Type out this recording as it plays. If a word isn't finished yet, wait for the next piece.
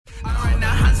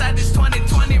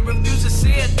2020 refuse to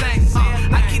see a thing.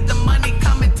 I keep the money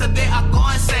coming till they are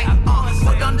going insane.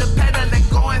 Put on the pedal and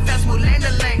going fast, move lane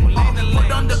to lane.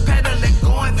 Put on the pedal and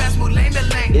going fast, move lane to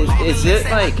lane. Is it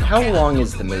like, how long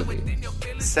is the movie?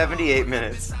 78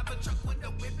 minutes.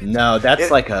 No,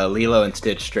 that's like a Lilo and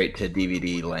Stitch straight to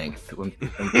DVD length. I'm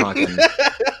talking.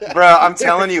 Bro, I'm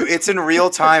telling you, it's in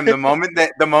real time. The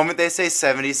moment they say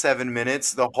 77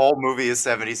 minutes, the whole movie is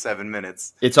 77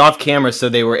 minutes. It's off camera, so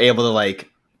they were able to like,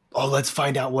 oh, let's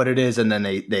find out what it is, and then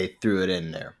they threw it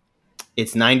in there.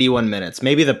 It's 91 minutes,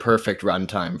 maybe the perfect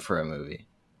runtime for a movie.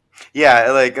 Yeah,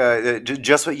 like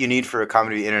just what you need for a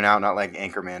comedy to be in and out, not like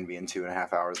Anchorman being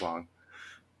 2.5 hours long.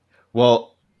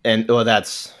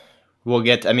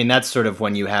 That's sort of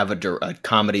when you have a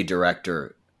comedy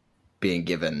director being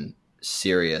given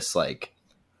serious, like,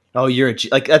 oh,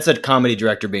 that's a comedy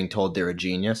director being told they're a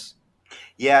genius.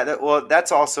 Yeah,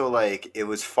 that's also like, it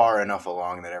was far enough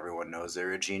along that everyone knows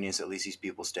they're a genius. At least these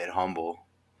people stayed humble.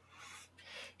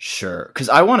 Sure, because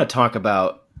I want to talk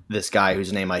about this guy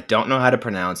whose name I don't know how to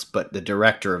pronounce, but the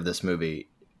director of this movie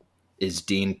is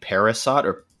Dean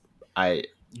Parisot,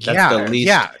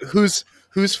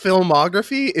 whose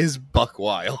filmography is buck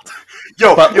wild.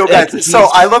 Yo, guys, so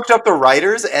I looked up the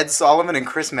writers, Ed Solomon and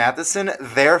Chris Matheson.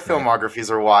 Their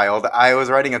filmographies are wild. I was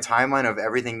writing a timeline of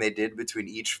everything they did between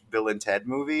each Bill and Ted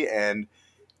movie, and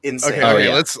insane.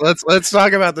 Okay, let's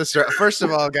talk about this. First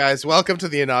of all, guys, welcome to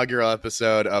the inaugural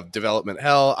episode of Development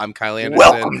Hell. I'm Kyle Anderson.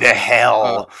 Welcome to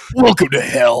hell. Welcome to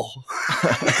hell.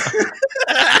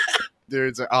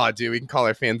 We can call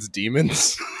our fans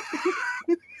demons.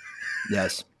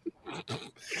 Yes.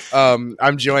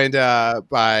 I'm joined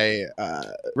by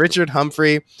Richard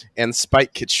Humphrey and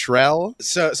Spike Kittrell.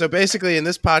 So basically, in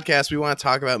this podcast, we want to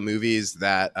talk about movies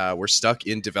that were stuck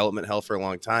in development hell for a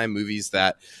long time, movies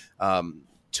that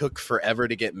took forever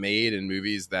to get made, and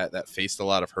movies that faced a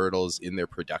lot of hurdles in their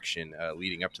production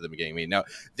leading up to them getting made. Now,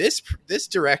 this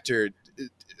director,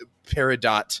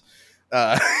 Parisot,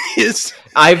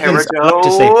 I've been stopped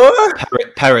to say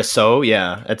Parisot.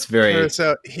 Yeah, that's very.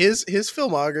 So his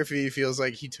filmography feels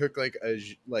like he took like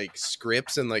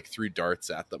scripts and like threw darts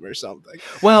at them or something.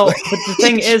 Well, but the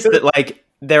thing is that like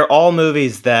they're all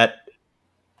movies that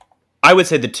I would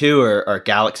say the two are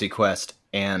Galaxy Quest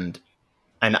and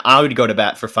I would go to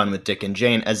bat for Fun with Dick and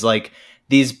Jane as like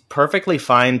these perfectly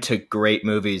fine to great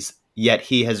movies. Yet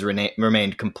he has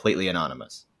remained completely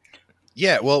anonymous.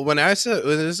 Yeah, well, when it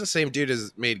was the same dude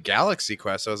as made Galaxy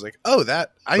Quest, I was like, oh,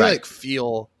 like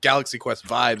feel Galaxy Quest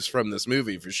vibes from this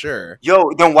movie for sure. Yo,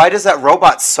 then why does that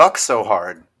robot suck so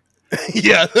hard?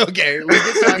 Yeah, okay, we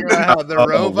can talk about how the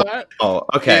robot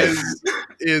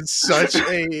is such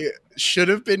a should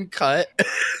have been cut.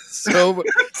 So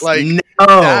like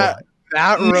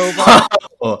that robot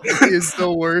is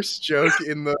the worst joke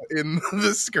in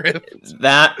the script.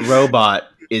 That robot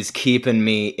is keeping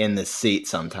me in the seat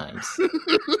sometimes.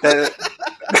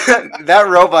 That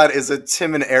robot is a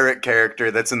Tim and Eric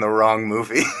character that's in the wrong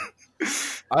movie.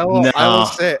 I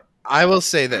will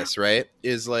say this, right?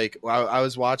 Is like I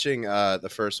was watching the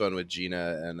first one with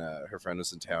Gina, and her friend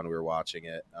was in town. We were watching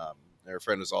it. Her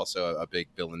friend was also a big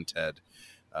Bill and Ted,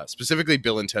 specifically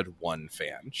Bill and Ted 1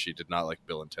 fan. She did not like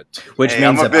Bill and Ted 2. Which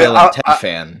means a Bill and Ted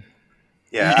fan.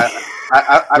 Yeah,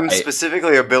 I'm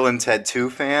specifically a Bill and Ted 2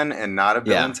 fan and not a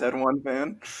Bill and Ted 1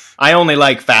 fan. I only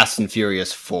like Fast and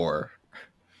Furious 4.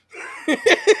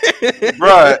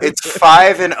 Bruh, it's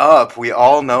 5 and up. We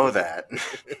all know that.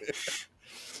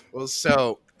 Well,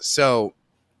 so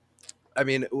I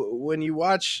mean, when you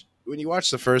watch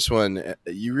the first one,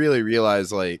 you really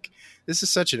realize like this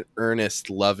is such an earnest,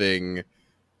 loving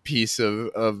piece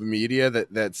of media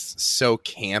that's so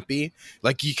campy,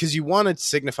 like because you want to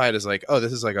signify it as like, oh,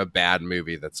 this is like a bad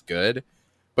movie that's good,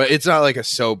 but it's not like a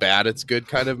so bad it's good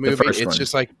kind of movie. It's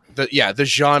just like the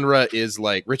genre is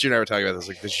like Richard and I were talking about this,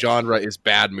 like the genre is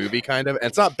bad movie kind of, and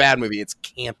it's not bad movie, it's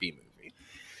campy movie.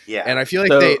 Yeah, and I feel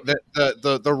like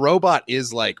the robot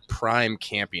is like prime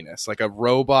campiness. Like a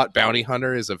robot bounty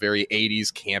hunter is a very 80s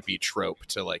campy trope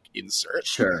to like insert.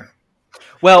 Sure.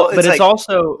 Well, but it's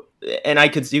also, and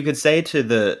you could say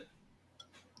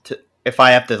if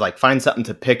I have to like find something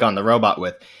to pick on the robot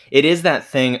with, it is that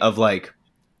thing of like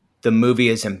the movie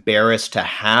is embarrassed to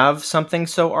have something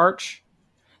so arch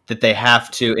that they have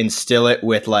to instill it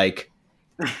with like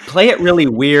play it really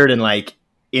weird and like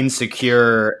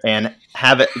insecure and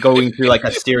have it going through like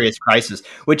a serious crisis,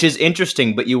 which is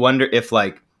interesting. But you wonder if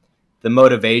like the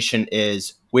motivation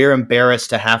is we're embarrassed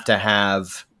to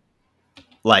have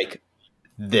like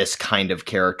this kind of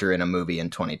character in a movie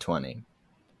in 2020.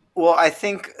 Well, I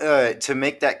think to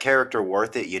make that character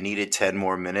worth it, you needed 10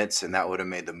 more minutes, and that would have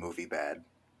made the movie bad.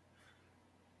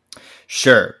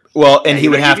 Sure. Well, and Yeah, he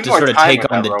would have need to more sort of time take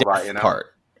with on that the robot, death part.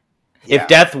 Yeah. If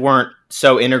death weren't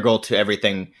so integral to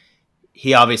everything,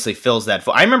 he obviously fills that.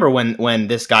 I remember when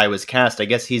this guy was cast. I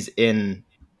guess he's in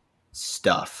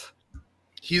stuff.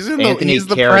 He's the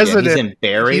Carrigan. president. He's in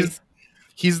Barry.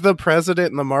 He's the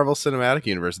president in the Marvel Cinematic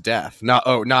Universe. Death. Not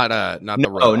the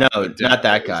robot. No, not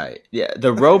that guy. Yeah,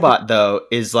 the robot though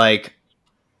is like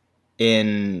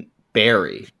in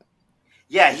Barry.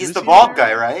 Yeah, he's the bald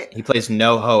guy, right? He plays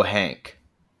NoHo Hank.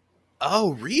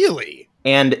 Oh, really?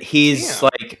 And he's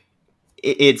like,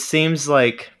 it seems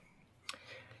like,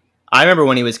 I remember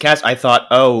when he was cast, I thought,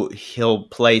 oh, he'll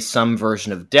play some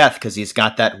version of Death because he's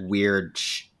got that weird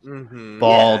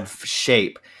bald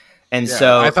shape. And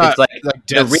so I thought, it's like the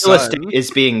Death's real estate son.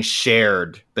 is being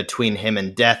shared between him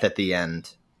and Death at the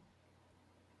end.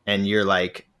 And you're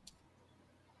like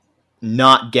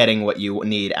not getting what you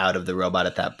need out of the robot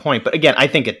at that point. But again, I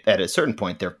think at a certain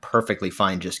point, they're perfectly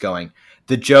fine just going,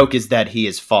 the joke is that he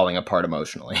is falling apart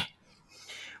emotionally.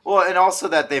 Well, and also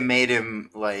that they made him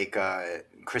like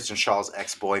Kristen Shaw's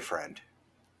ex-boyfriend.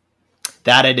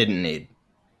 That I didn't need.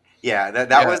 Yeah,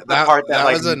 that was the part that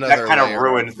was another kind of layer.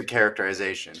 ruined the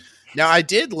characterization. Now I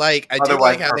did like how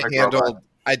perfect they handled. robot.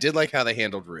 I did like how they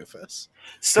handled Rufus.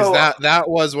 So that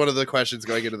was one of the questions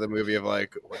going into the movie of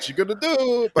like, what you gonna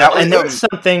do? And there was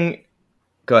something.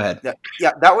 Go ahead.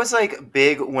 Yeah, that was like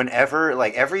big whenever,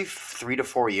 like every 3 to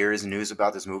 4 years, news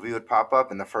about this movie would pop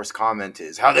up, and the first comment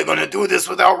is, "How they going to do this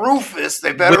without Rufus?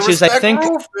 They better Which is, I respect think,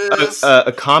 Rufus."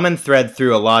 a common thread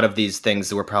through a lot of these things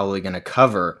that we're probably going to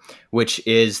cover, which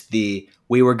is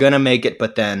we were going to make it,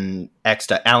 but then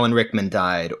Alan Rickman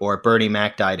died, or Bernie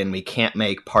Mac died, and we can't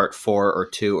make part 4 or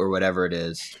 2 or whatever it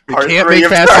is. We can't make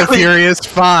Fast and Furious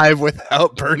 5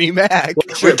 without Bernie Mac.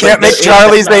 We can't make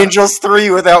Charlie's Angels 3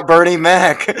 without Bernie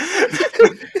Mac. But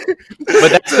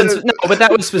that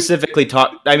was specifically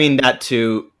I mean, that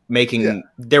to making. Yeah.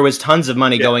 There was tons of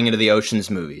money going into the Ocean's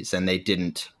movies, and they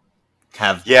didn't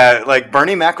have. Yeah, like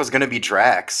Bernie Mac was going to be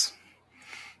Drax.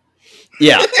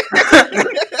 Yeah.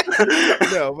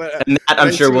 No, but and that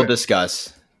I'm sure we'll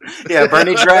discuss. Yeah,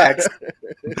 Bernie Drax.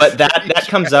 But that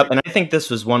comes up, and I think this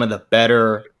was one of the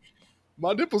better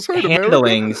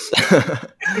handlings.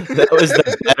 That was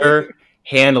the better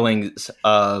handlings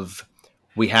of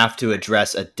we have to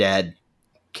address a dead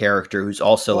character who's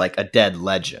also like a dead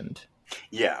legend.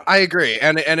 Yeah, I agree,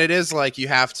 and it is like you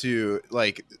have to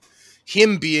like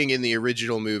him being in the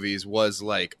original movies was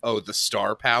like the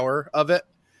star power of it.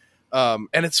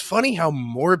 And it's funny how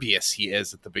Morbius he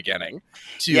is at the beginning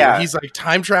too. Yeah. He's like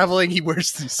time traveling. He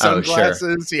wears these sunglasses. Oh,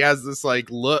 sure. He has this like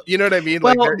look. You know what I mean?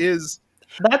 Well, like there is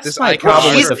this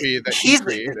iconography that he's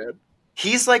created.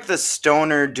 He's like the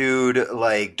stoner dude,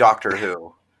 like Doctor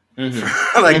Who.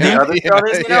 Mm-hmm. Like the other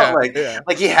stoners, you know,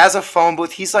 like he has a phone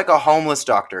booth. He's like a homeless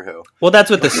Doctor Who. Well,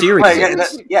 that's what the series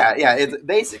is. Yeah. It's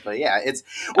basically It's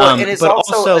and it's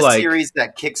also a series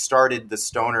that kickstarted the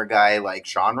stoner guy like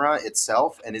genre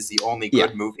itself, and is the only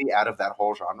good movie out of that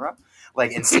whole genre.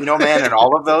 Like Encino Man and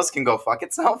all of those can go fuck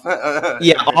itself.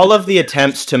 Yeah, all of the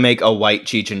attempts to make a white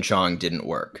Cheech and Chong didn't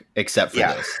work, except for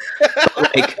this.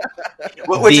 Like,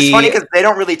 which is funny because they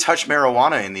don't really touch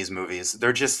marijuana in these movies.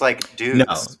 They're just like dudes.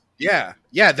 No.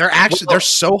 Yeah, they're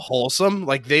so wholesome.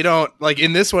 Like they don't like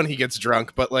in this one he gets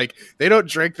drunk, but like they don't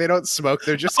drink, they don't smoke.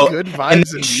 They're just good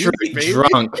vibes and straight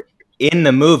drunk in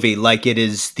the movie, like it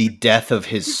is the death of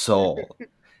his soul.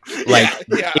 Like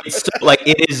it's like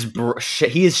it is.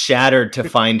 He is shattered to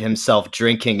find himself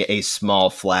drinking a small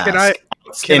flask.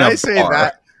 Can I say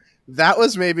that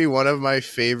was maybe one of my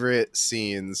favorite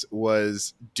scenes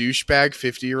was douchebag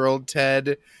 50-year-old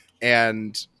Ted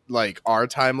and like our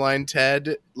timeline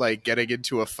Ted like getting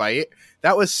into a fight.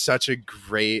 That was such a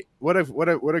great what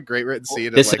a great written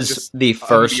scene. This is just the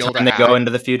first time they go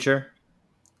into the future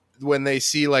when they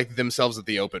see like themselves at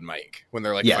the open mic when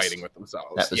they're like fighting with themselves.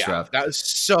 That was rough. That was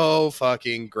so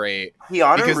fucking great.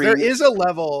 Because there is a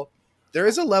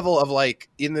level of like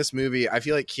in this movie. I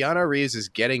feel like Keanu Reeves is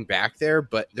getting back there,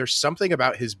 but there's something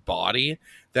about his body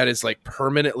that is like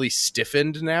permanently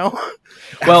stiffened now.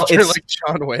 Well, it's like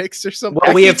John Wick's or something.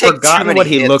 Well, we have forgotten what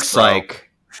he looks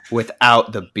like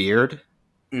without the beard,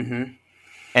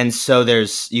 and so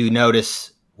you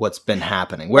notice what's been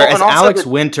happening. Whereas Alex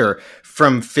Winter,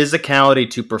 from physicality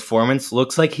to performance,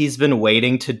 looks like he's been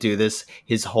waiting to do this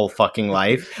his whole fucking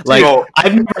life. Like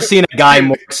I've never seen a guy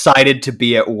more excited to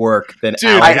be at work than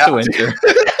Alex Winter.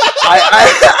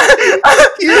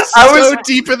 I was so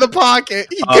deep in the pocket.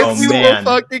 He gets so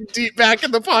fucking deep back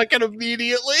in the pocket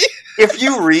immediately. If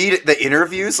you read the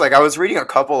interviews, like I was reading a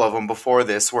couple of them before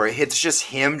this, where it's just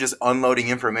him just unloading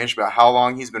information about how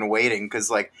long he's been waiting, because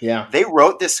like they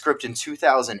wrote this script in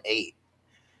 2008.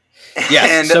 Yeah,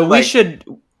 and so like,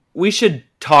 we should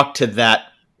talk to that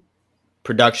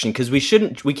production, because we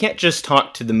can't just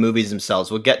talk to the movies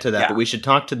themselves. We'll get to that, but we should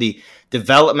talk to the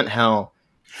development hell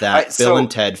that Bill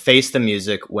and Ted Face the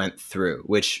Music went through,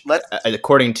 which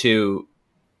according to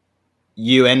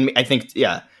you and me, I think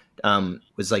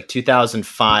was like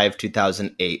 2005,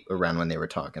 2008, around when they were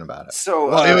talking about it.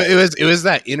 So it was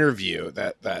that interview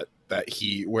that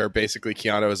where basically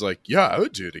Keanu was like, yeah, I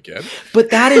would do it again. But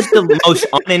that is the most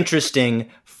uninteresting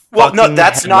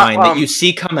that's not that you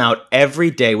see come out every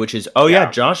day, which is,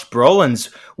 Josh Brolin's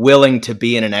willing to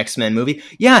be in an X-Men movie.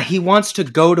 Yeah, he wants to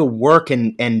go to work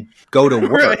and go to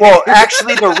work. Well,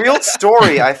 actually, the real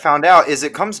story I found out is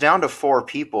it comes down to 4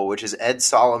 people, which is Ed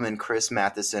Solomon, Chris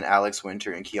Matheson, Alex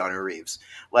Winter, and Keanu Reeves.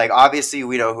 Like, obviously,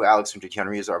 we know who Alex Winter and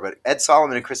Keanu Reeves are, but Ed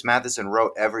Solomon and Chris Matheson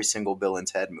wrote every single Bill and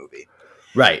Ted movie.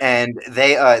 Right. And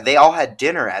they all had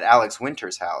dinner at Alex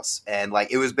Winter's house, and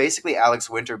like it was basically Alex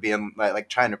Winter being like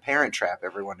trying to parent trap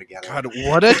everyone together. God,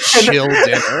 what a chill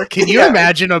dinner. Can you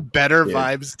imagine a better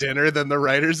vibes dinner than the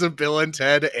writers of Bill and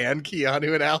Ted and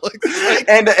Keanu and Alex? Like,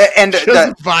 and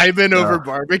just vibing over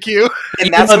barbecue.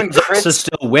 And that's when Chris... So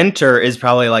still Winter is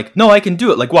probably like, no, I can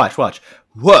do it. Like, watch.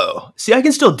 Whoa. See, I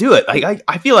can still do it.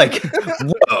 I feel like,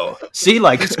 whoa. See,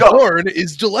 like... This corn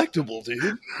is delectable,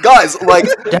 dude. Guys, like,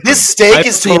 this steak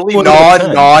is totally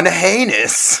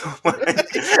non-heinous.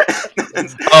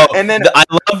 And then I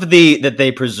love that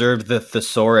they preserved the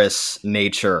thesaurus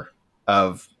nature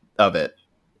of it.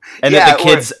 And that the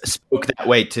kids spoke that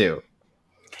way, too.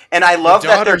 And I love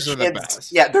that their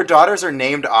kids, their daughters are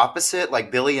named opposite. Like,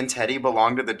 Billy and Teddy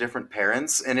belong to the different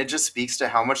parents, and it just speaks to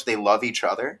how much they love each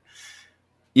other.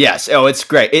 Yes. Oh, it's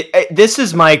great. This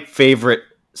is my favorite,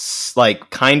 like,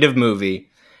 kind of movie,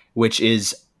 which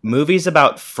is movies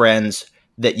about friends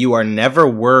that you are never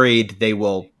worried they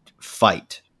will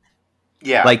fight.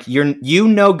 Yeah. Like,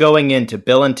 going into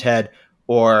Bill and Ted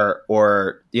or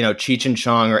Cheech and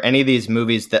Chong or any of these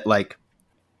movies that like,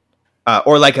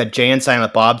 or like a Jay and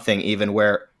Silent Bob thing, even,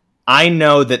 where I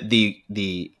know that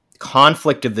the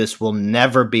conflict of this will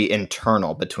never be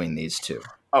internal between these two.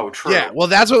 Oh, true. Yeah, well,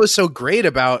 that's what was so great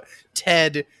about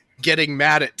Ted getting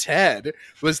mad at Ted,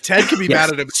 was Ted could be mad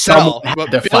at himself,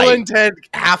 but Bill and Ted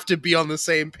have to be on the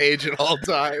same page at all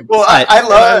times. Well, I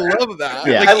love that.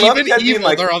 Yeah. Like, even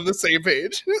evil, they're on the same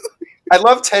page. I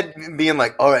love Ted being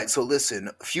like, all right, so listen,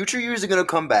 future years are going to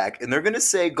come back, and they're going to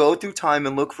say, go through time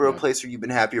and look for a place where you've been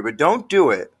happier, but don't do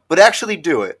it. But actually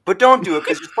do it. But don't do it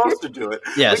because you're supposed to do it.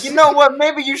 Yes. But you know what?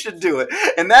 Maybe you should do it.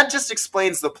 And that just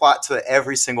explains the plot to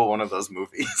every single one of those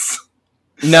movies.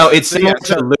 No, it's similar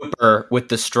to Looper with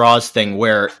the straws thing,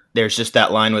 where there's just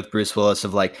that line with Bruce Willis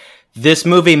of like, this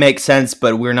movie makes sense,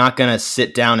 but we're not going to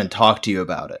sit down and talk to you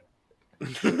about it.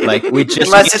 Like, we just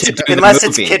unless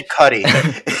it's Kid Cudi.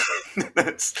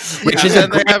 Which is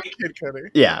they have Kid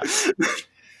Cudi. Yeah.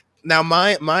 Now,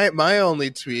 my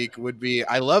only tweak would be,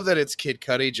 I love that it's Kid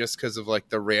Cudi just because of like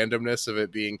the randomness of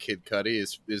it being Kid Cudi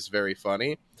is very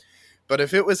funny. But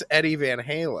if it was Eddie Van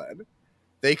Halen,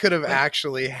 they could have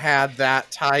actually had that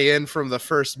tie in from the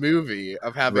first movie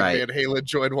of having Van Halen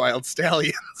join Wild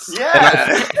Stallions. Yeah.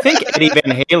 I think Eddie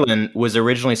Van Halen was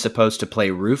originally supposed to play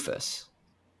Rufus.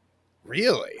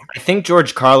 Really? I think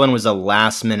George Carlin was a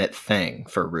last minute thing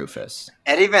for Rufus.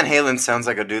 Eddie Van Halen sounds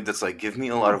like a dude that's like, give me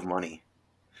a lot of money.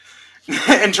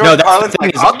 And George Carlin's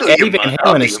like, Eddie Van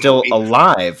Halen is still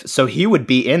alive, so he would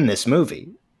be in this movie.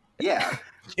 Yeah.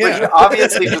 But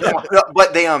obviously,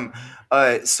 but they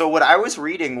so what I was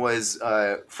reading was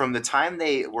from the time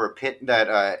they were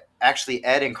actually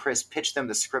Ed and Chris pitched them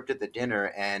the script at the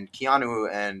dinner, and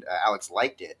Keanu and Alex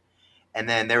liked it. And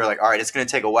then they were like, all right, it's going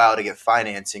to take a while to get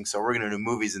financing, so we're going to do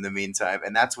movies in the meantime.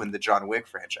 And that's when the John Wick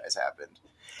franchise happened.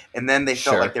 And then they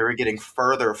felt like they were getting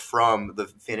further from the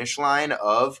finish line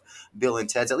of Bill and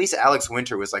Ted's. At least Alex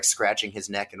Winter was like scratching his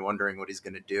neck and wondering what he's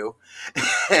going to do.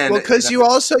 Well, because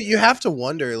you have to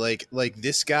wonder, like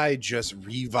this guy just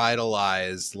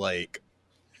revitalized like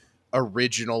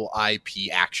original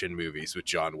IP action movies with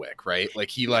John Wick, right? Like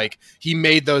he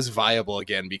made those viable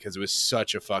again because it was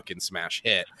such a fucking smash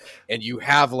hit. And you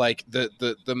have like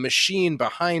the machine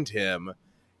behind him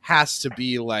has to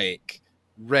be like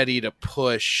ready to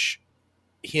push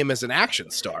him as an action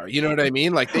star. You know what I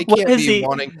mean? Like they can't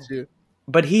wanting to.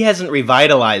 But he hasn't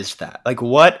revitalized that. Like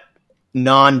what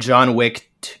non-John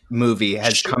Wick movie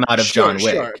has come out of John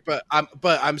Wick. Sure. But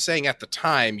I'm saying at the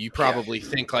time you probably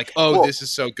think like, oh, this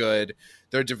is so good.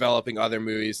 They're developing other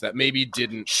movies that maybe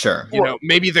didn't. Sure.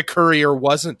 Maybe The Courier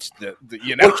wasn't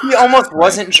Well, he almost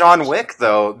wasn't John Wick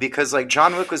though, because like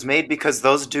John Wick was made because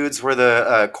those dudes were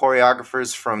the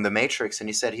choreographers from The Matrix, and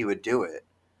he said he would do it.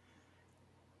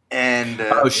 And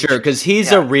sure, because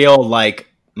he's a real like,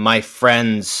 my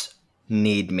friends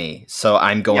need me, so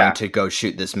I'm going to go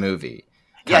shoot this movie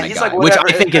kind of guy, like, which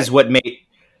I think is what made.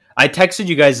 I texted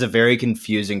you guys a very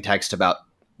confusing text about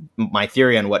my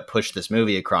theory on what pushed this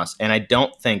movie across, and I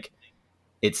don't think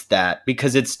it's that,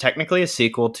 because it's technically a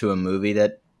sequel to a movie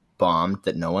that bombed,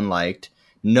 that no one liked.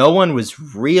 No one was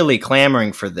really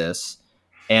clamoring for this,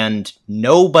 and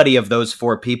nobody of those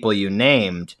 4 people you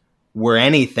named were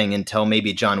anything until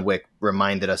maybe John Wick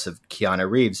reminded us of Keanu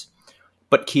Reeves.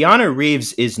 But Keanu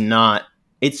Reeves is not,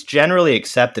 it's generally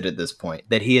accepted at this point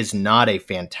that he is not a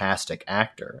fantastic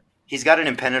actor. He's got an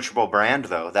impenetrable brand,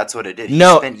 though. That's what it did.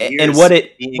 No, and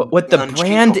what the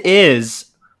brand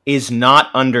is not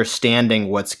understanding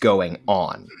what's going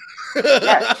on.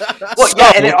 Yeah. Well,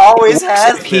 yeah, and it always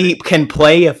has. He can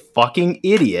play a fucking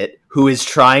idiot who is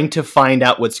trying to find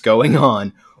out what's going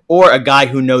on, or a guy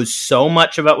who knows so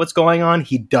much about what's going on,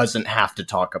 he doesn't have to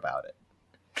talk about it.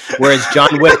 Whereas John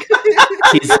Wick,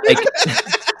 he's like,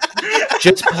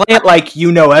 just play it like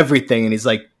you know everything. And he's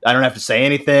like, I don't have to say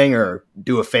anything or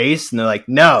do a face. And they're like,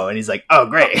 no. And he's like, oh,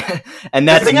 great. And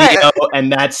that's Neo,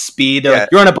 and that's Speed. They're like,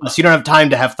 you're on a bus. You don't have time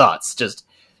to have thoughts.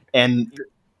 And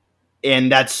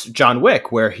that's John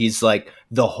Wick, where he's like,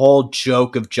 the whole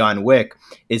joke of John Wick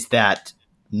is that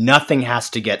nothing has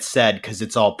to get said because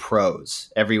it's all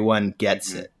prose. Everyone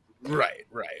gets it. Right.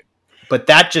 But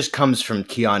that just comes from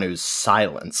Keanu's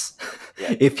silence.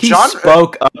 Yeah. If he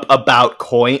spoke up about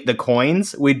the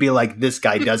coins, we'd be like, this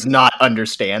guy does not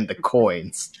understand the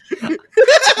coins.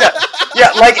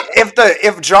 Yeah, like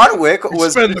if John Wick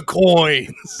was spend the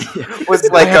coins was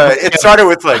like it started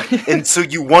with like, and so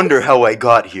you wonder how I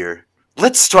got here.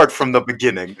 Let's start from the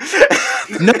beginning.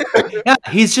 No, yeah,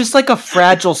 he's just like a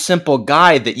fragile, simple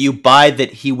guy that you buy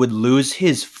that he would lose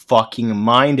his fucking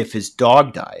mind if his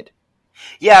dog died.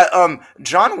 Yeah,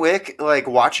 John Wick, like,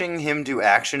 watching him do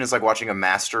action is like watching a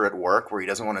master at work where he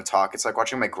doesn't want to talk. It's like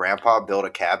watching my grandpa build a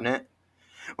cabinet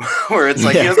where it's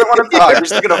like, he doesn't want to talk. You're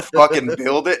just going to fucking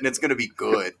build it and it's going to be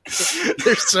good.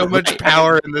 There's so much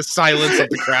power in the silence of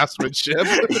the craftsmanship.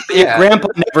 If grandpa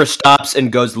never stops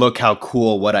and goes, look how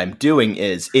cool what I'm doing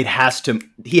is, he has to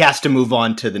move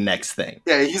on to the next thing.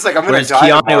 Yeah, he's like, I'm going to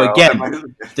die Keanu, tomorrow.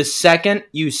 Again, the second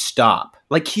you stop,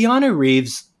 like Keanu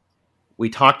Reeves, we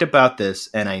talked about this,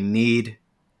 and I need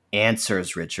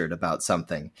answers, Richard, about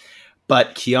something.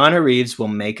 But Keanu Reeves will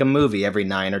make a movie every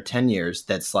 9 or 10 years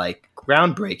that's like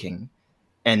groundbreaking,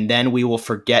 and then we will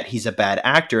forget he's a bad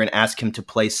actor and ask him to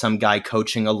play some guy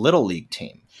coaching a little league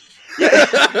team. Hey,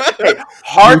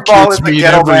 Hardball is the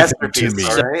ghetto masterpiece,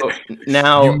 all right? So,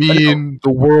 now, you mean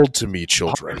the world to me,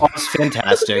 children. Hardball's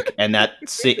fantastic, and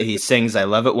he sings "I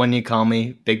Love It When You Call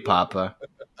Me Big Papa."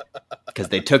 Because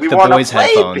they took the boys'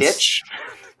 headphones.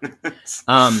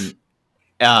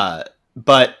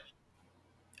 But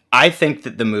I think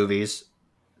that the movies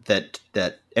that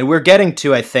and we're getting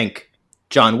to, I think,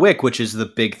 John Wick, which is the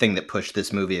big thing that pushed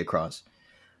this movie across.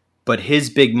 But his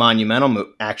big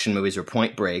monumental action movies were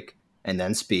Point Break, and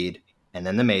then Speed, and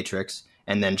then The Matrix,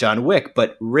 and then John Wick.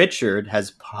 But Richard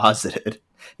has posited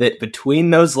that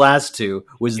between those last two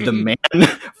was The Man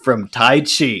from Tai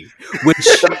Chi, which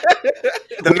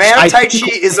The Man of Tai Chi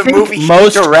is a movie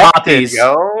most directed, copies,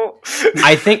 yo.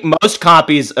 I think most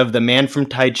copies of The Man from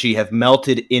Tai Chi have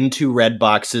melted into red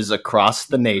boxes across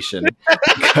the nation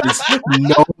because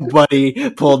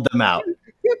nobody pulled them out.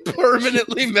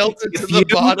 Permanently melted to the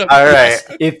bottom. All right.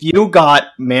 If you got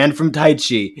Man from Tai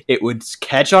Chi, it would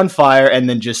catch on fire and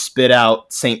then just spit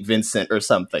out St. Vincent or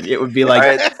something. It would be like,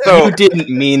 right, so you didn't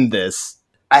mean this.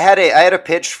 I had a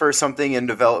pitch for something in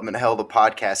development hell, the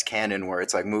podcast canon, where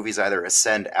it's like movies either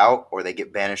ascend out or they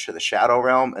get banished to the Shadow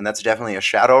Realm, and that's definitely a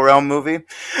Shadow Realm movie.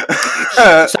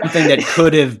 Something that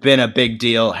could have been a big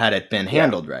deal had it been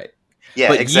handled right. Yeah,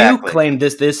 but exactly. You claimed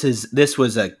this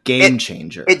was a game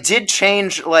changer. It did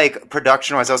change, like,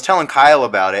 production-wise. I was telling Kyle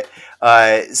about it.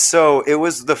 So it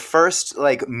was the first,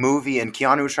 like, movie, and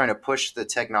Keanu was trying to push the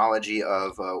technology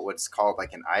of what's called,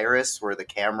 like, an iris, where the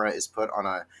camera is put on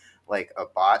a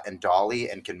bot and dolly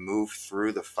and can move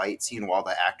through the fight scene while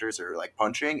the actors are, like,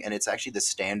 punching, and it's actually the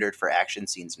standard for action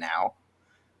scenes now.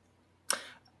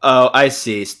 Oh, I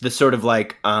see. The sort of,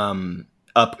 like,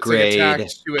 upgrade, like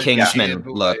Kingsman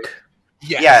look.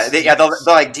 Yes, the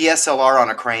like DSLR on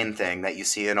a crane thing that you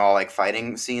see in all like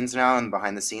fighting scenes now and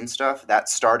behind the scenes stuff. That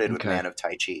started with Man of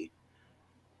Tai Chi.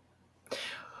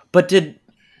 But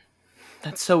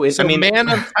that's so? Man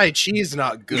of Tai Chi is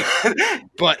not good,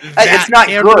 but it's not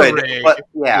good. But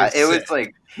yeah, it was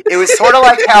like it was sort of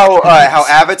like how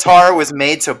Avatar was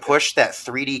made to push that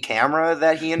 3D camera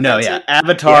that he invented. No, yeah,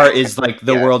 Avatar is like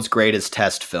the world's greatest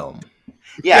test film.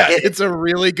 Yeah, it's a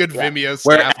really good Vimeo staff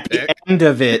where at pick. The end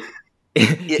of it,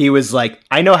 he was like,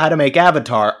 "I know how to make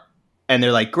Avatar," and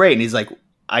they're like, "Great," and he's like,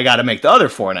 I got to make the other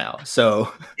 4 now. So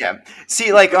yeah,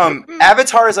 see, like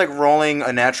Avatar is like rolling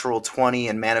a natural 20,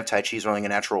 and Man of Tai Chi is rolling a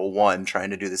natural 1,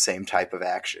 trying to do the same type of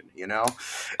action. You know,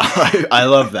 I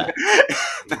love that.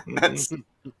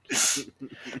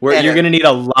 Where you're gonna need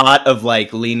a lot of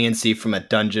like leniency from a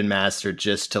dungeon master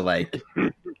just to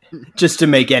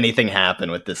make anything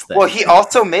happen with this thing. Well, he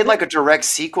also made like a direct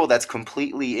sequel that's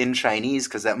completely in Chinese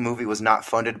because that movie was not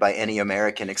funded by any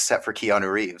American except for Keanu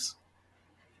Reeves.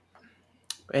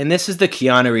 And this is the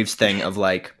Keanu Reeves thing of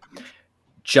like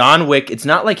John Wick. It's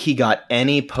not like he got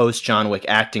any post John Wick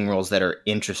acting roles that are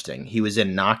interesting. He was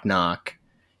in Knock Knock.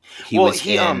 He was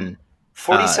in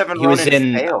 47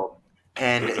 Ronin failed,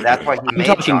 and that's why he made.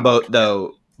 I'm talking about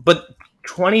though, but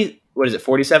 20. What is it?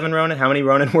 47 Ronin. How many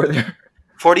Ronin were there?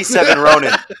 47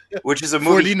 Ronin, which is a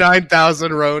movie.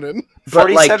 49,000 Ronin.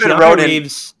 47 Ronin.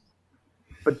 Reeves,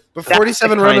 but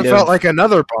 47 Ronin felt like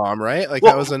another bomb, right? Like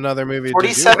that was another movie.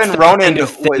 47 Ronin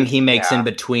thing he makes in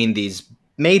between these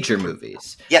major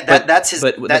movies. Yeah, that's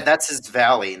his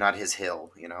valley, not his hill,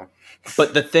 you know.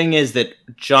 But the thing is that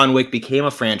John Wick became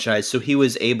a franchise, so he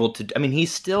was able to. I mean, he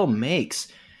still makes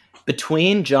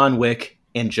between John Wick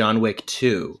and John Wick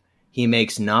 2. He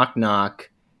makes Knock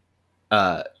Knock.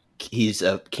 He's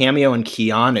a cameo in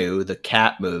Keanu, the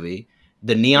Cat movie,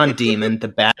 the Neon Demon, the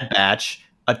Bad Batch.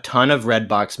 A ton of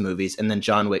Redbox movies, and then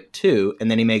John Wick 2, and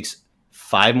then he makes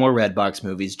 5 more Redbox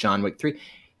movies, John Wick 3.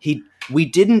 We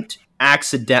didn't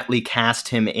accidentally cast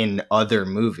him in other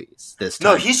movies this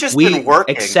time. No, he's just been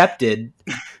working. Accepted.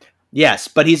 Yes,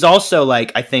 but he's also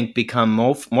like I think become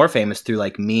more famous through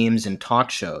like memes and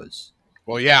talk shows.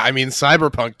 Well, yeah, I mean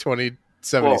Cyberpunk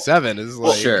 2077 is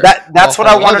like sure. That's what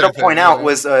I wanted to point out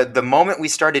was the moment we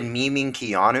started memeing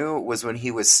Keanu was when he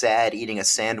was sad eating a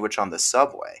sandwich on the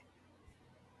subway.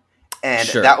 And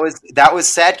that was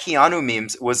sad Keanu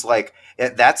memes was like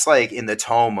that's like in the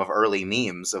tome of early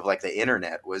memes of like the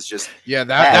internet was just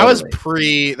that was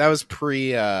pre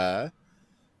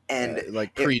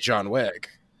John Wick.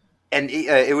 And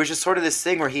it was just sort of this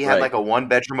thing where he had like a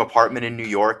 1-bedroom apartment in New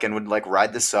York and would like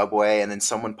ride the subway, and then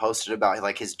someone posted about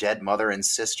like his dead mother and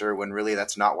sister when really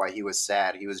that's not why he was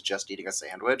sad. He was just eating a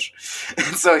sandwich.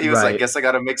 And so he was like, guess I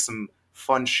got to make some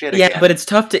fun shit again. Yeah, but it's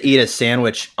tough to eat a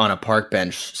sandwich on a park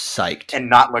bench psyched. And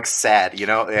not look sad, you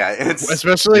know? Yeah,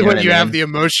 especially when you have the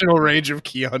emotional range of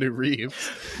Keanu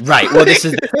Reeves. Right. Well, this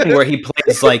is the thing where he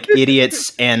plays like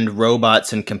idiots and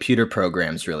robots and computer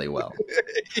programs really well.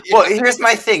 Well, here's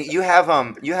my thing. You have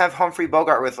Humphrey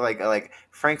Bogart with like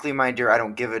frankly, my dear, I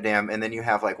don't give a damn, and then you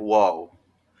have like whoa.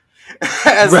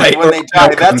 As like when they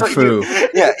die, that's what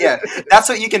that's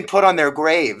what you can put on their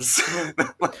graves.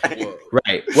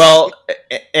 Right. Well,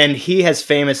 and he has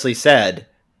famously said,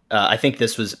 I think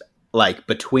this was like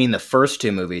between the first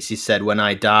 2 movies. He said, "When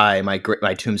I die, my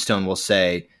tombstone will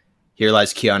say, here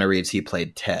lies Keanu Reeves. He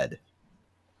played Ted."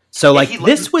 So like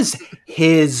this was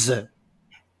his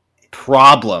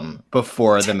problem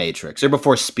before The Matrix or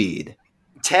before Speed.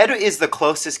 Ted is the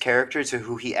closest character to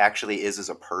who he actually is as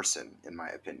a person, in my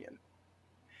opinion.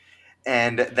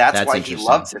 And that's why he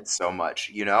loves it so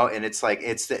much, you know? And it's like,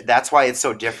 that's why it's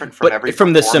so different from every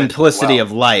from the simplicity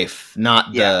of life,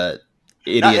 not the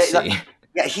idiocy.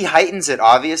 Yeah, he heightens it,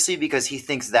 obviously, because he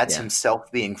thinks that's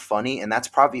himself being funny, and that's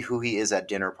probably who he is at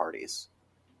dinner parties.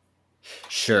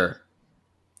 Sure.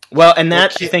 Well, and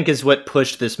that, I think, is what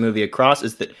pushed this movie across,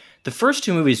 is that the first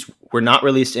 2 movies were not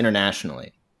released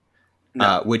internationally.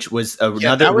 No. Which was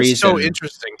another reason so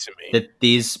interesting to me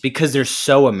that because they're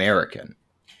so American.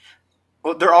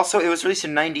 Well, it was released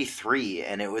in 93,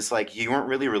 and it was like you weren't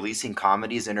really releasing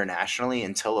comedies internationally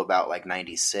until about like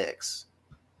 96.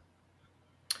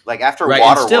 Like after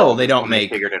Waterworld, still they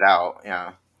figured it out.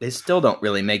 Yeah, they still don't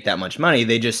really make that much money.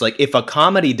 They just like if a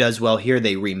comedy does well here,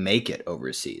 they remake it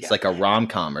overseas, like a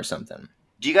rom-com or something.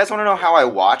 Do you guys want to know how I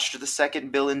watched the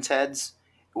second Bill and Ted's?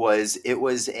 It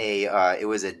was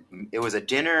a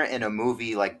dinner and a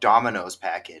movie like Domino's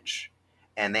package,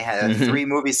 and they had a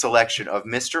 3-movie selection of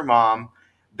Mr. Mom,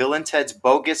 Bill and Ted's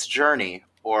Bogus Journey,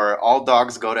 or All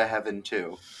Dogs Go to Heaven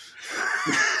Too.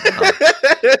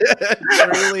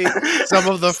 Truly some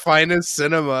of the finest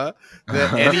cinema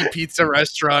that any pizza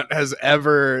restaurant has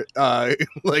ever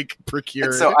like procured.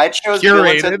 And so I chose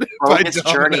curated by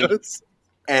Journey,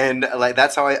 and like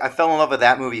that's how I fell in love with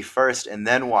that movie first, and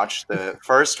then watched the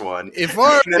first one. If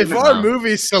our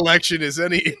movie selection is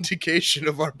any indication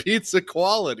of our pizza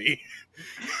quality,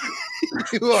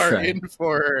 you are in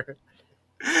for.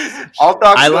 All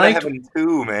dogs go to heaven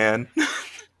too, man.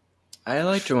 I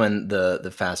liked when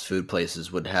the fast food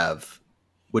places would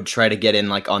try to get in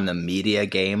like on the media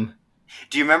game.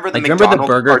 Do you remember the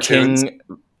Burger King?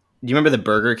 Do you remember the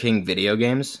Burger King video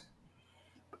games?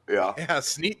 Yeah,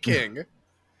 Sneak King.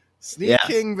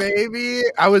 King, baby.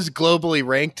 I was globally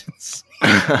ranked.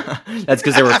 That's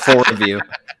because there were 4 of you.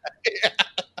 Yeah.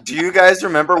 Do you guys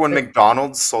remember when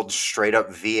McDonald's sold straight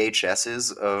up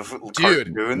VHSs of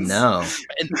cartoons? No.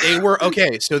 And they were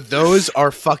okay. So those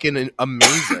are fucking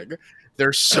amazing.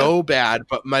 They're so bad,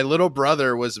 but my little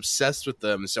brother was obsessed with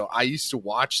them, so I used to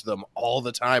watch them all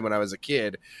the time when I was a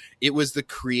kid. It was the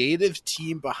creative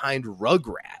team behind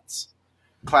Rugrats.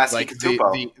 Classic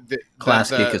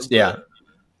yeah.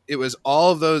 It was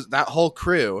all of those, that whole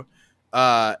crew.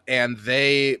 And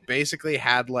they basically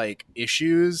had like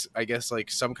issues, I guess, like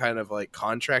some kind of like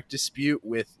contract dispute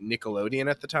with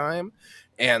Nickelodeon at the time.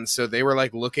 And so they were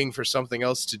like looking for something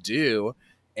else to do.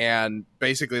 And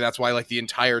basically that's why like the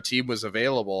entire team was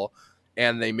available.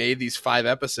 And they made these 5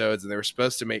 episodes and they were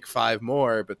supposed to make 5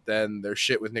 more, but then their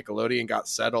shit with Nickelodeon got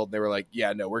settled. And they were like,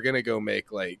 yeah, no, we're going to go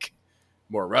make like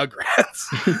more Rugrats.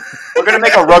 We're going to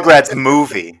make a Rugrats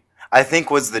movie, I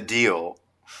think was the deal.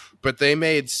 But they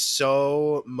made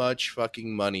so much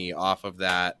fucking money off of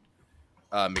that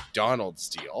McDonald's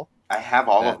deal. I have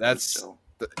all of them still.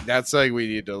 That's like we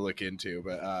need to look into,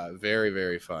 but very,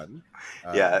 very fun.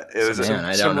 Yeah, it was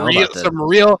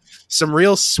some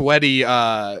real sweaty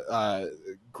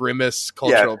Grimace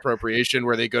cultural appropriation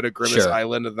where they go to Grimace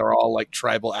Island and they're all like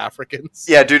tribal Africans.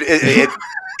 Yeah, dude, it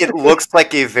looks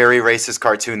like a very racist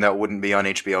cartoon that wouldn't be on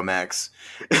HBO Max.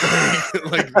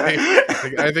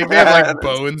 I think they have like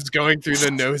bones going through the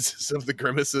noses of the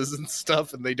Grimaces and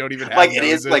stuff, and they don't even have like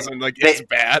noses, it is and it's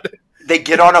bad. They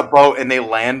get on a boat and they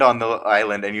land on the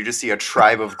island, and you just see a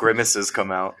tribe of Grimaces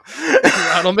come out.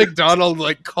 Ronald McDonald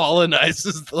like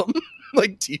colonizes them,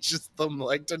 like teaches them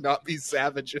like to not be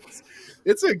savages.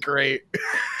 It's a great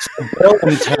Bill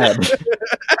and Ted.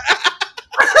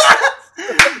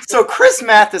 So Chris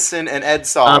Matheson and Ed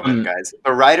Solomon, guys,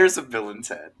 the writers of Bill and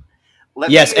Ted.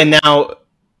 And now,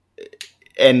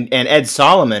 and Ed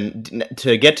Solomon,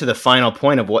 to get to the final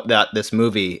point of what this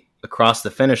movie across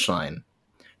the finish line.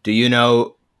 Do you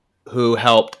know who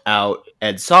helped out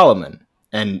Ed Solomon?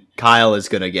 And Kyle is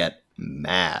going to get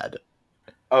mad.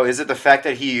 Oh, is it the fact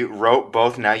that he wrote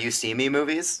both Now You See Me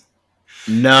movies?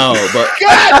 No, but...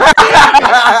 God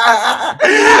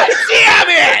damn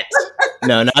it!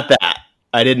 No, not that.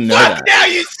 I didn't know that. Now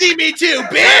You See Me too,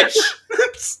 bitch!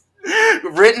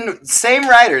 Written, same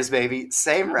writers, baby.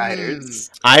 Same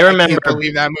writers. I remember. I can't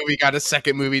believe that movie got a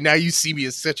second movie. Now You See Me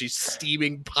is such a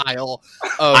steaming pile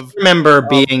of. I remember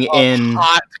being in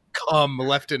hot cum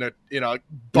left in a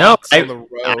box on the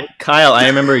road. Kyle, I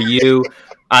remember you.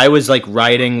 I was like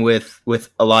riding with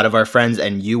a lot of our friends,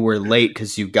 and you were late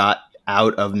because you got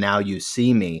out of Now You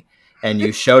See Me, and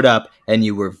you showed up, and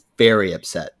you were very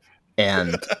upset.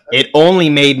 And it only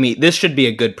made me. This should be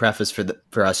a good preface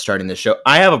for us starting the show.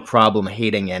 I have a problem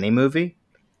hating any movie.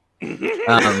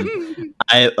 I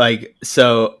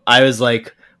was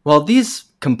like, well, these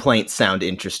complaints sound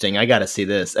interesting. I got to see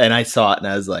this, and I saw it, and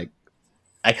I was like,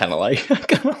 I kind of like. Hey,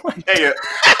 fuck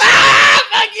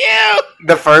you!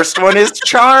 The first one is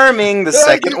charming. The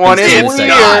second one is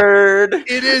weird.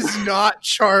 It is not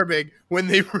charming when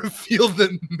they reveal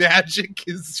that magic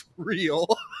is real.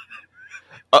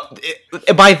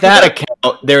 By that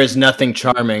account, there is nothing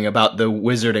charming about the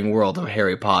wizarding world of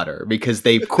Harry Potter because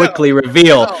they quickly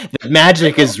reveal that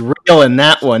magic is real in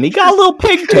that one. He got a little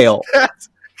pigtail.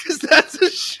 Because that's a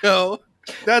show.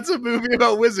 That's a movie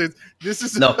about wizards. This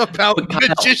is about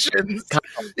magicians.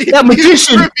 Yeah,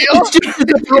 magicians. It's just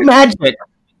about magic.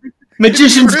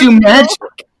 Magicians do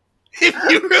magic. If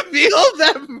you reveal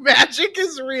that magic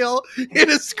is real in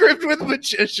a script with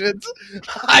magicians,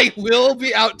 I will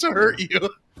be out to hurt you.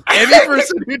 Any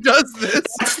person who does this,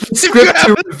 script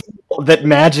to reveal that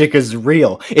magic is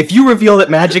real. If you reveal that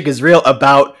magic is real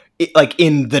about, like,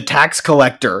 in The Tax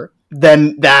Collector,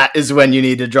 then that is when you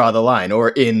need to draw the line. Or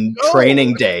in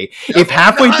Training Day. If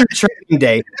halfway through Training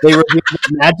Day they reveal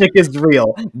that magic is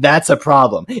real, that's a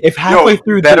problem. If halfway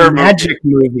through the magic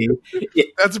movie...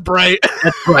 That's Bright.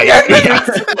 That's Bright.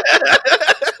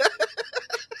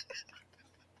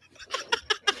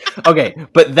 Okay,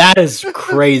 but that is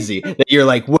crazy that you're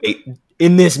like, wait,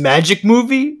 in this magic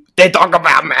movie, they talk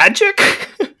about magic?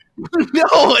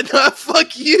 No,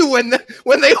 fuck you.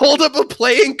 When they hold up a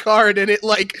playing card and it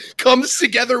like comes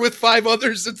together with 5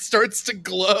 others and starts to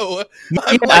glow.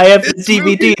 I have the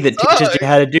DVD that teaches you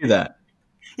how to do that.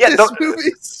 Yeah, this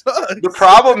movie sucks. The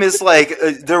problem is like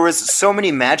there was so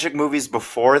many magic movies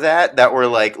before that were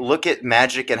like, look at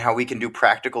magic and how we can do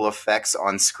practical effects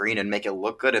on screen and make it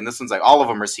look good. And this one's like, all of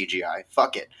them are CGI.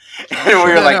 Fuck it. And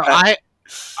we were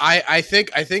I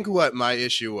think what my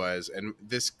issue was, and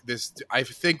this I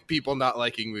think people not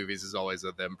liking movies is always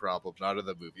a them problem, not a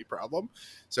the movie problem.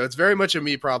 So it's very much a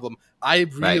me problem. I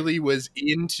really was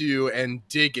into and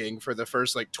digging for the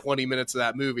first like 20 minutes of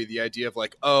that movie the idea of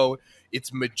like, oh,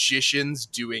 it's magicians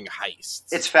doing heists.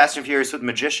 It's Fast and Furious with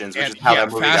magicians, which is how that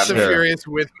movie Fast got and Furious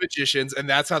with magicians, and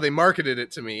that's how they marketed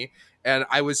it to me. And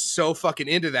I was so fucking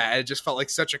into that. It just felt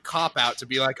like such a cop out to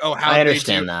be like, oh, how'd they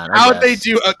do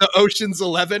the Ocean's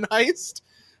 11 heist?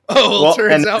 Oh, well,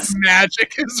 turns out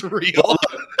magic is real.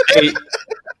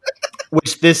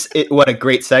 What a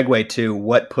great segue to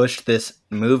what pushed this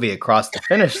movie across the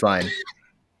finish line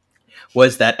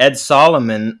was that Ed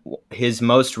Solomon, his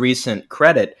most recent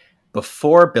credit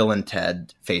before Bill and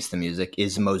Ted Face the Music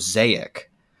is Mosaic,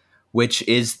 which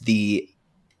is the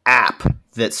app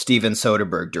that Steven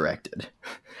Soderbergh directed.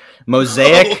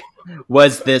 Mosaic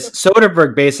was this.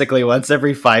 Soderbergh basically once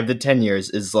every 5 to 10 years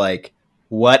is like,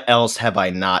 what else have I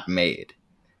not made?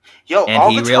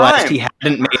 And he realized he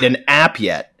hadn't made an app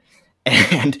yet.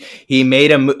 And he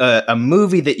made a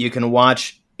movie that you can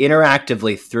watch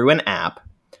interactively through an app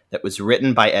that was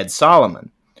written by Ed Solomon.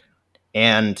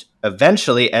 And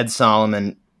eventually Ed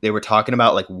Solomon, they were talking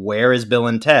about like, where is Bill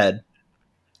and Ted?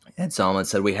 Ed Solomon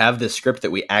said, we have this script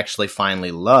that we actually finally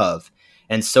love.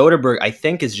 And Soderbergh, I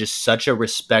think, is just such a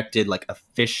respected, like,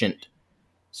 efficient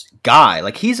guy.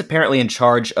 Like, he's apparently in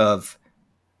charge of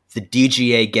the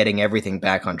DGA getting everything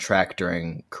back on track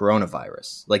during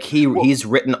coronavirus. Like, he's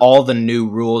written all the new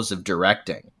rules of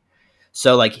directing.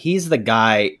 So, like, he's the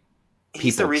guy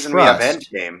he's the reason trust. We have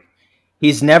Endgame.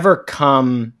 He's never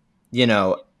come,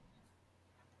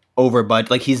 over budget.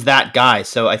 Like, he's that guy.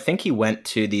 So I think he went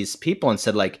to these people and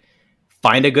said, like,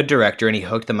 find a good director, and he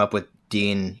hooked them up with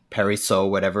Dean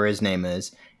Parisot, whatever his name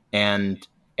is, and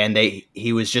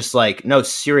he was just like, no,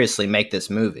 seriously, make this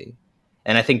movie.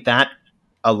 And I think that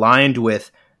aligned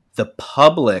with the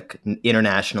public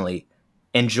internationally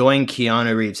enjoying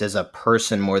Keanu Reeves as a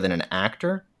person more than an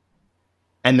actor,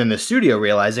 and then the studio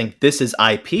realizing this is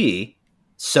IP,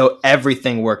 so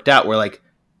everything worked out. Where like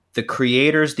the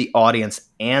creators, the audience,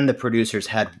 and the producers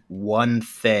had one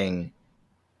thing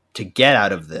to get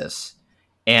out of this.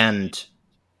 And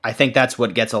I think that's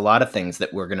what gets a lot of things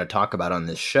that we're going to talk about on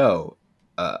this show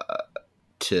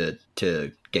to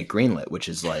get greenlit, which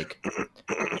is like,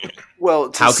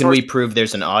 well, how can we prove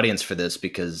there's an audience for this?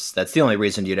 Because that's the only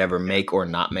reason you'd ever make or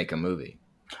not make a movie.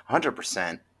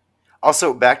 100%.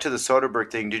 Also, back to the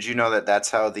Soderbergh thing. Did you know that that's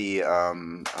how the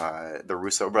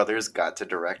Russo brothers got to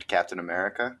direct Captain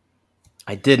America?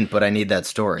 I didn't, but I need that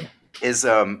story.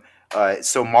 So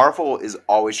Marvel is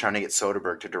always trying to get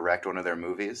Soderbergh to direct one of their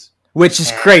movies. Which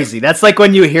is crazy. That's like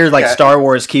when you hear like Star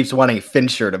Wars keeps wanting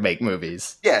Fincher to make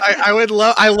movies. Yeah, I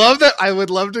love that. I would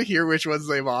love to hear which ones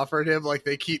they've offered him. Like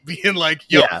they keep being like,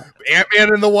 "Yo,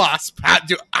 Ant-Man and the Wasp,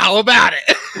 how about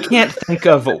it?" I can't think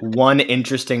of one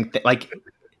interesting thing. Like,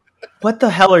 what the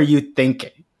hell are you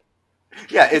thinking?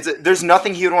 Yeah, there's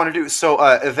nothing he would want to do. So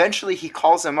eventually, he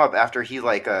calls him up after he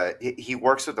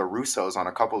works with the Russos on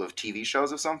a couple of TV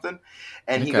shows or something,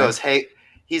 and he goes, "Hey."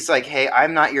 He's like, hey,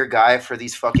 I'm not your guy for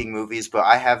these fucking movies, but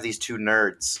I have these 2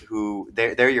 nerds who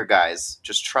they're your guys.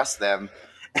 Just trust them.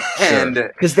 And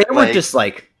because they were just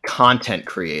like content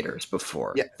creators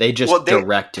before. Yeah. They just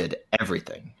directed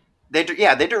everything. They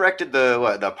directed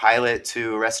the pilot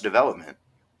to Arrested Development.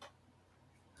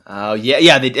 Oh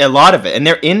yeah, they did a lot of it, and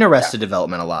they're in Arrested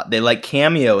Development a lot. They like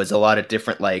cameo as a lot of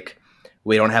different like,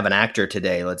 we don't have an actor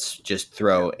today, let's just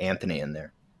throw Anthony in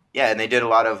there. Yeah, and they did a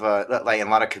lot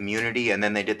of Community, and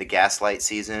then they did the Gaslight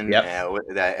season,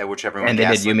 which everyone. And they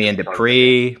did Yumi and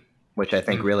Dupree, which I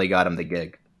think really got him the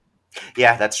gig.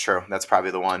 Yeah, that's true. That's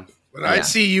probably the one. When I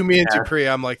see Yumi and Dupree,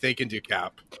 I'm like, they can do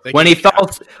Cap. When he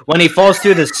falls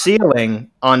through the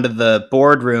ceiling onto the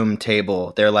boardroom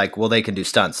table, they're like, well, they can do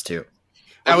stunts too.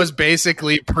 That was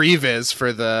basically previs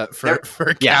for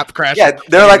Cap crashing. Yeah,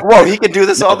 they're like, whoa, he can do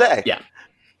this all day. Yeah.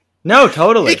 No,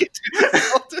 totally. He can do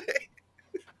this all day.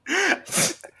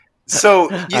 So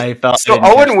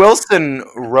Owen Wilson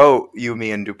wrote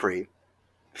Yumi and Dupree.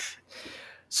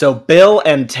 So Bill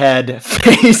and Ted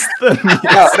face the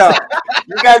no,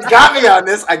 you guys got me on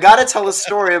this. I gotta tell a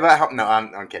story about how. No,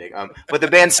 I'm kidding. But the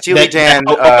band Steely Dan.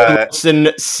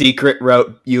 Wilson secret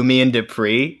wrote Yumi and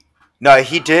Dupree. No,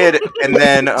 he did, and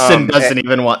then Wilson doesn't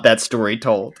even want that story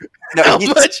told. No,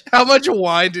 how much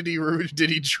wine did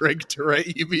he drink to write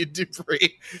Yumi and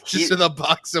Dupree? Just with a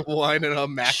box of wine and a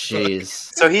MacBook.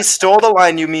 So he stole the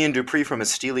line Yumi and Dupree from a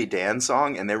Steely Dan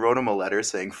song, and they wrote him a letter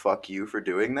saying "fuck you" for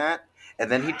doing that. And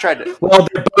then he tried to. Well,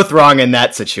 they're both wrong in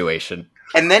that situation.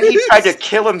 And then he tried to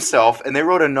kill himself, and they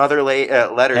wrote another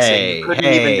letter saying he couldn't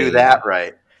even do that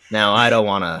right. Now I don't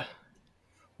want to.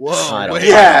 Whoa!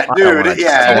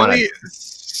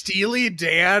 Steely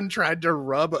Dan tried to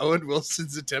rub Owen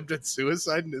Wilson's attempt at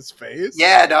suicide in his face.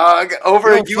 Yeah, dog.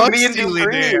 Over Yumi and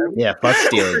Dupree. Yeah, fuck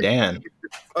Steely Dan.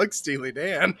 Fuck Steely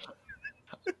Dan.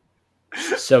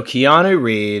 So Keanu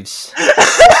Reeves.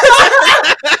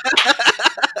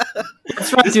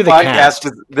 Let's run through the cast.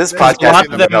 This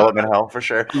podcast is development hell for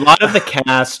sure. A lot of the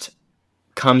cast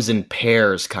comes in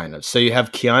pairs, kind of. So you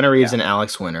have Keanu Reeves and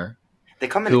Alex Winter. They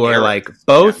come in who are like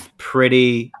both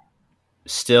pretty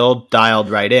still dialed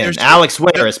right in. Alex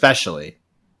Winter especially.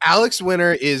 Alex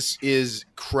Winter is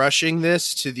crushing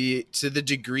this to the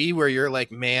degree where you're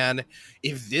like, man,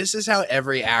 if this is how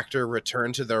every actor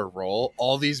returned to their role,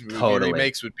 all these movie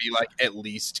remakes would be like at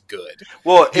least good.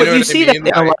 Well, you see that in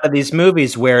a lot of these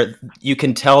movies where you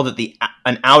can tell that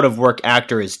an out of work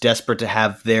actor is desperate to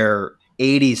have their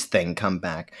 80s thing come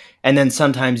back. And then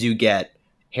sometimes you get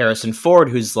Harrison Ford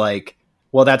who's like,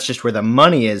 well, that's just where the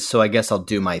money is, so I guess I'll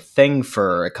do my thing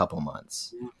for a couple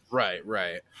months. Right.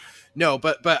 No,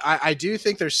 but I do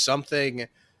think there's something.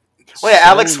 Well, yeah,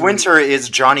 Alex Winter is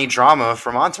Johnny Drama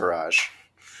from Entourage.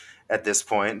 At this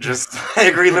point, just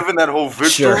reliving that whole victory.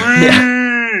 Sure.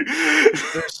 Yeah.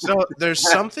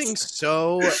 There's something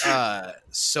so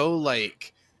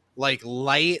like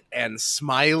light and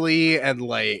smiley and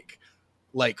like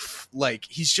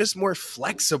he's just more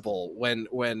flexible when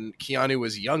Keanu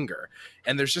was younger,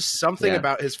 and there's just something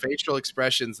about his facial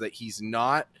expressions that he's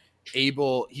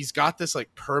got this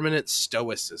like permanent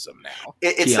stoicism now.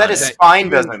 It's that his spine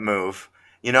doesn't move.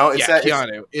 You know, it's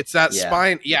that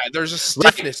spine. Yeah, there's a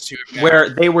stiffness to it now, where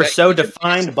they were so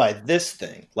defined by this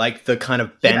thing, like the kind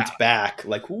of bent back,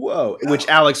 like whoa, which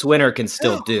Alex Winter can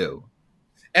still do.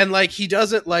 And like he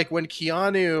doesn't like when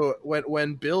Keanu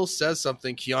when Bill says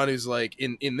something, Keanu's like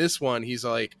in this one he's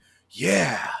like,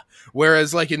 yeah.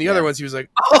 Whereas like in the other ones he was like,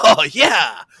 oh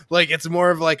yeah. Like it's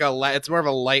more of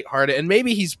a lighthearted, and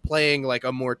maybe he's playing like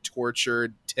a more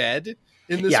tortured Ted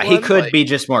in this one. He could be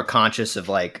just more conscious of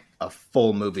like a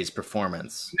full movie's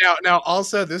performance. Now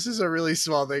also this is a really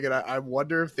small thing, and I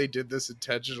wonder if they did this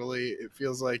intentionally. It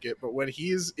feels like it, but when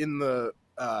he's in the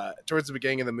towards the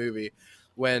beginning of the movie,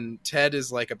 when Ted is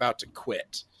like about to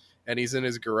quit and he's in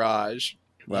his garage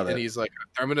and he's like,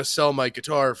 I'm going to sell my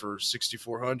guitar for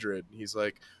 $6,400. He's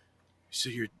like, so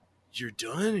you're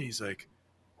done? And he's like,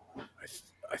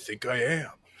 I think I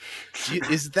am.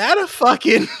 Is that a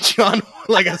fucking John,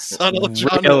 like a subtle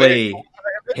John really Wick?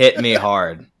 Hit me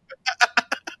hard.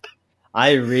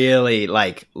 I really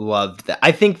loved that.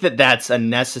 I think that that's a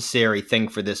necessary thing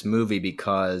for this movie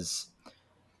because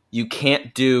you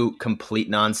can't do complete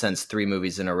nonsense 3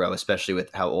 movies in a row, especially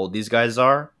with how old these guys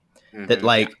are. Mm-hmm.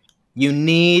 That you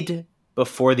need,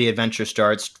 before the adventure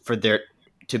starts, for there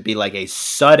to be like a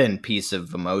sudden piece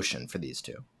of emotion for these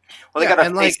two. Well, they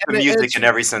gotta face the music in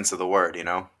every sense of the word, you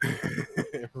know?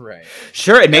 Right.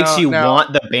 Sure, it makes you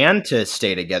want the band to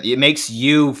stay together. It makes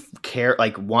you care,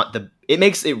 it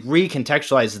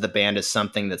recontextualizes the band as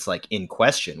something that's like in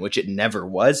question, which it never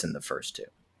was in the first two.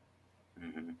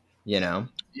 Mm-hmm. You know?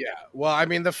 Yeah. Well, I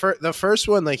mean, the first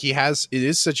one, it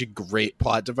is such a great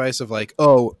plot device of like,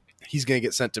 oh, he's going to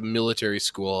get sent to military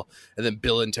school, and then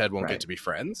Bill and Ted won't get to be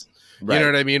friends. Right. You know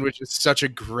what I mean? Which is such a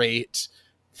great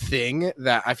thing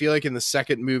that I feel like in the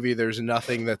second movie, there's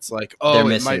nothing that's like, oh,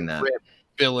 it might rip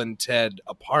Bill and Ted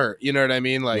apart. You know what I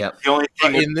mean? Like the only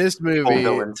thing in this movie,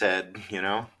 Bill and Ted, you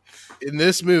know? In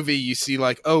this movie, you see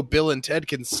like, oh, Bill and Ted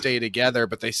can stay together,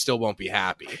 but they still won't be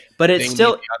happy. But it's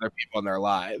still other people in their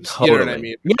lives. Totally. You know what I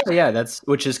mean? Yeah. That's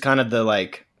which is kind of the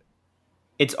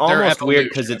it's almost weird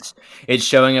because it's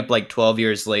showing up 12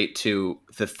 years late to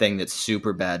the thing that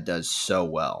Superbad does so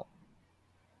well,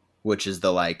 which is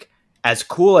as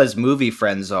cool as movie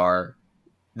friends are,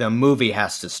 the movie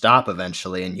has to stop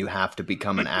eventually, and you have to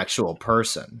become an actual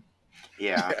person.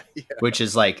 Yeah. Which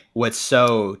is what's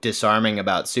so disarming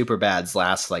about Superbad's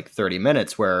last 30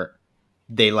 minutes, where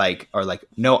they are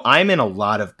no, I'm in a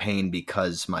lot of pain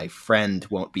because my friend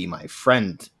won't be my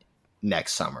friend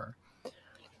next summer.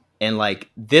 And like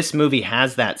this movie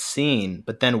has that scene,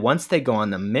 but then once they go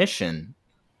on the mission,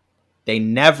 they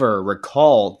never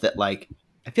recall that, like,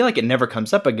 I feel like it never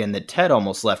comes up again that Ted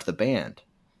almost left the band.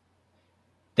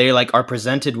 They like are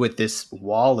presented with this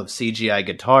wall of CGI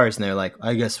guitars, and they're like,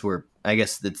 I guess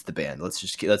it's the band.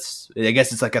 I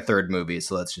guess it's like a third movie,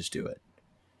 so let's just do it.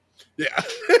 Yeah.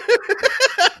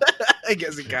 I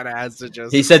guess he kind of has to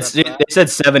just. They said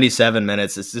 77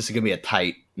 minutes. This is gonna be a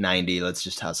tight 90. Let's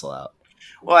just hustle out.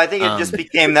 Well, I think it just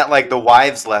became that like the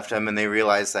wives left him, and they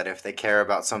realized that if they care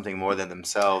about something more than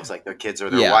themselves, like their kids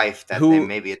or their wife, that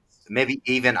maybe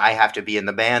even I have to be in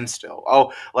the band still.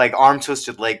 Oh, like arm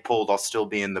twisted, leg pulled, I'll still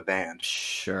be in the band.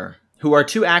 Sure. Who are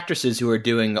two actresses who are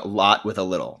doing a lot with a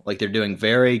little. Like they're doing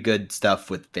very good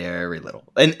stuff with very little,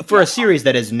 and for a series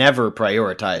that has never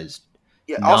prioritized.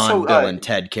 Yeah, non-Bill and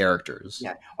Ted characters.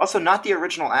 Yeah. Also, not the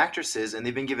original actresses, and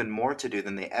they've been given more to do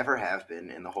than they ever have been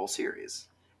in the whole series.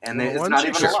 And it's not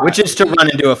even a lot. Which is to run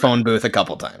into a phone booth a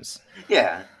couple times.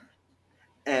 Yeah.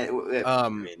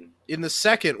 In the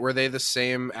second, were they the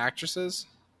same actresses?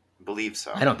 I believe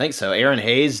so. I don't think so. Erin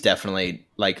Hayes definitely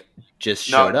just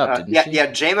showed up, didn't she? Yeah,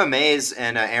 Jayma Mays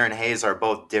and Erin Hayes are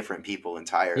both different people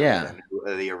entirely than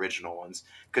the original ones.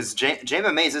 Because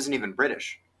Jayma Mays isn't even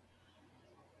British.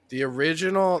 The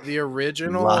original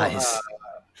Lies.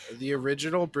 The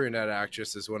original brunette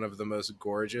actress is one of the most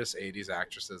gorgeous 80s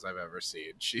actresses I've ever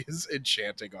seen. She's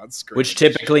enchanting on screen. Which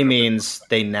typically means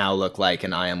they now look like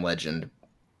an I Am Legend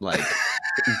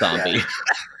zombie.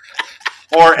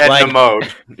 Or Edna Mode.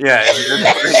 Yeah.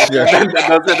 Those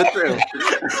are the two.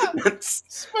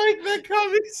 Spike, that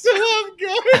caught me so off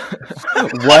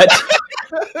guard.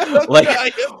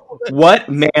 What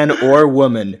man or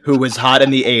woman who was hot in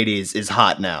the 80s is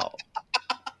hot now?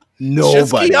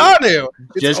 Nobody.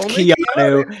 Just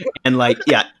Keanu. And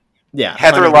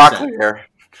Heather 100%. Locklear.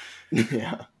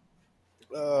 Yeah.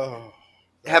 Oh.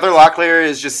 Heather Locklear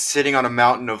is just sitting on a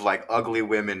mountain of like ugly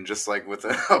women, just like with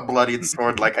a bloodied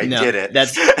sword. Like did it.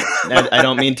 I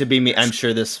don't mean to be mean. I'm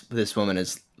sure this woman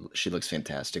she looks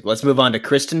fantastic. Let's move on to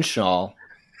Kristen Schaal,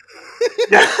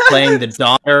 playing the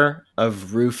daughter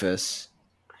of Rufus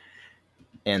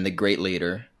and the Great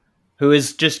Leader, who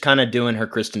is just kind of doing her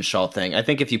Kristen Schaal thing. I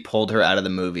think if you pulled her out of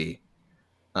the movie,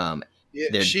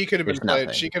 she could have been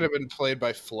played. She could have been played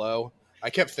by Flo. I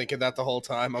kept thinking that the whole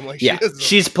time. I'm like,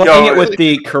 she's playing it with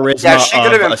the charisma. Yeah, she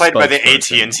could have been played by the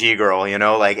spokesperson. AT&T girl,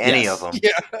 like any of them.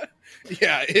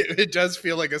 Yeah, it does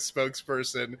feel like a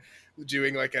spokesperson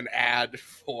doing like an ad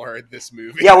for this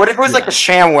movie. Yeah, what if it was like a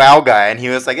ShamWow guy and he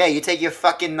was like, "Hey, you take your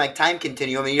fucking like time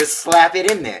continuum and you just slap it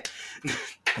in there."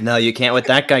 No, you can't with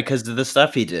that guy because of the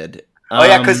stuff he did. Oh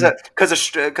yeah, because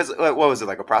what was it,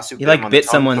 like a prostitute? He bit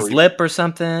someone's lip or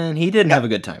something. He didn't have a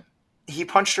good time. He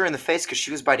punched her in the face because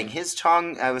she was biting his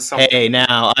tongue. I was something. Hey,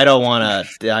 now I don't want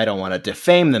to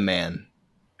defame the man.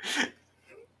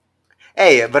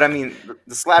 Hey, but I mean,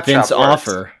 the slap Vince shot works.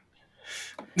 Offer.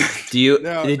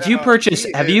 Did you purchase?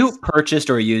 Have you purchased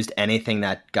or used anything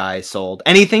that guy sold?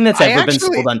 Anything that's ever been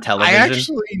sold on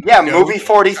television? Movie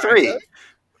 43.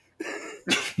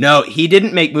 No, he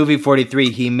didn't make movie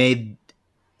 43. He made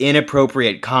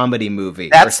Inappropriate Comedy Movie.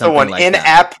 That's the one, like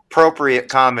Inappropriate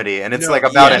Comedy, and it's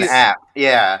about an app.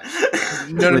 Yeah.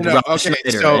 No. Okay,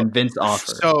 and Vince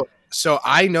Offer. So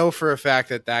I know for a fact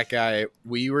that guy,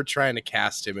 we were trying to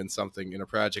cast him in a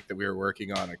project that we were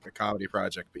working on, a comedy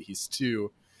project, but he's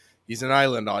an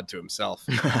island unto himself.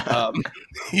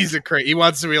 He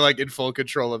wants to be like in full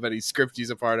control of any script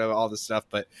he's a part of, all this stuff.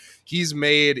 But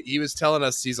he was telling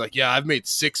us, he's like, yeah, I've made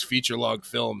 6 feature-long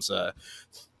films.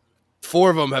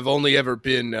 4 of them have only ever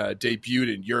been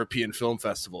debuted in European film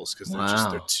festivals because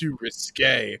they're too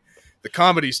risque. The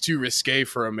comedy's too risque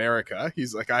for America.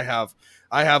 He's like, I have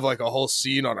like a whole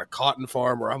scene on a cotton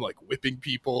farm where I'm like whipping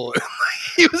people.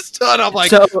 He was done. I'm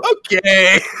like,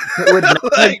 okay. It would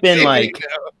not have been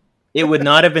it would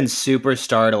not have been super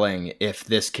startling if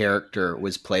this character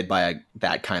was played by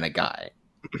that kind of guy.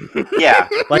 Yeah.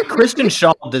 Like Kristen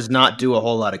Schaal does not do a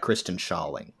whole lot of Kristen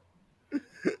Schaaling.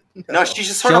 No, she's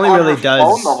just sort of on her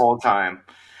phone the whole time.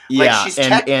 Yeah, she's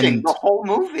texting the whole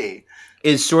movie.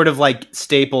 Is sort of like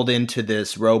stapled into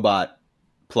this robot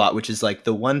plot, which is like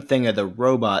the one thing of the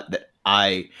robot that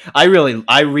I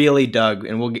really dug,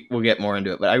 and we'll get more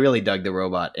into it, but I really dug the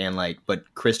robot, and but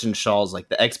Kristen Schaal's like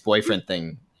the ex-boyfriend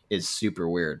thing is super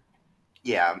weird.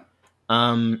 Yeah.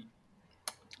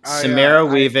 Samara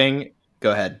Weaving,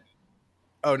 go ahead.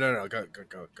 Oh no, go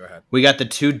ahead. We got the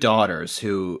 2 daughters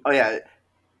who. Oh yeah,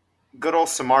 good old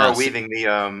Samara Weaving,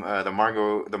 the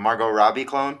Margot Robbie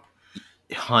clone.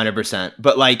 100%,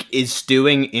 but is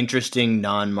doing interesting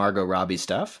non-Margot Robbie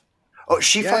stuff. Oh,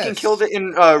 she fucking killed it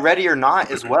in Ready or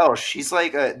Not as well. She's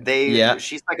like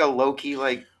she's like a low key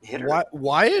like hitter.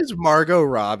 Why is Margot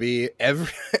Robbie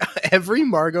every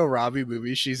Margot Robbie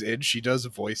movie she's in, she does a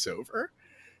voiceover?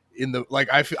 In the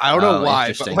I don't know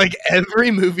why, but like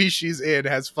every movie she's in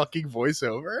has fucking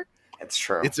voiceover. It's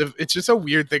true. It's just a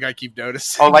weird thing I keep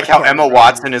noticing. Oh, like how Emma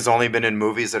Watson has only been in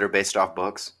movies that are based off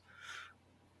books.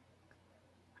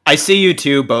 I see you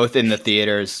two both in the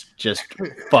theaters, just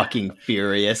fucking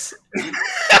furious. Wait,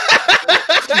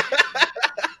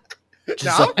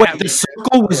 The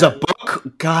Circle was a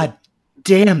book? God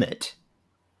damn it!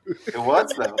 It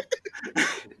was though.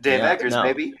 Dave Eggers,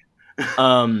 baby.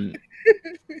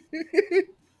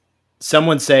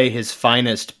 Someone say his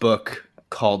finest book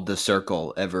called The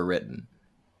Circle ever written.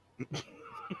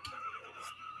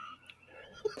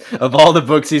 Of all the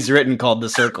books he's written called The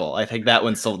Circle, I think that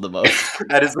one sold the most.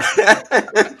 That is.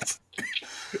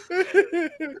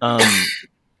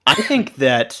 I think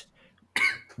that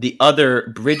the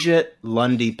other Bridget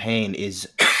Lundy Payne is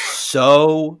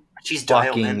so she's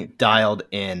dialed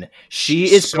in.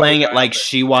 She is so playing it like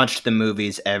she watched the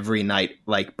movies every night,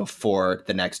 like before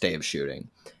the next day of shooting.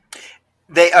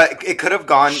 It could have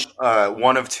gone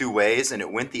one of two ways, and it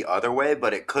went the other way.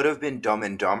 But it could have been Dumb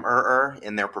and Dumber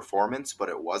in their performance, but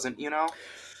it wasn't. You know,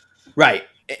 right?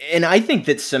 And I think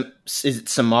that is it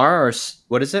Samara or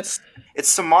what is it? It's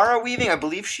Samara Weaving. I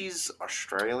believe she's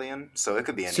Australian, so it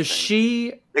could be anything.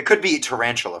 So it could be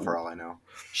Tarantula for all I know.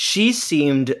 She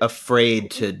seemed afraid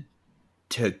to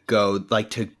go, like,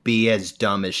 to be as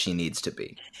dumb as she needs to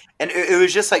be. And it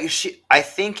was just like I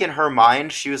think in her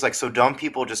mind, she was like, so dumb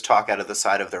people just talk out of the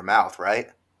side of their mouth,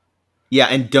 right? Yeah,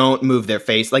 and don't move their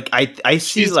face. Like, I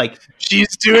see,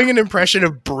 she's doing an impression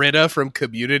of Britta from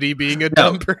Community being a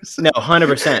dumb person. No,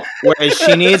 100%. Whereas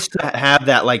she needs to have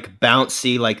that, like,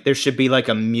 bouncy, like, there should be, like,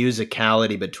 a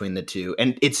musicality between the two.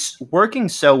 And it's working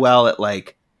so well at,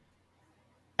 like,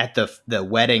 at the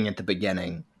wedding at the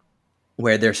beginning,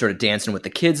 where they're sort of dancing with the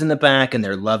kids in the back, and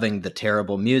they're loving the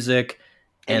terrible music.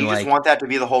 And you just want that to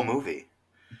be the whole movie.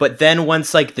 But then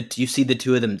once, like, you see the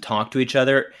two of them talk to each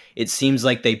other, it seems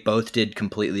like they both did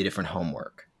completely different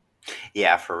homework.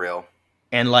 Yeah, for real.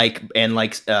 And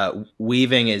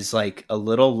Weaving is, like, a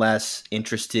little less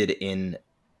interested in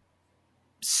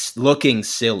looking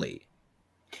silly.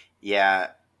 Yeah,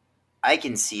 I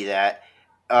can see that.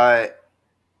 I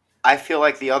feel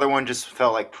like the other one just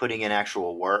felt like putting in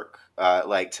actual work,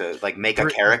 to make a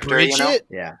character. Bridget, you know?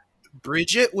 Yeah.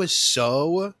 Bridget was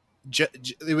so.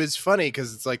 It was funny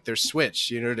because it's like they're switched.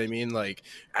 You know what I mean? Like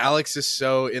Alex is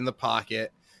so in the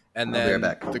pocket, and then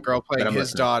the girl playing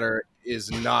his daughter is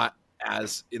not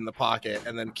as in the pocket,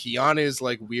 and then Keanu's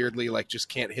like weirdly like just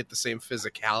can't hit the same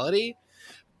physicality,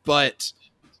 but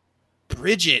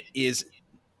Bridget is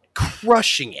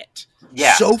crushing it.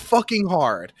 Yeah. So fucking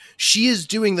hard. She is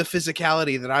doing the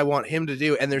physicality that I want him to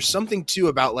do, and there's something too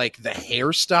about like the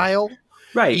hairstyle.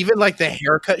 Right. Even like the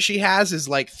haircut she has is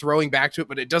like throwing back to it,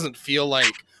 but it doesn't feel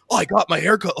like, oh, I got my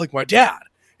haircut like my dad.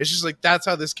 It's just like that's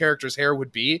how this character's hair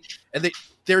would be. And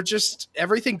they're just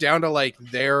everything down to like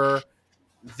their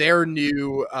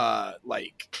new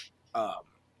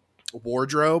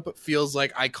wardrobe feels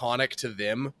like iconic to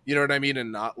them. You know what I mean?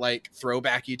 And not like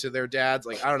throwbacky to their dads.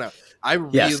 Like, I don't know. I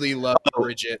really love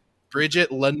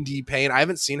Bridget Lundy Payne. I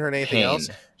haven't seen her in anything else.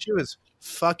 She was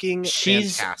fucking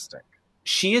fantastic.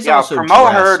 She is also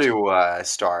promote her to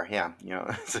star. Yeah, you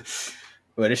know.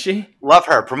 What is she? Love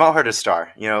her. Promote her to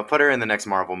star. You know, put her in the next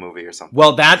Marvel movie or something.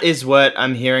 Well, that is what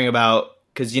I'm hearing about.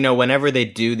 Because, you know, whenever they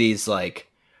do these,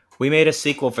 like, we made a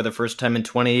sequel for the first time in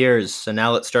 20 years, so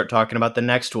now let's start talking about the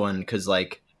next one. Because,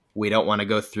 like, we don't want to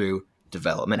go through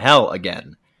development hell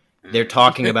again. They're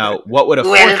talking about what would a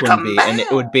fourth one be, and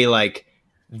it would be like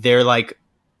they're like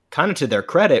kind of to their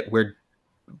credit,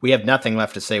 we have nothing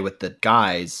left to say with the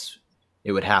guys.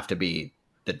 It would have to be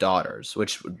the daughters,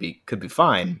 which could be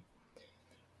fine.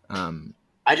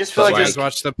 I just feel like you guys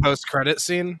watched the post-credit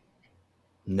scene.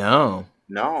 No.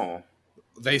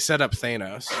 They set up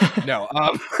Thanos. No,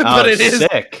 but it is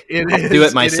sick. I'll do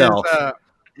it myself.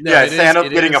 Thanos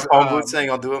getting a phone booth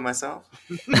saying, "I'll do it myself."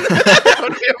 That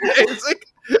would be amazing.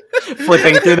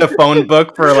 Flipping through the phone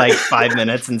book for like 5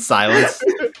 minutes in silence.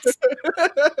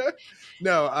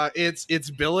 No,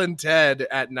 it's Bill and Ted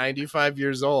at 95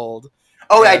 years old.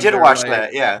 Oh, I did watch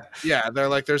that. Yeah. Yeah, they're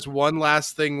like, there's one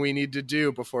last thing we need to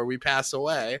do before we pass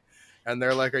away. And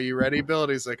they're like, are you ready, Bill?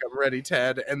 And he's like, I'm ready,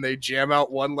 Ted. And they jam out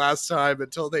one last time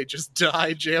until they just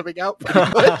die jamming out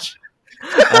pretty much.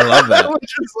 I love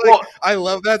that. I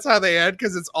love that's how they end,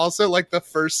 because it's also like the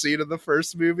first scene of the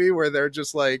first movie where they're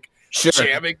just like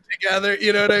jamming together.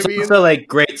 You know what I mean? It's also like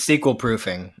great sequel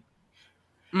proofing.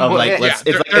 Of like, it's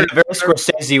like in a very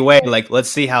Scorsese way. Like, let's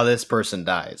see how this person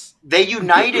dies. They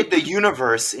united the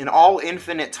universe in all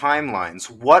infinite timelines.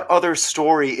 What other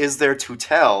story is there to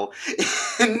tell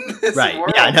in this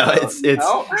world? Yeah, no, it's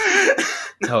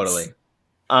totally.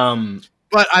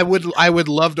 But I would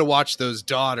love to watch those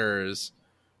daughters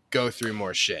go through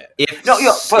more shit.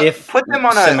 If put them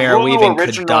on a Samara Hulu Weaving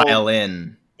original, could dial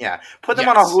in. Yeah, put them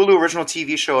on a Hulu original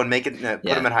TV show and make it put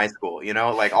them in high school. You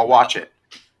know, like I'll watch it.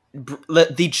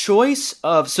 The choice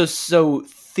of so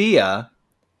Thea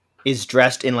is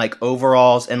dressed in like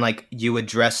overalls, and like you would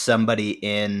dress somebody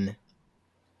in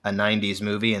a 90s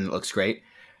movie and it looks great.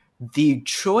 The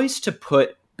choice to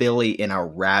put Billy in a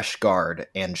rash guard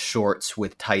and shorts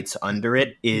with tights under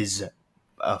it is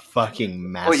a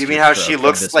fucking master. Oh, you mean how she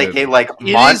looks like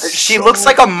movie. She looks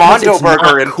like a Mondo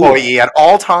Burger employee at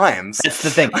all times. That's the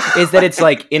thing, is that it's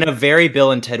like, in a very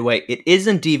Bill and Ted way, it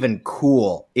isn't even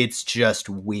cool. It's just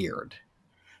weird.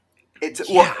 And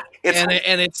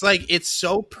it's like, it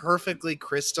so perfectly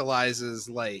crystallizes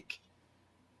like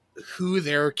who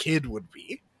their kid would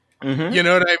be. Mm-hmm. You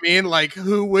know what I mean? Like,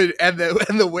 who would, and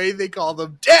the way they call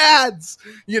them dads,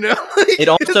 you know? Like, it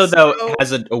also, though,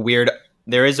 has a weird,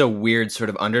 there is a weird sort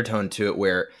of undertone to it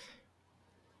where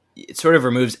it sort of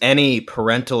removes any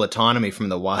parental autonomy from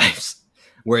the wives,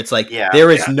 where it's like,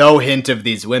 there is no hint of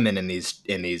these women in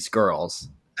these girls.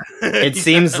 It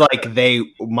seems like they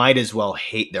might as well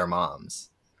hate their moms.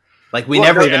 Like, we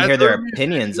never even hear their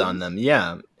opinions on them.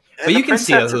 Yeah. But you can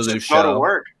see a Hulu show. To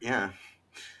work. Yeah.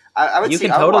 I would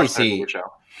totally see.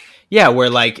 Yeah, where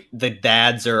like the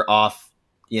dads are off,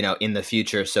 in the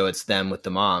future, so it's them with the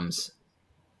moms.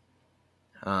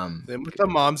 Them with the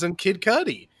moms and Kid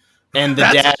Cudi. And the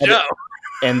dad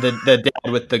and the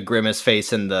dad with the grimace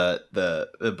face and the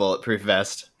bulletproof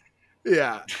vest.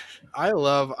 Yeah. I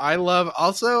love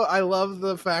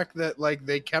the fact that like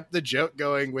they kept the joke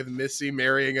going with Missy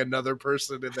marrying another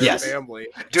person in their family.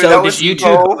 Dude, so did you two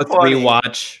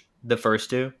rewatch the first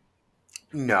two?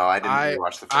 No, I didn't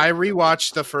rewatch the first one. I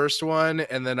rewatched the first one,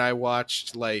 and then I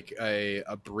watched like a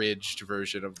abridged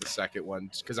version of the second one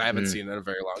because I haven't seen it in a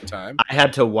very long time. I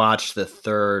had to watch the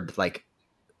third. Like,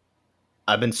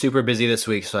 I've been super busy this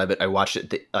week, so I watched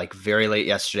it like very late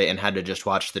yesterday, and had to just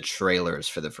watch the trailers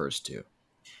for the first two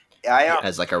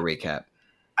as like a recap.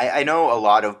 I know a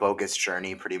lot of Bogus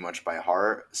Journey pretty much by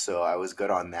heart, so I was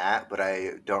good on that, but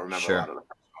I don't remember a lot of the.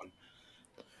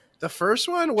 The first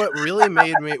one, what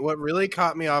really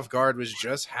caught me off guard was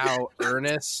just how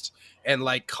earnest and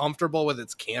like comfortable with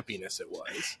its campiness it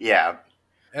was. Yeah.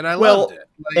 And I loved it.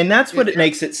 Like, and that's what it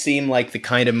makes it seem like, the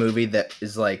kind of movie that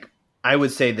is like, I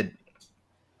would say the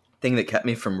thing that kept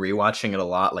me from rewatching it a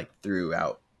lot, like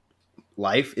throughout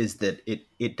life, is that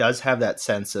it does have that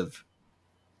sense of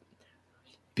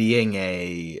being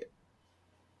a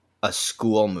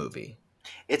school movie.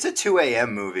 It's a 2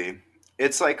 a.m. movie.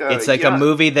 It's like a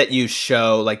movie that you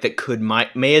show, like,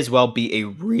 that may as well be a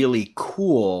really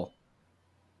cool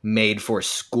made for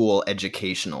school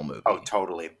educational movie. Oh,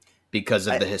 totally. Because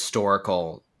of the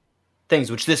historical things,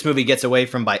 which this movie gets away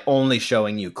from by only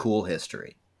showing you cool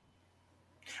history.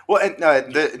 Well,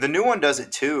 and the new one does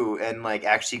it too, and like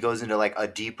actually goes into like a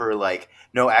deeper like,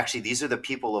 no, actually these are the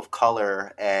people of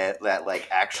color that like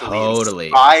actually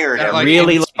inspired, that, like,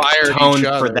 really inspired toned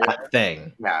for that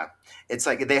thing. Yeah. It's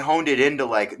like they honed it into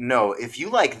like, no, if you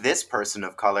like this person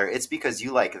of color, it's because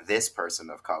you like this person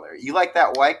of color. You like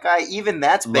that white guy, even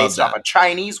that's based off a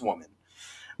Chinese woman.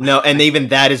 No, and even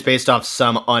that is based off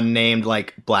some unnamed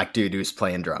like black dude who's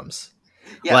playing drums.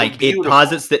 Yeah, like, beautiful. It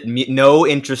posits that no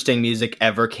interesting music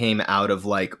ever came out of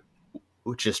like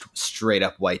just straight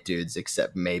up white dudes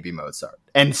except maybe Mozart,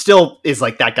 and still is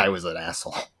like, that guy was an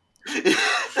asshole.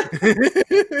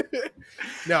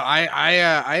 No,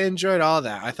 I enjoyed all of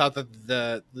that. I thought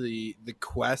that the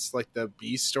quest, like the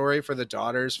B story for the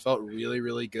daughters, felt really,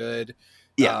 really good.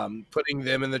 Yeah, putting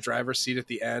them in the driver's seat at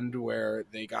the end where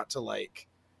they got to like,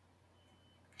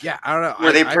 I don't know,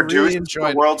 where they produced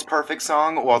the world's perfect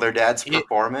song while their dads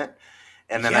perform it.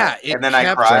 And then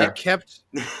I cried.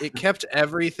 It kept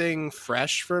everything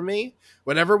fresh for me.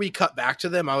 Whenever we cut back to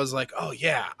them, I was like, "Oh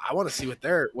yeah, I want to see what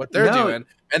they're doing."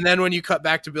 And then when you cut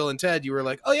back to Bill and Ted, you were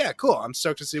like, "Oh yeah, cool. I'm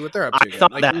stoked to see what they're up to." I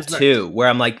thought that too. Where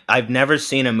I'm like, I've never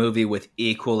seen a movie with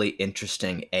equally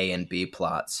interesting A and B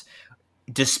plots,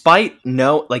 despite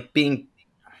being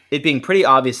pretty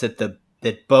obvious that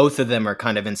that both of them are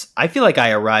kind of. I feel like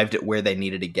I arrived at where they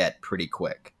needed to get pretty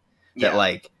quick. That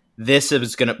like. This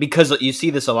is going to, because you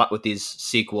see this a lot with these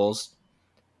sequels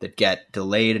that get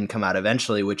delayed and come out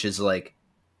eventually, which is like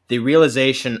the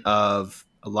realization of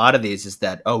a lot of these is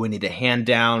that, we need to hand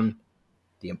down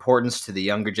the importance to the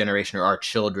younger generation or our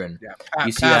children. Yeah,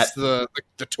 you see pass that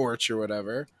the torch or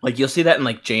whatever. Like you'll see that in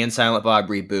like Jay and Silent Bob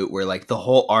Reboot, where like the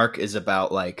whole arc is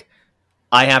about like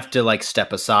I have to like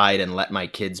step aside and let my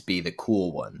kids be the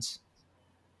cool ones.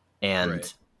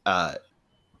 And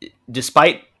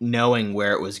despite knowing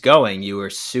where it was going, you were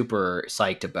super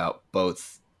psyched about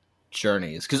both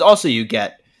journeys, because also you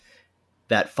get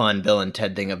that fun Bill and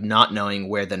Ted thing of not knowing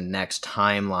where the next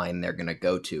timeline they're going to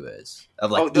go to is. Of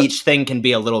like each thing can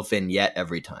be a little vignette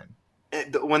every time.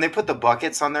 When they put the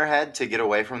buckets on their head to get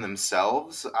away from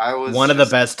themselves, I was one of the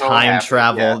best time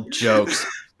travel jokes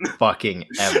fucking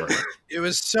ever. It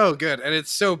was so good, and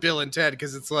it's so Bill and Ted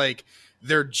because it's like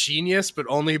they're genius, but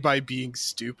only by being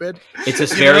stupid. It's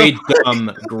this very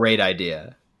dumb, great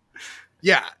idea.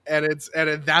 Yeah, and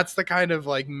that's the kind of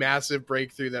like massive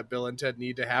breakthrough that Bill and Ted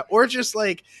need to have, or just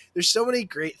like there's so many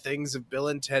great things of Bill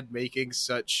and Ted making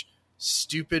such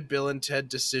stupid Bill and Ted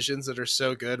decisions that are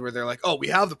so good, where they're like, oh, we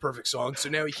have the perfect song, so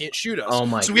now he can't shoot us. Oh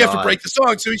my so we have to break the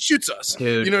song so he shoots us.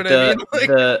 Dude, you know what I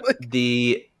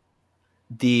mean?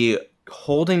 The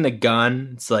holding the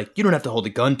gun, it's like, you don't have to hold a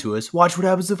gun to us. Watch what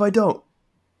happens if I don't.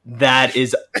 That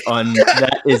is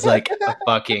that is like a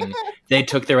fucking. They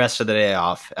took the rest of the day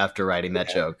off after writing that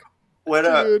joke. When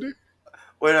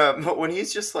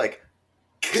he's just like,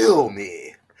 kill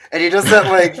me, and he does that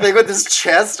like thing with his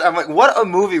chest, I'm like, what a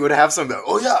movie would have something?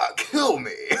 Oh yeah, kill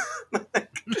me.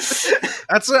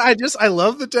 That's what I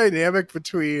love the dynamic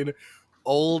between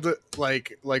old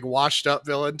like washed up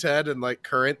Bill and Ted and like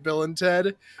current Bill and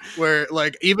Ted, where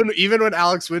like even when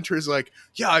Alex Winter is like,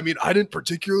 yeah, I mean, I didn't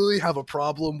particularly have a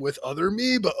problem with other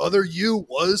me, but other you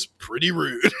was pretty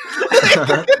rude.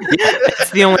 It's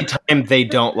the only time they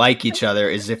don't like each other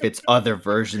is if it's other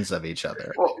versions of each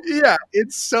other. Well, yeah,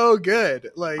 it's so good.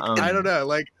 Like I don't know,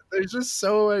 like there's just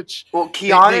so much. Well,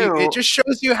 Keanu, it just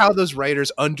shows you how those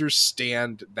writers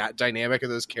understand that dynamic of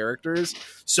those characters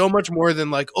so much more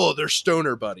than like, oh, they're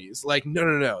stoner buddies. Like,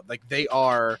 no. Like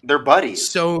they're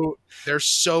buddies. Sure.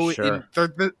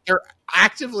 They're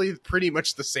actively pretty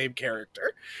much the same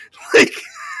character. Like,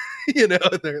 you know,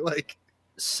 they're like.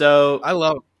 So I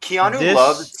love Keanu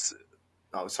loves.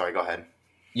 Oh, sorry. Go ahead.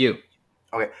 You.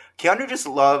 Okay. Keanu just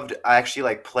loved actually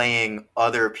like playing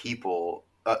other people.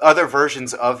 Other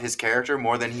versions of his character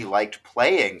more than he liked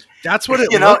playing. That's what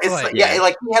it looked like. Yeah,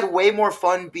 like he had way more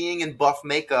fun being in buff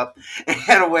makeup and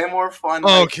had way more fun.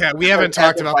 Okay, we haven't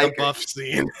talked about the buff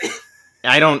scene.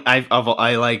 I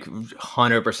like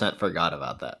 100% forgot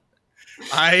about that.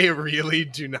 I really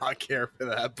do not care for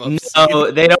that buff scene. No,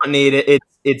 they don't need it.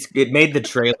 It made the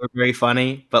trailer very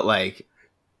funny, but like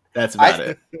that's about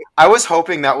it. I was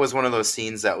hoping that was one of those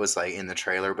scenes that was like in the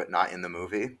trailer but not in the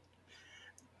movie.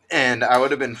 And I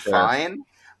would have been fine,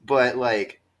 but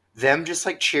like them just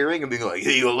like cheering and being like,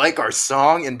 hey, you like our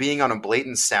song, and being on a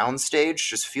blatant sound stage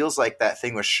just feels like that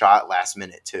thing was shot last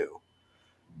minute too.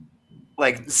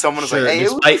 Like someone was like, hey,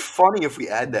 it would be funny if we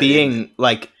add that. Being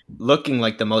like looking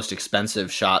like the most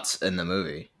expensive shots in the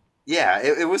movie. Yeah,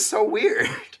 it was so weird.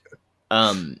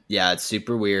 Yeah, it's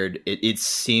super weird. It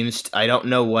seems, I don't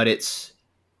know what it's.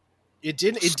 It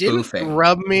didn't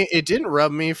rub me. It didn't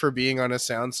rub me for being on a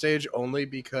soundstage, only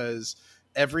because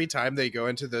every time they go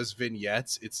into those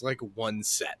vignettes, it's like one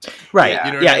set. Right.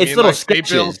 You know it's I mean? Little like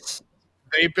sketches.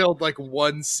 They build like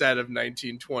one set of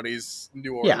 1920s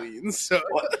New Orleans. Yeah. So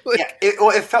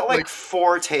it felt like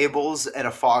 4 tables and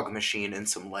a fog machine and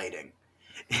some lighting.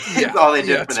 That's all they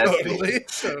did for that.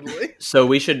 Totally. So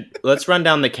let's run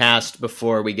down the cast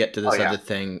before we get to this other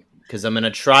thing. Because I'm going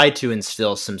to try to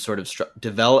instill some sort of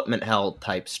development hell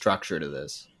type structure to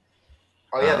this.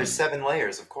 Oh yeah, there's 7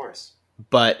 layers, of course.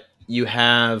 But you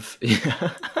have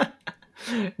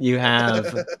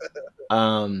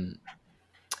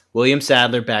William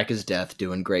Sadler back as Death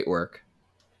doing great work.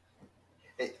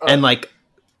 And like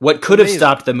what could have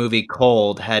stopped the movie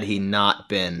cold had he not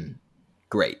been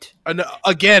great. And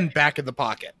again, back in the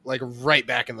pocket. Like right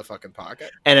back in the fucking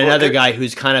pocket. And another guy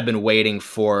who's kind of been waiting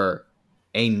for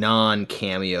a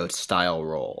non-cameo style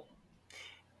role.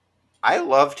 I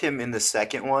loved him in the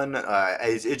second one.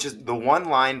 It's just the one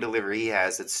line delivery he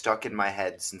has that's stuck in my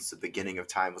head since the beginning of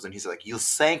time was when he's like, "You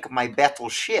sank my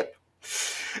battleship."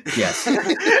 Yes,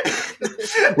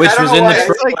 which was in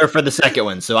the trailer for the second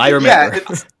one, so I remember.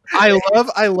 Yeah,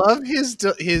 I love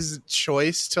his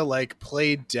choice to like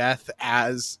play Death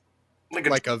as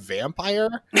like a vampire,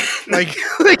 like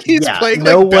he's playing.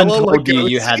 No like one told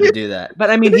you had to do that, but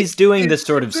I mean, he's doing this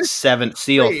sort of Seventh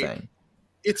Seal thing.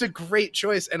 It's a great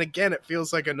choice, and again, it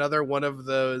feels like another one of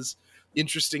those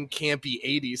interesting, campy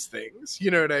 '80s things.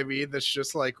 You know what I mean? That's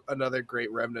just like another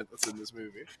great remnant that's in this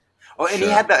movie. Oh,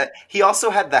 and he also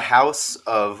had the house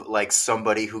of like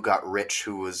somebody who got rich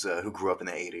who was who grew up in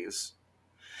the 80s.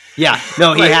 Yeah,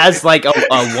 no, he has like a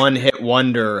one-hit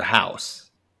wonder house.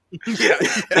 Yeah.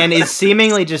 And is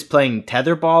seemingly just playing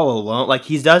tetherball alone. Like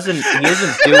he isn't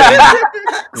doing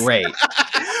great.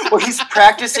 Well, he's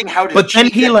practicing how to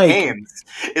cheat at games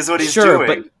is what he's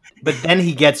doing. But then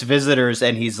he gets visitors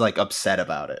and he's like upset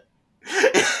about it.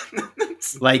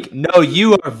 Like, no,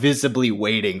 you are visibly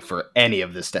waiting for any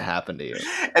of this to happen to you.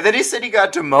 And then he said he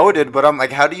got demoted, but I'm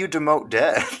like, how do you demote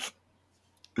death?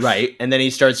 Right, and then he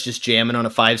starts just jamming on a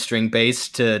 5-string bass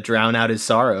to drown out his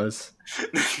sorrows.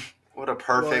 What a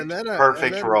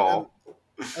perfect role.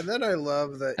 And then I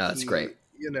love that. Oh, that's great.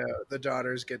 You know, the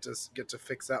daughters get to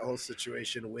fix that whole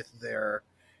situation with their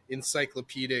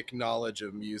encyclopedic knowledge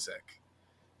of music.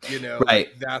 You know, right?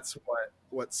 Like, that's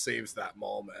what saves that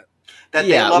moment. That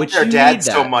they love their dad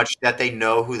so much that they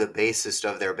know who the bassist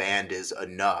of their band is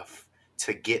enough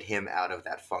to get him out of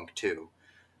that funk too.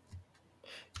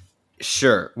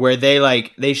 Sure, where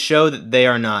they show that they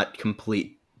are not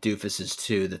complete doofuses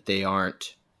too, that they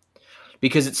aren't,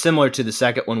 because it's similar to the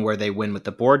second one where they win with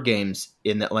the board games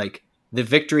in that like the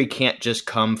victory can't just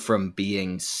come from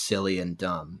being silly and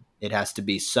dumb. It has to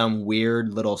be some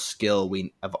weird little skill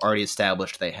we have already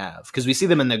established they have, because we see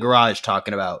them in the garage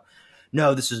talking about,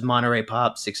 no, this is Monterey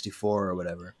Pop 64 or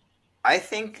whatever. I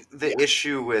think the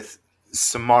issue with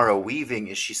Samara Weaving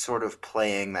is she's sort of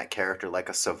playing that character like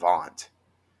a savant.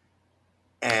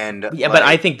 And yeah, but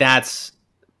I think that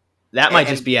might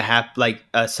just be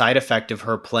a side effect of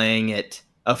her playing it,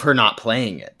 of her not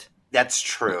playing it. That's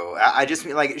true. I just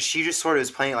mean like she just sort of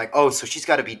is playing like, oh, so she's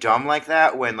got to be dumb like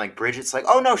that, when like Bridget's like,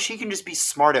 oh no, she can just be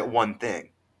smart at one thing.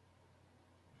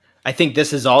 I think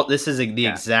this is the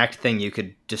exact thing you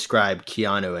could describe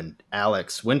Keanu and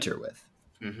Alex Winter with.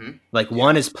 Mm-hmm. Like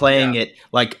one is playing it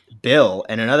like Bill,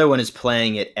 and another one is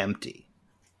playing it empty.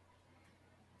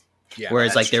 Yeah,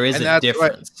 whereas like there is a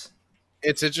difference.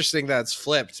 It's interesting that it's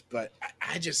flipped, but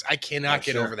I cannot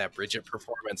get over that Bridget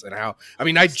performance and how. I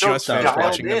mean, I just finished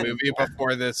watching the movie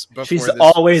before this. She's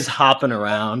always hopping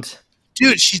around,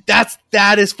 dude.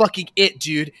 That is fucking it,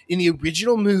 dude. In the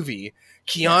original movie,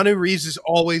 Keanu Reeves is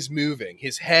always moving.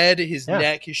 His head, his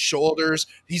neck, his shoulders.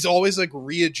 He's always like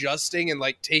readjusting and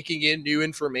like taking in new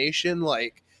information,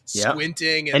 like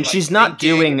squinting. And like, she's not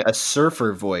doing a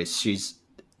surfer voice. She's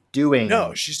doing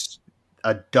she's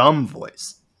a dumb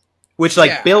voice. Which,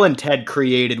 like, Bill and Ted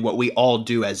created what we all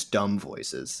do as dumb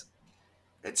voices.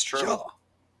 It's true. Yeah.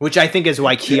 Which I think is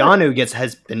why Keanu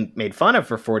has been made fun of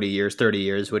for 40 years, 30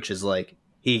 years, which is like,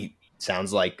 he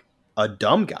sounds like a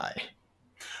dumb guy.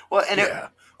 Well, and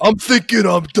I'm thinking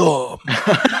I'm dumb.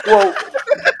 Well,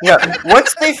 yeah.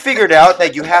 Once they figured out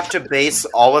that you have to base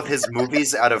all of his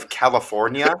movies out of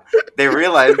California, they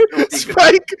realized...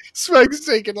 Spike's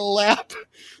taking a lap.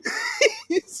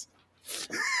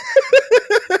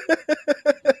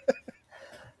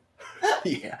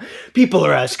 Yeah, people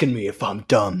are asking me if I'm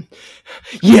dumb.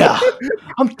 Yeah,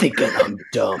 I'm thinking I'm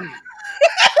dumb.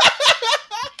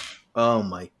 Oh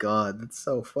my god, that's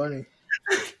so funny.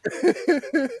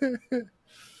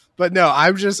 But no,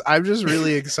 I'm just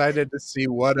really excited to see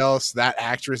what else that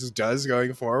actress does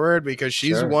going forward, because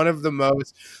she's one of the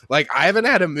most, like, I haven't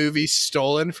had a movie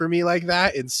stolen for me like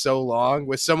that in so long,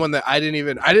 with someone that I didn't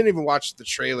even watch the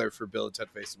trailer for Bill and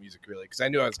Ted Face the Music, really, because I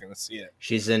knew I was going to see it.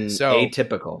 She's in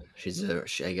Atypical.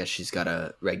 I guess she's got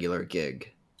a regular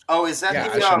gig. Oh, is that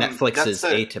Netflix's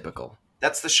Atypical?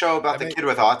 That's the show about the kid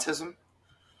with autism?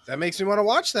 That makes me want to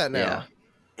watch that now.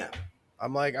 Yeah.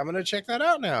 I'm like, I'm gonna check that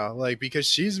out now, like, because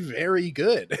she's very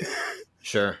good.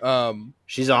 Sure.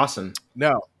 She's awesome.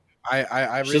 No,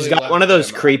 I really. She's got one of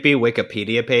those creepy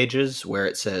Wikipedia pages where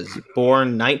it says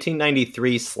born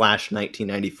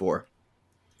 1993/1994.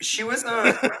 She was in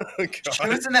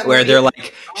that where movie. They're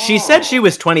like, she said she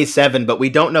was 27, but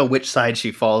we don't know which side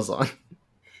she falls on.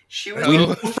 We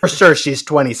know for sure she's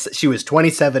 20. She was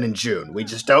 27 in June. We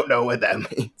just don't know what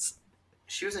that means.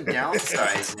 She was in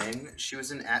Downsizing. She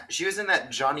was in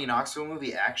that Johnny Knoxville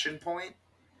movie, Action Point.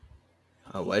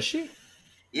 Oh, was she?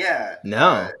 Yeah.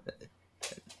 No.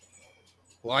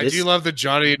 Well, I do love the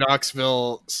Johnny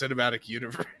Knoxville cinematic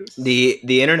universe. The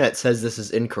internet says this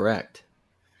is incorrect.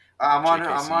 I'm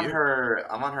on her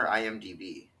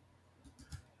IMDb.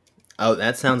 Oh,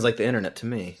 that sounds like the internet to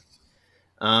me.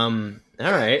 All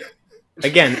right.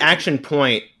 Again, Action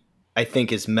Point, I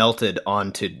think, is melted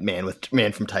onto Man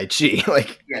from Tai Chi.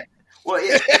 Like, yeah. Well,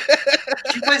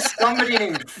 she plays somebody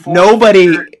named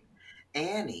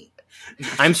Annie.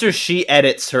 I'm sure she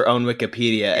edits her own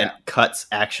Wikipedia and cuts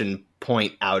Action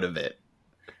Point out of it.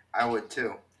 I would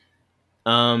too.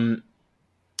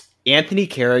 Anthony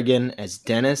Carrigan as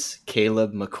Dennis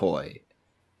Caleb McCoy,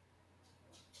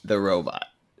 the robot.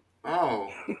 Oh,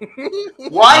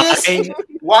 why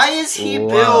is he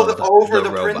billed over the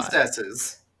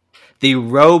princesses? The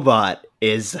robot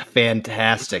is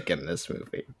fantastic in this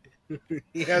movie.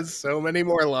 He has so many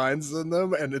more lines than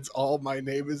them, and it's all "My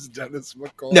name is Dennis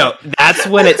McCoy." No, that's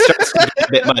when it starts to get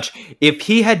a bit much. If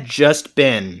he had just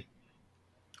been,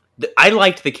 I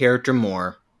liked the character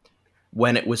more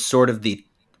when it was sort of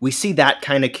we see that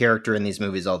kind of character in these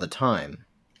movies all the time.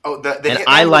 Oh, and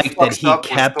I liked that he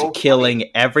kept killing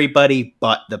everybody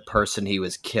but the person he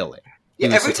was killing. Yeah,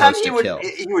 every time he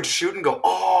would shoot and go,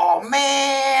 "Oh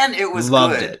man, it was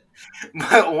Loved good." It.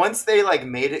 But once they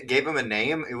gave him a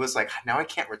name, it was like, now I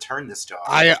can't return this dog.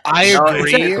 I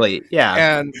agree. Exactly.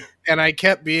 Yeah. And I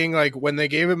kept being like, when they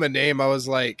gave him a name, I was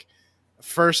like,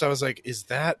 first I was like, is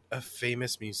that a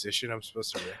famous musician I'm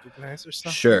supposed to recognize or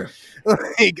something? Sure.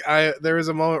 There was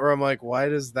a moment where I'm like, why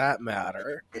does that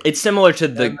matter? It's similar to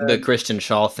the Kristen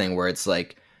Schaal thing where it's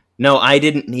like, no, I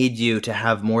didn't need you to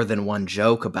have more than one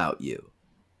joke about you.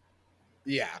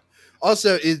 Yeah.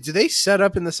 Also, do they set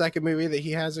up in the second movie that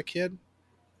he has a kid?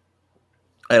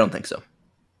 I don't think so.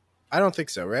 I don't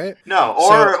think so, right? No,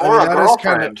 or a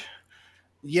girlfriend.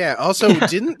 Yeah. Also,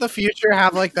 didn't the future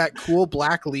have like that cool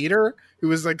black leader who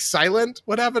was like silent?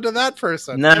 What happened to that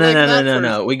person?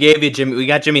 No. We gave you Jimmy. We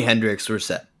got Jimi Hendrix. We're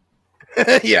set.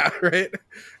 Yeah, right.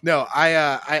 No,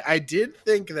 I did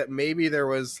think that maybe there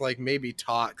was maybe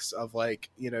talks of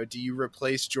do you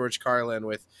replace George Carlin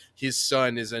with his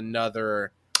son is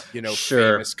another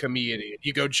famous comedian?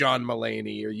 You go John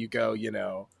Mulaney, or you go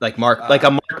like Mark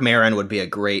a Mark Maron would be a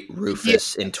great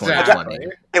Rufus in 2020.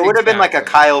 Exactly. It would have been like a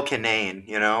Kyle Kinane,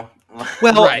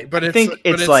 Well, right, but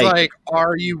it's like,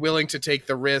 are you willing to take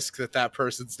the risk that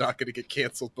person's not going to get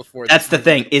canceled before? That's the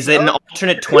thing. Is that an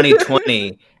alternate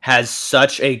 2020 has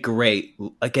such a great,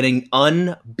 an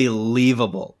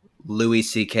unbelievable Louis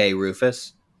C.K.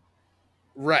 Rufus?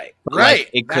 Right, but, right.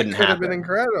 It couldn't happen. Have been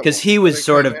incredible because he was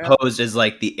sort of posed as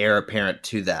the heir apparent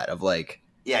to that of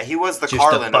yeah, he was the just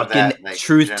Carlin a of that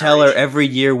truth teller. Every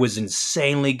year was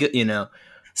insanely good,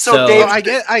 So Dave, I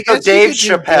guess Dave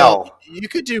Chappelle. You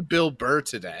could do Bill Burr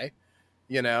today.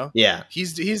 Yeah,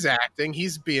 he's acting.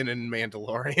 He's being in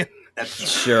Mandalorian.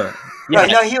 Sure. Yeah,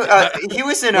 no, he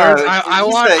was in. I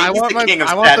want the king of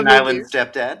Staten Island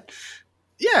stepdad.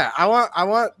 Yeah, I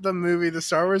want the movie, the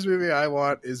Star Wars movie I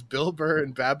want is Bill Burr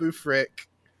and Babu Frick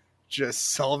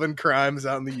just solving crimes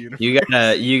out in the universe.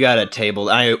 You got a table.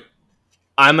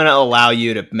 I'm gonna allow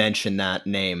you to mention that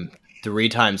name 3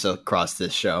 times across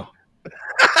this show.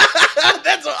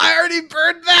 I already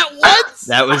burned that once.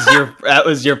 that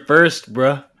was your first,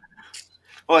 bruh.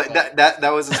 Well,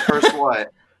 that was his first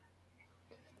what?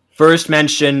 First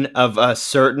mention of a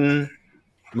certain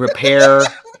repair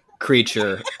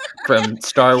creature from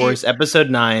Star Wars Episode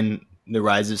 9, The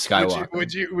Rise of Skywalker.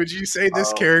 Would you say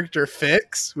this character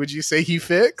Fix? Would you say he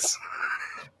Fix?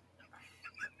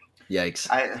 Yikes.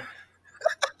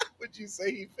 Would you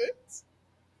say he Fix?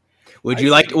 Would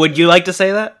you like to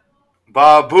say that?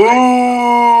 Babu!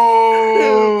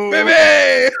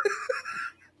 Baby!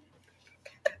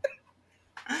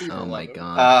 Oh my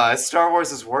god. Star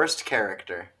Wars' worst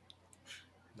character.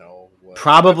 No.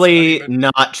 Probably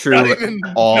not true at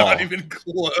all. Not even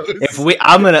close. That's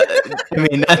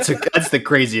the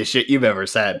craziest shit you've ever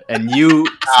said. And you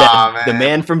said the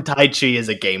man from Tai Chi is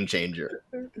a game changer.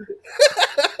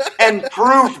 And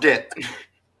proved it.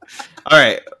 All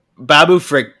right, Babu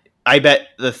Frick. I bet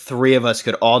the 3 of us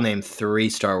could all name 3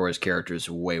 Star Wars characters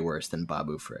way worse than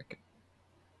Babu Frick.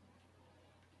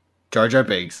 Jar Jar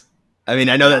Binks. I mean,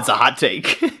 I know that's a hot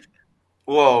take.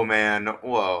 Whoa, man.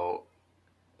 Whoa.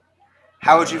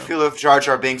 How would you feel if Jar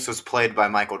Jar Binks was played by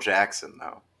Michael Jackson,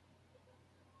 though?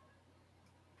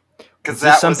 Is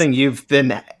this something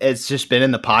it's just been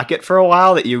in the pocket for a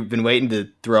while that you've been waiting to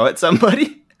throw at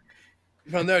somebody?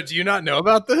 Well, no, do you not know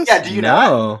about this? Yeah, do you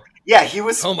know? Yeah, he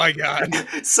was. Oh my god!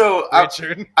 So I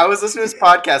was listening to his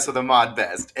podcast with Ahmad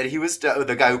Best, and he was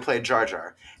the guy who played Jar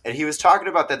Jar, and he was talking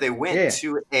about that they went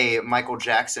to a Michael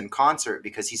Jackson concert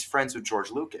because he's friends with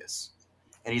George Lucas,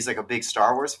 and he's like a big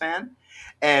Star Wars fan.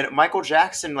 And Michael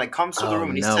Jackson comes to the room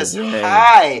and he says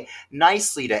hi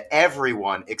nicely to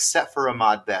everyone except for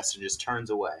Ahmad Best, and just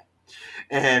turns away.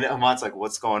 And Ahmad's like,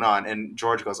 "What's going on?" And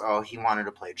George goes, "Oh, he wanted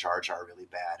to play Jar Jar really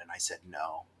bad," and I said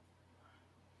no.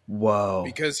 Whoa.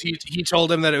 Because he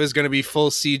told him that it was going to be full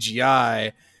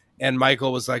CGI, and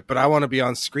Michael was like, "But I want to be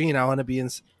on screen. I want to be in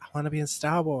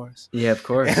Star Wars." Yeah, of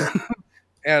course.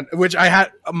 And which I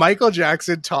had Michael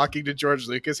Jackson talking to George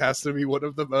Lucas has to be one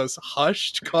of the most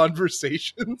hushed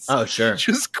conversations. Oh, sure.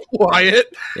 Just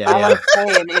quiet. Yeah, all I'm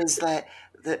saying is that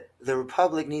the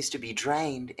Republic needs to be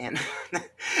drained. And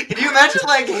can you imagine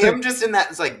like him just in that?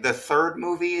 It's like the third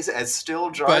movies as still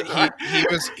Jar Jar.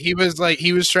 But he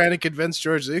was trying to convince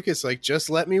George Lucas, like, just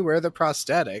let me wear the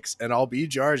prosthetics and I'll be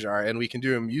Jar Jar and we can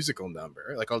do a musical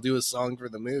number. Like, I'll do a song for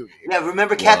the movie. Yeah,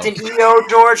 remember Captain EO,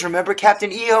 George? Remember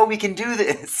Captain EO? We can do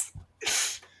this.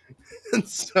 And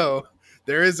so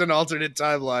there is an alternate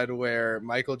timeline where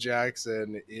Michael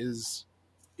Jackson is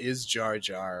Jar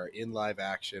Jar in live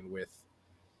action with.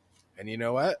 And you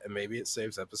know what? Maybe it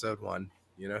saves episode 1.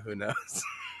 You know, who knows?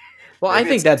 Well, I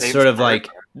think that's sort of like,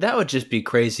 that would just be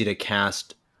crazy to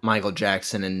cast Michael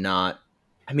Jackson and not,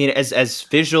 I mean, as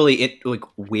visually like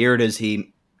weird as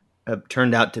he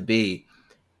turned out to be,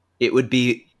 it would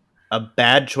be a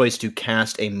bad choice to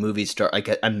cast a movie star, like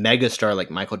a mega star like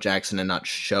Michael Jackson, and not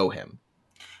show him.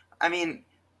 I mean,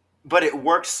 but it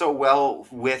worked so well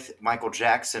with Michael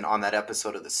Jackson on that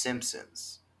episode of The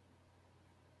Simpsons.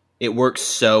 It works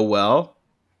so well.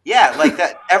 Yeah, like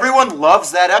that. Everyone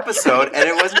loves that episode, and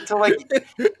it wasn't until like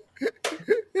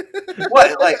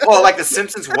what, like The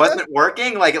Simpsons wasn't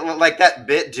working. Like that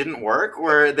bit didn't work,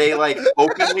 where they like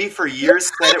openly for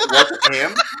years said it wasn't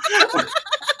him.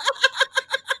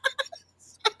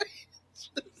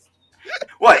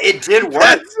 What? It did work.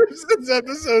 That Simpsons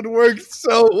episode worked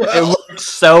so well. It worked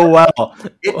so well.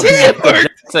 It did.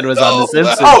 Jackson was on The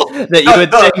Simpsons that you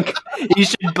would think he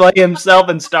should play himself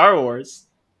in Star Wars.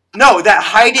 No, that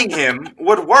hiding him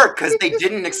would work because they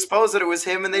didn't expose that it was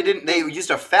him, and they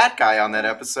used a fat guy on that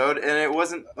episode, and it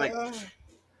wasn't like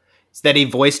that he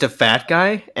voiced a fat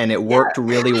guy, and it worked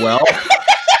really well.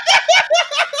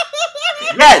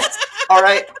 Yes. All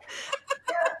right.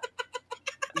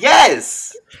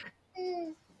 Yes.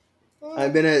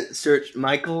 I'm gonna search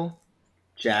Michael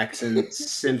Jackson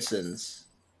Simpsons.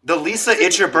 The Lisa,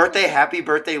 It's Your Birthday, Happy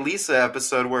Birthday Lisa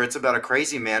episode where it's about a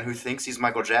crazy man who thinks he's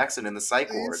Michael Jackson in the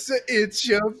psych ward. It's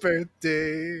your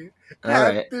birthday. All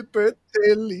Happy right.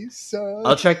 birthday, Lisa.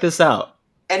 I'll check this out.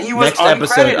 And he was next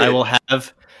episode. uncredited. I will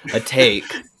have a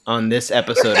take on this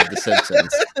episode of The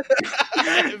Simpsons.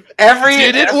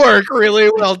 Did it work really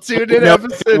well? Tune in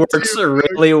episode it works 2.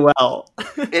 really well.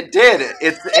 It did.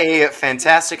 It's a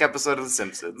fantastic episode of The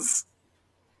Simpsons.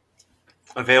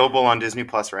 Available on Disney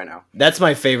Plus right now. That's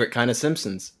my favorite kind of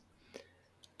Simpsons.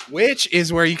 Which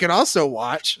is where you can also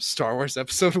watch Star Wars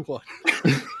Episode 1.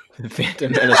 The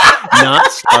Phantom Menace,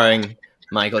 not starring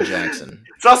Michael Jackson.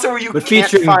 It's also where you can't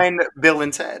find Bill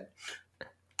and Ted.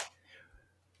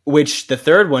 Which the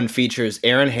third one features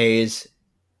Aaron Hayes,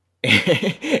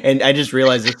 and I just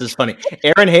realized this is funny.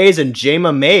 Aaron Hayes and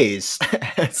Jayma Mays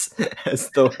as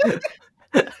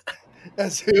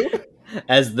who?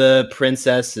 As the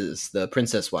princesses, the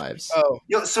princess wives. Oh,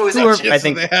 so is that? I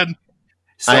think they had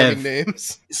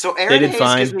names. So Aaron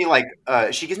Hayes gives me like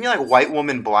she gives me like white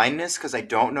woman blindness because I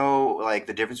don't know like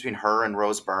the difference between her and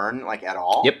Rose Byrne like at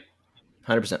all. Yep,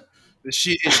 100%. Is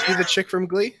she the chick from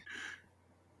Glee?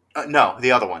 No,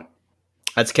 the other one.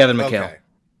 That's Kevin McHale.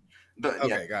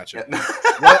 Okay, gotcha.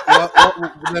 Yeah.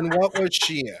 Then what was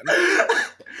she in?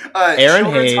 Aaron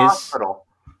Hayes. Hospital.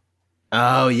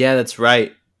 Oh yeah, that's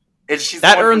right. She's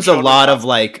that earns a lot of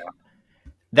like.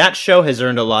 That show has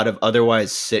earned a lot of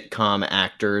otherwise sitcom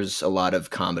actors a lot of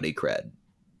comedy cred.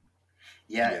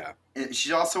 Yeah.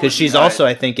 She's also because she's also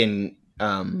I think in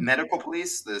Medical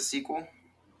Police, the sequel.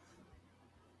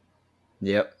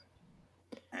 Yep.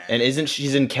 And isn't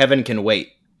she's in Kevin Can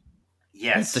Wait?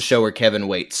 Yes. It's the show where Kevin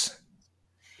waits.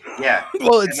 Yeah.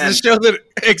 Well, it's the show that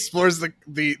explores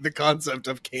the concept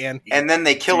of can he. And then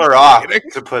they kill her off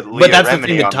to put Leah But that's Remini the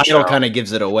thing, the on title show. kind of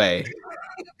gives it away.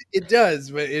 It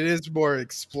does, but it is more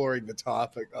exploring the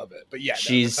topic of it. But yeah,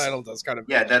 the title does kind of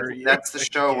that's the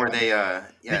show where they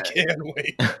can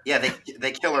wait. Yeah,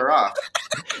 they kill her off.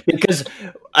 Because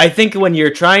I think when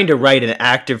you're trying to write an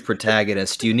active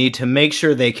protagonist, you need to make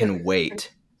sure they can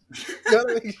wait.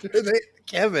 Gotta make sure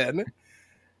Kevin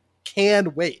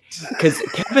can wait. Because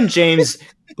Kevin James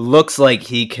looks like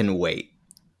he can wait.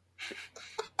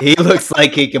 He looks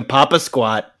like he can pop a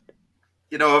squat.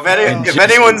 You know, if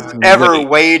anyone's ever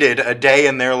waited a day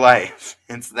in their life,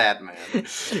 it's that man.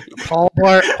 Paul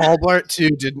Blart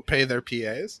 2 didn't pay their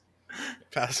PAs.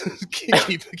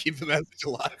 Keep the message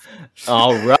alive.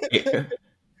 All right.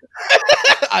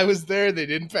 I was there. They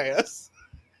didn't pay us.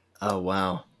 Oh,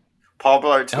 wow. Paul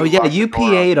Blart 2. Oh, yeah. You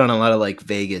PA'd on a lot of like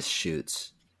Vegas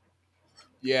shoots.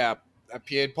 Yeah. I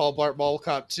PA'd Paul Blart Mall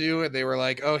Cop 2, and they were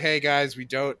like, "Oh, hey guys, we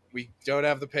don't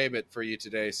have the payment for you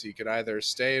today, so you can either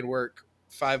stay and work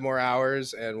 5 more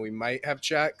hours and we might have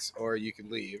checks, or you can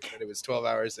leave. And it was 12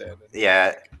 hours in.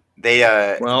 Yeah. They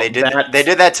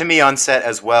did that to me on set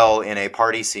as well in a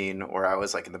party scene where I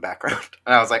was like in the background.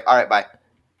 And I was like, all right, bye.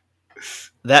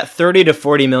 That $30 to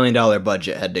 $40 million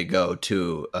budget had to go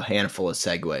to a handful of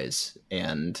segues,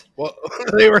 and well,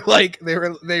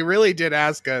 they really did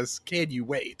ask us, "Can you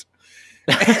wait?"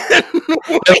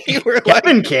 We were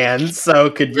Kevin like, can, so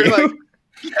could you? Like,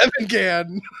 Kevin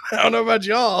can. I don't know about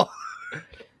y'all.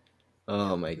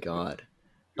 Oh my god.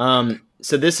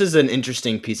 So this is an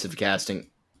interesting piece of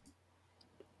casting.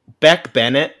 Beck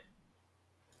Bennett,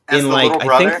 as in like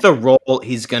I think the role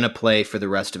he's gonna play for the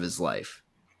rest of his life.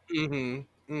 Mm-hmm.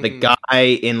 The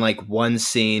guy in like one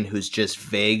scene who's just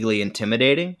vaguely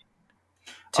intimidating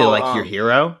to like your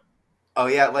hero. Oh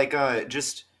yeah, like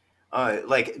just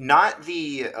like not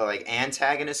the like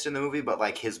antagonist in the movie, but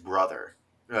like his brother.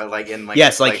 Like in like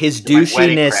yes, like his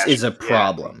douchiness is a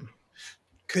problem.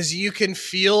 Because you can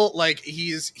feel like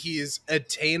he's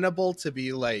attainable to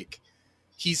be like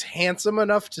he's handsome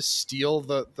enough to steal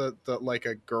the like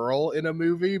a girl in a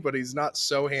movie, but he's not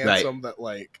so handsome that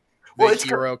like. The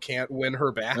hero can't win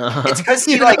her back. It's because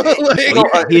he like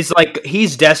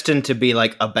he's destined to be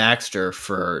like a Baxter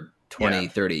for 20,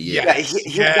 30 years. Yeah,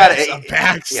 he's got a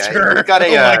Baxter. Yeah, he's got a,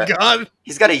 oh my god,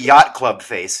 he's got a yacht club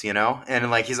face, you know, and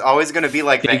like he's always going to be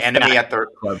like the enemy at the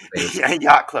club face.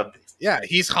 Yacht club. Yeah,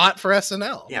 he's hot for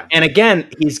SNL. Yeah, and again,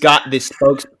 he's got this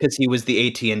spokes because he was the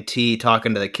AT&T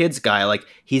talking to the kids guy. Like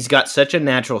he's got such a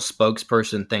natural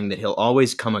spokesperson thing that he'll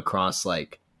always come across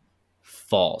like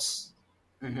false.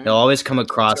 Mm-hmm. He'll always come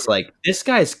across like, this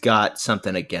guy's got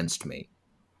something against me.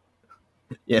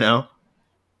 You know?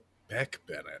 Beck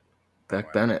Bennett.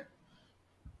 Bennett.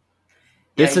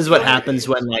 This is what happens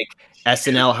when like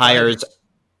SNL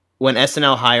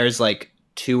hires like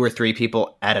 2 or 3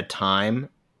 people at a time,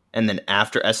 and then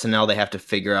after SNL they have to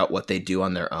figure out what they do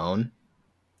on their own.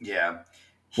 Yeah.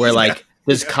 Where like,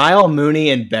 does Kyle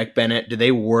Mooney and Beck Bennett, do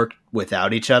they work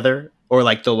without each other? Or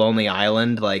like The Lonely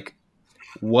Island, like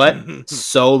what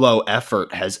solo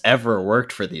effort has ever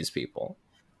worked for these people?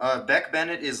 Beck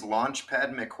Bennett is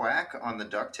Launchpad McQuack on the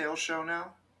DuckTales show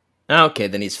now. Okay,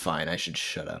 then he's fine. I should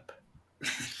shut up.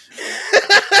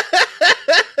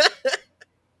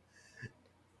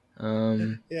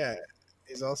 Yeah,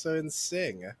 he's also in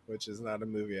Sing, which is not a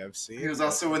movie I've seen. He was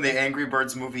also in the Angry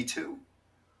Birds movie 2,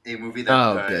 a movie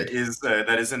that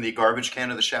is in the garbage can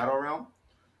of the Shadow Realm.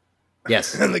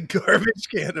 Yes. And the garbage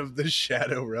can of the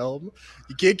Shadow Realm.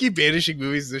 You can't keep banishing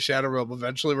movies in the Shadow Realm.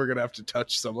 Eventually, we're going to have to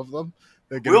touch some of them.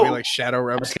 They're going to be like Shadow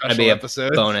Realm special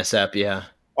episodes. Bonus ep, yeah.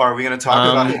 Or are we going to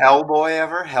talk about Hellboy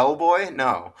ever? Hellboy?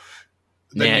 No.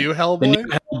 The new Hellboy? The new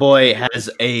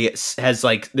Hellboy has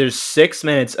like, there's 6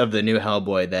 minutes of the new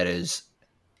Hellboy that is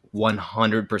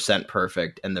 100%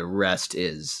 perfect, and the rest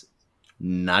is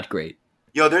not great.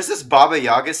 Yo, there's this Baba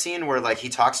Yaga scene where like he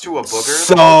talks to a booger.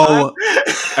 So,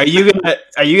 are you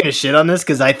gonna shit on this?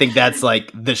 Because I think that's like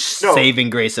the saving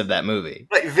grace of that movie.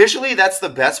 Like visually, that's the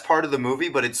best part of the movie,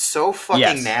 but it's so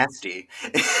fucking nasty.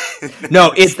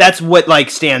 No, that's what like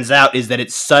stands out is that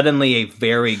it's suddenly a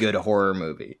very good horror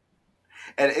movie.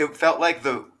 And it felt like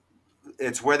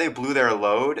it's where they blew their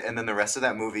load, and then the rest of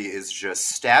that movie is just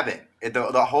stabbing.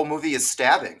 The whole movie is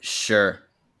stabbing. Sure.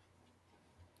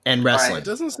 And wrestling. It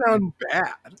doesn't sound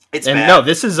bad. It's bad. No,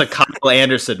 this is a Kyle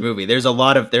Anderson movie. There's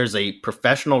a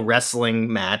professional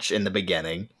wrestling match in the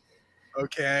beginning.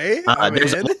 Okay.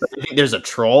 There's a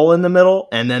troll in the middle,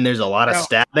 and then there's a lot of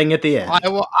stabbing at the end.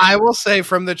 I will say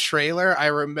from the trailer, I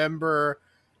remember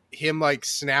him like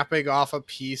snapping off a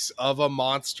piece of a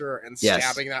monster and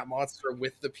stabbing that monster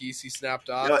with the piece he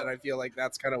snapped off, and I feel like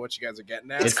that's kind of what you guys are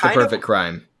getting at. It's the perfect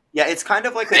crime. Yeah, it's kind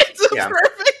of like perfect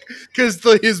because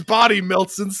his body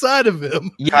melts inside of him.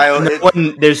 Yeah, Kyle,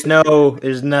 there's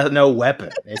no weapon.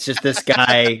 It's just this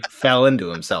guy fell into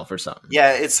himself or something.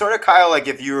 Yeah, it's sort of Kyle like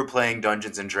if you were playing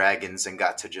Dungeons and Dragons and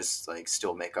got to just like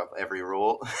still make up every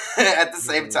rule at the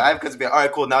same time because all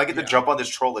right, cool. Now I get to jump on this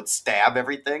troll and stab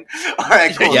everything. All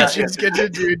right, cool. Yeah, just get to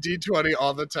do D20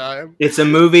 all the time. It's a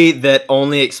movie that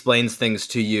only explains things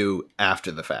to you after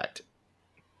the fact.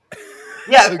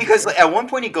 Yeah, because like, at one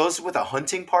point he goes with a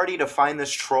hunting party to find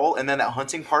this troll, and then that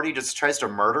hunting party just tries to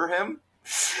murder him.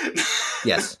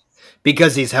 Yes,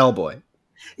 because he's Hellboy.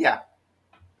 Yeah.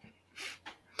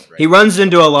 He runs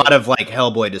into a lot of like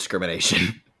Hellboy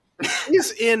discrimination.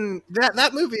 He's in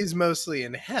that movie is mostly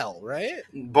in hell, right?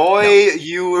 Boy,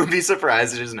 you would be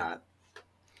surprised it is not.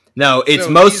 No, it's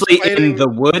mostly in the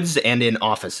woods and in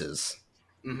offices.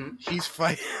 Mm-hmm. He's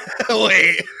fighting.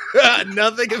 Wait,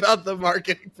 nothing about the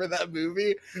marketing for that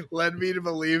movie led me to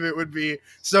believe it would be.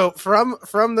 So from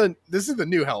the this is the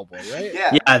new Hellboy, right?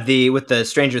 Yeah, the with the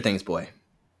Stranger Things boy.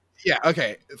 Yeah,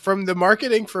 okay. From the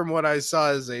marketing, from what I saw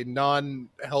as a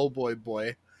non-Hellboy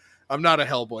boy, I'm not a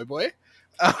Hellboy boy.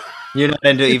 You're not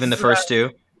into even the first two?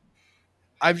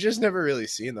 I've just never really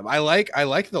seen them. I like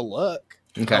the look.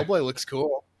 Okay. Hellboy looks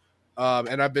cool.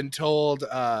 And I've been told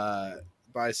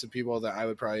by some people that I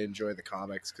would probably enjoy the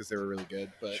comics because they were really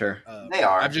good. But sure, they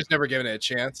are. I've just never given it a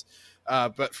chance.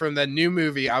 But from the new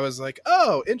movie, I was like,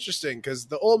 oh, interesting, because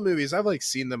the old movies, I've like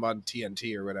seen them on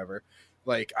TNT or whatever.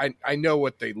 Like I know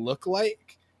what they look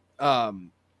like,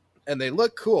 and they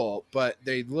look cool, but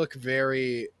they look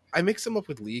very. I mix them up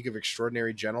with League of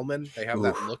Extraordinary Gentlemen. They have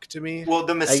that look to me. Well,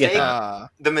 the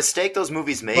mistake those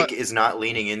movies make is not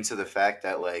leaning into the fact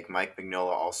that like Mike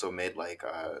Mignola also made like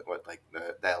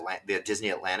the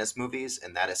Disney Atlantis movies,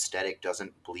 and that aesthetic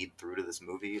doesn't bleed through to this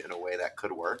movie in a way that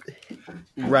could work.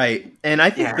 Right, and I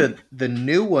think the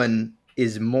new one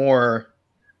is more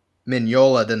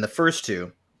Mignola than the first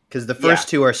two, because the first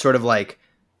two are sort of like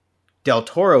Del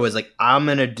Toro is like, I'm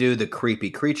gonna do the creepy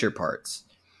creature parts.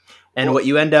 And what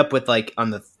you end up with, like,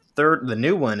 on the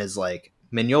new one is, like,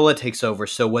 Mignola takes over,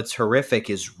 so what's horrific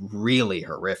is really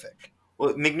horrific.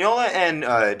 Well, Mignola and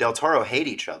Del Toro hate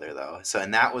each other, though. So,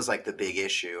 and that was, like, the big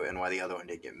issue and why the other one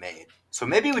didn't get made. So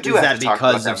maybe we do have to talk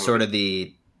about that because of sort of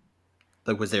the...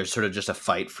 Like, was there sort of just a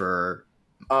fight for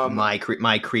my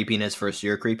creepiness versus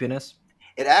your creepiness?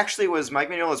 It actually was. Mike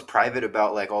Mignola's private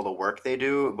about like all the work they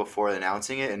do before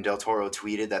announcing it, and Del Toro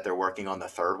tweeted that they're working on the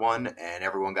third one, and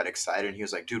everyone got excited. And he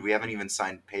was like, "Dude, we haven't even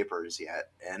signed papers yet,"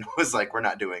 and was like, "We're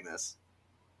not doing this."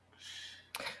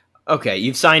 Okay,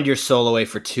 you've signed your soul away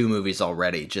for 2 movies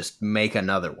already. Just make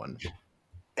another one.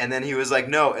 And then he was like,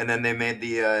 "No," and then they made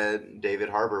the David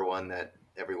Harbour one that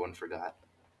everyone forgot.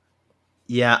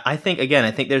 Yeah, I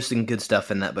think there's some good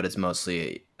stuff in that, but it's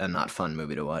mostly a not fun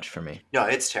movie to watch for me. No,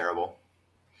 it's terrible.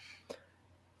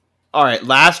 All right,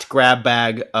 last grab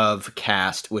bag of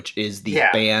cast, which is the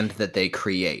band that they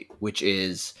create, which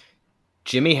is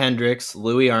Jimi Hendrix,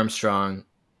 Louis Armstrong,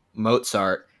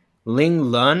 Mozart,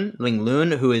 Ling Lun,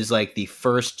 who is like the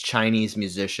first Chinese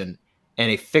musician,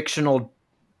 and a fictional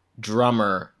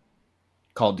drummer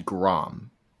called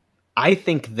Grom. I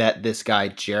think that this guy,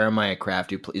 Jeremiah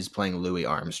Kraft, who is playing Louis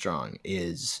Armstrong,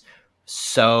 is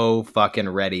so fucking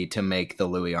ready to make the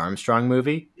Louis Armstrong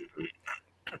movie.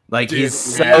 Like, dude,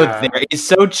 he's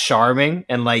so charming,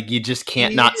 and like you just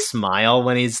can't not smile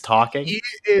when he's talking. He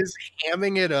is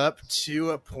hamming it up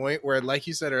to a point where, like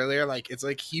you said earlier, like it's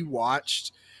like he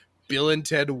watched Bill and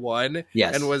Ted 1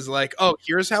 and was like, oh,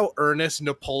 here's how earnest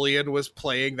Napoleon was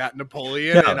playing that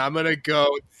Napoleon, and I'm gonna go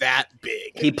that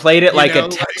big. He played it like a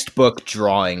textbook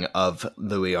drawing of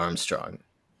Louis Armstrong,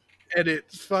 and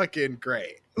it's fucking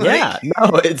great. Yeah,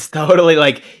 no, it's totally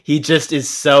like he just is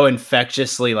so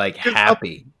infectiously like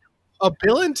happy. A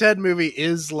Bill and Ted movie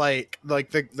is like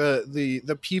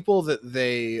the people that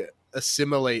they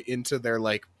assimilate into their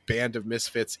like band of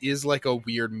misfits is like a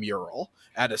weird mural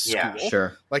at a school,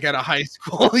 sure, like at a high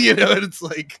school. You know, it's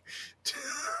like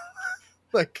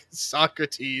like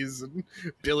Socrates and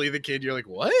Billy the Kid. You're like,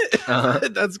 what? Uh-huh.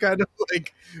 That's kind of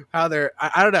like how they're.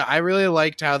 I don't know. I really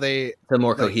liked how they're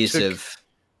more cohesive.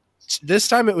 This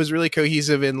time it was really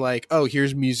cohesive in like, oh,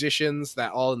 here's musicians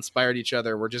that all inspired each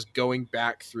other. We're just going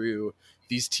back through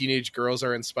these teenage girls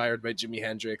are inspired by Jimi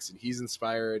Hendrix and he's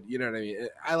inspired. You know what I mean?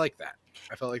 I like that.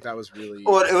 I felt like that was really...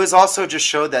 Well, it was also just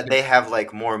showed that they have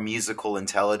like more musical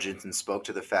intelligence and spoke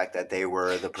to the fact that they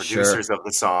were the producers of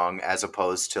the song as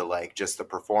opposed to like just the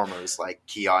performers like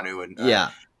Keanu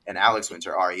and Alex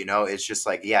Winter are, you know. It's just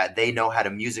like, they know how to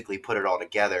musically put it all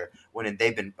together when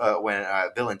they've been when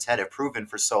Bill and Ted have proven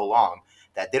for so long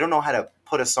that they don't know how to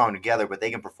put a song together, but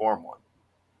they can perform one.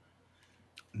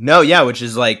 No, which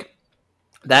is like,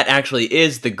 that actually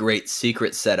is the great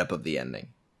secret setup of the ending,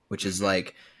 which is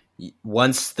like,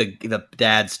 once the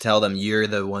dads tell them you're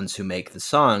the ones who make the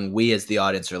song, we as the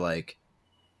audience are like,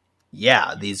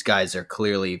 yeah, these guys are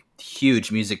clearly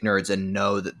huge music nerds and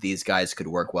know that these guys could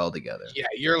work well together. Yeah,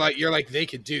 you're like they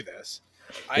could do this.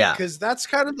 Because that's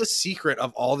kind of the secret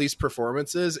of all these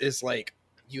performances is like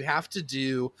you have to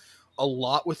do a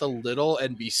lot with a little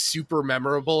and be super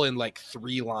memorable in like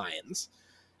 3 lines.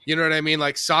 You know what I mean?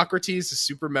 Like Socrates is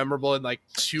super memorable in like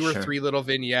 2 or 3 little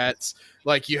vignettes.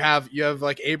 Like you have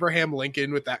like Abraham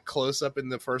Lincoln with that close up in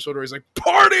the first one where he's like,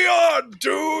 "Party on,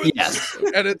 dudes!" Yes.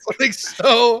 And it's like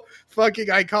so fucking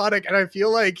iconic. And I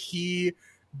feel like he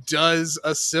does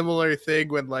a similar thing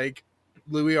when like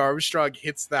Louis Armstrong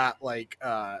hits that like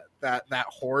that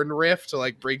horn riff to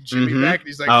like bring Jimmy back, and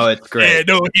he's like, "Oh, it's great."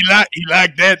 Yeah, no, he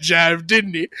liked that jive,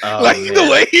 didn't he? Oh, like man. the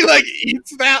way he like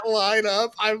eats that line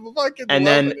up, I'm fucking. And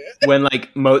loving then it. when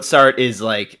like Mozart is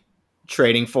like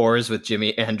trading fours with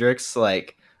Jimi Hendrix,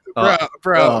 like.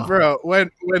 Bro,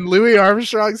 when Louis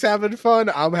Armstrong's having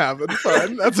fun, I'm having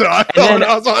fun. That's what I thought when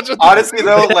I was watching. Honestly,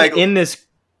 though, like in this,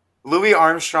 Louis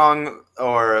Armstrong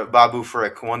or Babu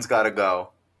Frick, one's got to go.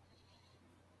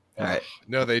 All right.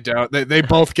 No, they don't. They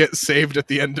both get saved at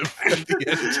the end of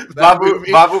that Babu,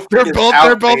 movie. Babu they're both out,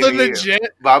 they're both baby. in the jet.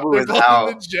 Babu they're is both out.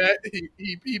 in the jet.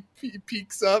 He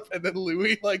peeks up, and then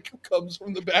Louis like comes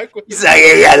from the back with. He's like,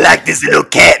 "Hey, I like this little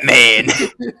cat man."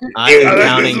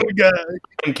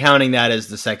 I'm counting that as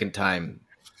the second time.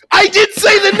 I did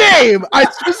say the name. I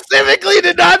specifically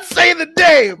did not say the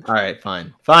name. All right,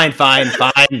 fine.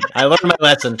 I learned my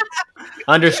lesson.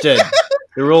 Understood.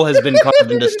 The rule has been carved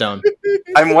into stone.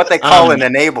 I'm what they call an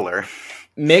enabler.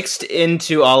 Mixed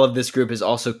into all of this group is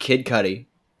also Kid Cudi,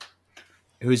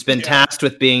 who's been tasked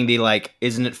with being the like,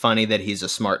 isn't it funny that he's a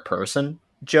smart person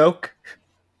joke?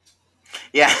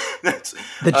 Yeah.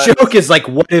 The joke is like,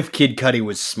 what if Kid Cudi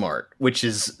was smart? Which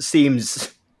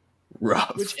seems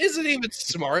rough. Which isn't even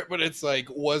smart, but it's like,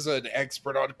 was an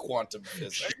expert on quantum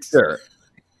physics. Sure.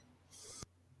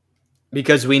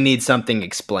 Because we need something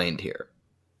explained here.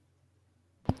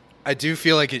 I do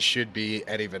feel like it should be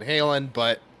Eddie Van Halen,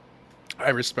 but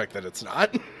I respect that it's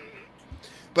not.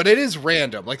 But it is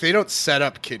random. Like, they don't set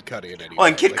up Kid Cudi in any way. Well,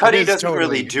 and Kid Cudi doesn't totally...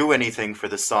 really do anything for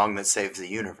the song that saves the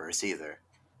universe either.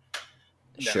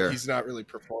 No, sure. He's not really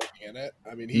performing in it.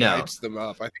 I mean, he hypes them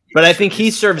up. I think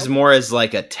he serves more as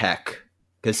like a tech,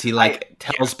 because he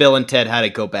tells Bill and Ted how to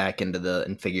go back into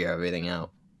and figure everything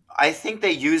out. I think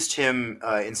they used him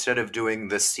instead of doing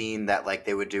the scene that like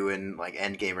they would do in like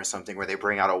Endgame or something, where they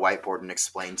bring out a whiteboard and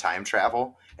explain time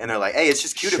travel, and they're like, "Hey, it's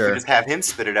just cute if we just have him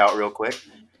spit it out real quick."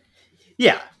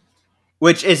 Yeah,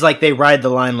 which is like they ride the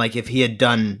line. Like if he had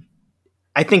done,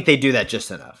 I think they do that just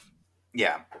enough.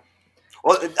 Yeah.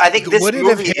 Well, I think this would it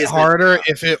movie have hit harder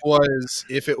if it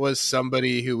was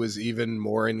somebody who was even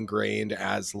more ingrained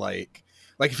as like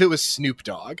if it was Snoop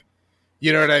Dogg.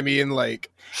 You know what I mean?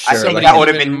 Like, I think that would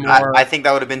have been. More... I think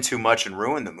that would have been too much and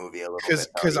ruined the movie a little bit.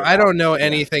 Because I don't know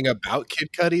anything about Kid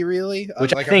Cudi really.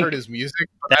 Which like I've heard his music,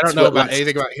 but I don't know about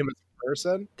anything about him as a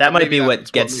person. That might be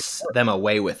what gets them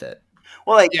away with it.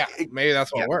 Well, like maybe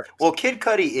that's what works. Well, Kid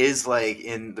Cudi is like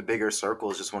in the bigger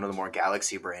circles, just one of the more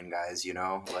galaxy brain guys. You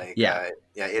know, like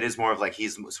it is more of like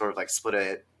he's sort of like split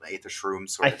a ate the shrooms.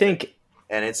 Sort of think, thing.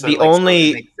 And it's the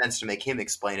only makes sense to make him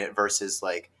explain it versus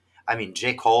like. I mean,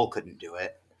 J. Cole couldn't do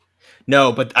it.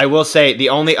 No, but I will say the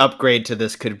only upgrade to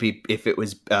this could be if it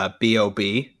was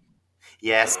B.O.B.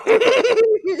 Yes.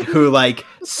 Who, like,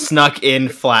 snuck in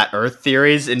flat Earth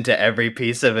theories into every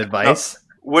piece of advice.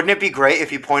 Wouldn't it be great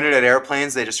if you pointed at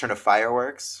airplanes, they just turned to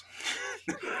fireworks?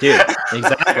 Dude,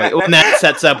 exactly. Well, and that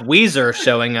sets up Weezer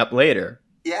showing up later.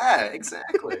 Yeah,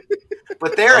 exactly.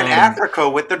 But they're in Africa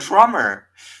with the drummer.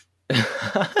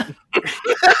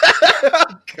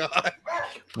 God.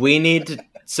 We need to.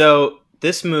 So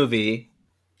this movie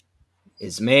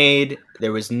is made.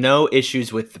 There was no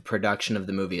issues with the production of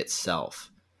the movie itself.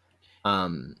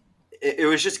 It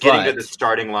was just getting to the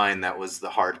starting line that was the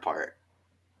hard part.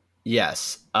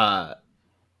 Yes. And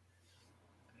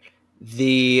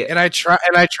I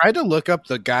tried to look up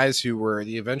the guys who were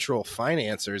the eventual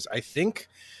financiers. I think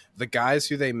the guys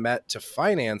who they met to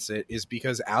finance it is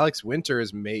because Alex Winter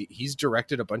he's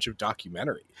directed a bunch of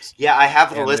documentaries. Yeah, I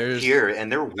have the list here,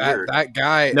 and they're weird. That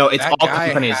guy. No, it's all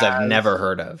companies I've never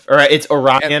heard of. All right, it's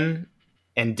Orion,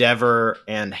 Endeavor,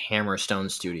 and Hammerstone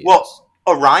Studios. Well,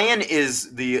 Orion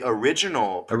is the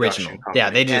original company. Yeah,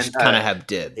 they just kind of have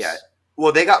dibs. Yeah.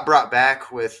 Well, they got brought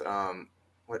back with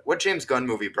what James Gunn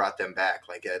movie brought them back?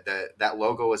 Like that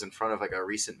logo was in front of like a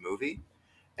recent movie.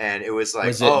 And it was like,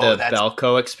 was it the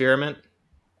Belko Experiment?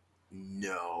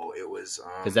 No, it was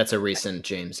because that's a recent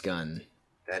James Gunn.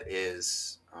 That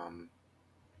is,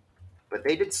 but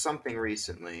they did something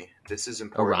recently. This is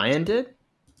important. Orion did?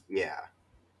 Yeah,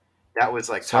 that was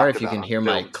like. Sorry if you can hear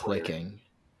my clicking.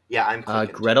 Yeah, I'm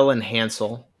clicking. Gretel and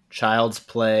Hansel, Child's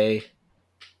Play.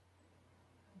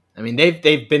 I mean,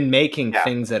 they've been making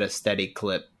things at a steady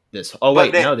clip. There's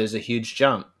a huge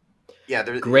jump. Yeah,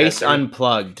 Grace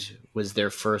Unplugged was their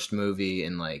first movie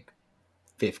in like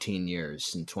 15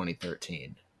 years in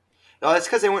 2013. Oh, that's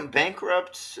because they went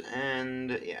bankrupt and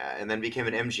then became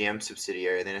an MGM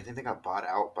subsidiary. Then I think they got bought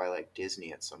out by like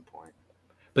Disney at some point.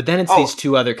 But then it's these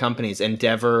two other companies,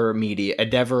 Endeavor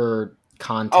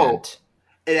Content.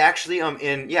 It actually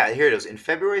here it is. In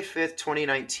February 5th,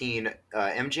 2019,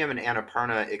 MGM and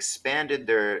Annapurna expanded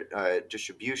their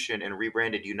distribution and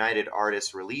rebranded United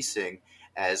Artists Releasing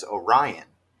as Orion.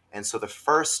 And so the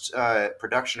first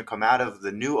production to come out of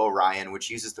the new Orion, which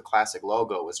uses the classic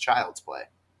logo, was Child's Play.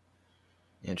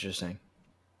 Interesting.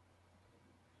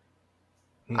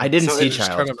 I didn't see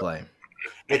Child's Play.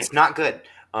 It's not good.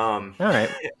 All right.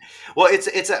 Well,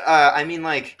 it's I mean,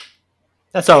 like,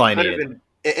 that's all I needed.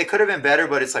 It could have been better,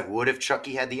 but it's like, what if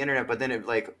Chucky had the internet? But then it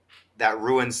that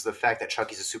ruins the fact that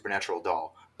Chucky's a supernatural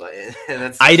doll. But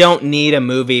I don't need a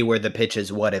movie where the pitch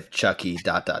is what if Chucky ...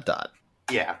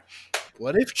 Yeah.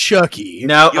 What if Chucky?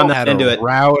 No, I'm not into it.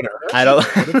 Router. I don't.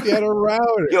 What if he had a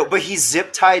router? Yo, but he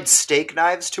zip tied steak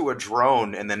knives to a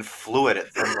drone and then flew it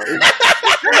at them.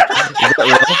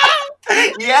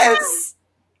 Yes.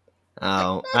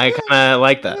 Oh, I kind of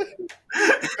like that.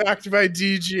 Backed by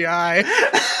DJI.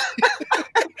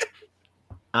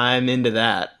 I'm into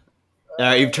that.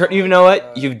 You know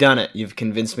what? You've done it. You've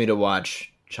convinced me to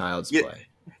watch Child's Play.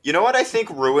 You know what I think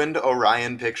ruined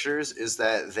Orion Pictures is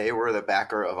that they were the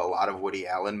backer of a lot of Woody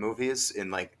Allen movies in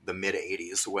like the mid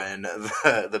 80s when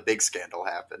the big scandal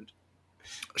happened.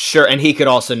 Sure, and he could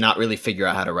also not really figure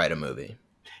out how to write a movie.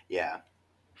 Yeah.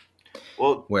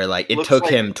 Well, where like it took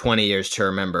him 20 years to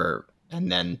remember,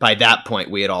 and then by that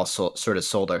point we had also sort of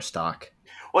sold our stock.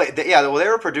 Well, they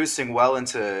were producing well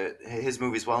into his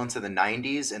movies well into the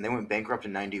 90s, and they went bankrupt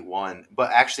in 91.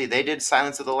 But actually, they did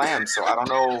Silence of the Lambs, so I don't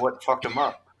know what fucked them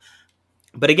up.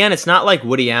 But again, it's not like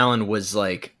Woody Allen was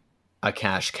like a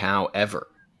cash cow ever.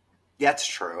 That's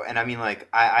true, and I mean, like,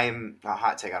 I'm a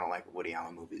hot take. I don't like Woody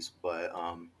Allen movies, but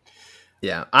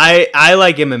yeah, I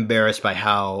like am embarrassed by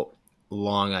how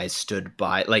long I stood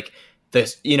by like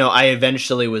this. You know, I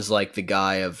eventually was like the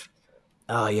guy of.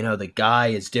 Oh, you know, the guy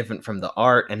is different from the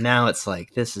art, and now it's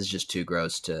like this is just too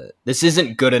gross this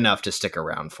isn't good enough to stick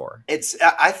around for.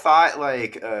 I thought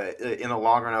like in the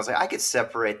long run I was like I could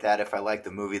separate that if I liked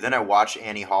the movie. Then I watched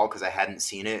Annie Hall because I hadn't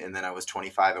seen it, and then I was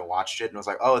 25 and watched it, and I was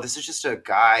like, oh, this is just a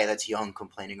guy that's young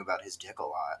complaining about his dick a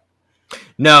lot.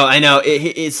 No, I know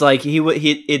it's like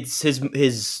it's his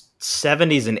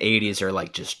 70s and 80s are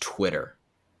like just Twitter.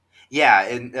 Yeah,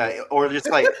 and or just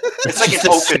like it's like an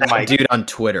open mic dude on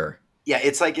Twitter. Yeah,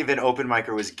 it's like if an open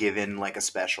micer was given like a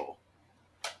special.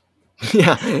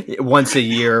 Yeah, once a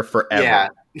year forever. Yeah,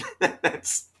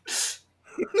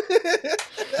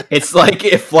 it's like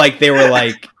if like they were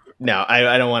like, no,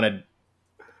 I don't want to.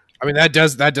 I mean, that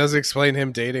does explain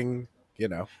him dating, you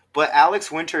know. But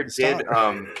Alex Winter did.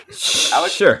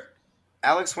 Sure.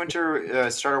 Alex Winter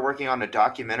started working on a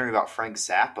documentary about Frank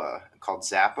Zappa called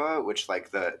Zappa, which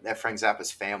like that Frank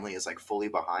Zappa's family is like fully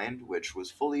behind, which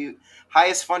was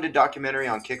highest funded documentary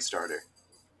on Kickstarter.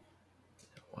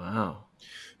 Wow.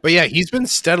 But yeah, he's been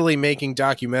steadily making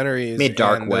documentaries. Made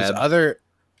Dark Web.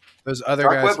 Those other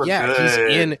Dark guys. Yeah, good. He's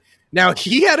in. Now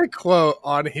he had a quote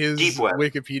on his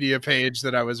Wikipedia page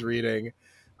that I was reading,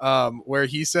 where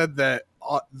he said that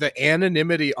the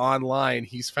anonymity online,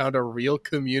 he's found a real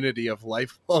community of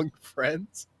lifelong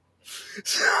friends.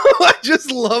 So I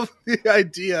just love the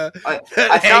idea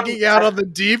that hanging out on the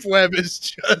deep web is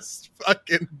just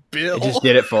fucking Bill. He just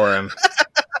did it for him.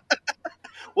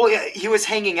 Well, yeah, he was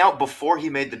hanging out before he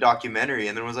made the documentary,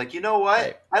 and then was like, you know what?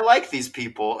 Right. I like these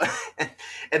people,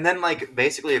 and then like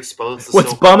basically exposed.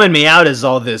 What's bumming me out is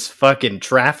all this fucking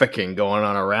trafficking going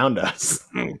on around us.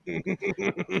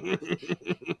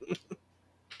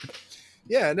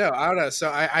 Yeah, no, I don't know. So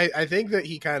I think that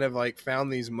he kind of like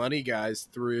found these money guys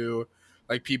through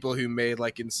like people who made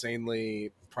like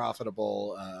insanely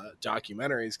profitable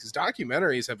documentaries, because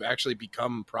documentaries have actually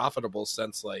become profitable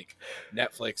since like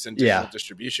Netflix and digital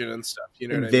distribution and stuff. You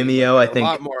know, what Vimeo, I mean? I think. A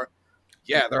lot more.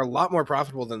 Yeah, they're a lot more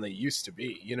profitable than they used to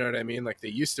be. You know what I mean? Like they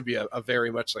used to be a very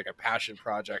much like a passion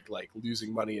project, like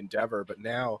losing money endeavor. But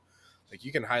now, like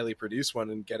you can highly produce one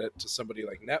and get it to somebody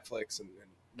like Netflix and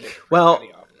make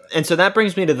money off of it. And so that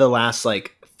brings me to the last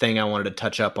like thing I wanted to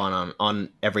touch up on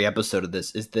every episode of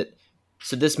this is that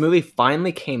so this movie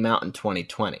finally came out in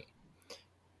 2020,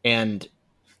 and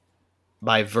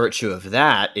by virtue of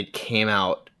that, it came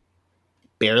out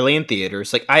barely in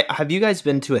theaters. Like, have you guys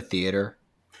been to a theater?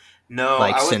 No,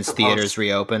 like since theaters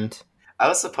reopened. I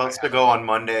was supposed to go on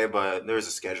Monday, but there was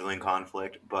a scheduling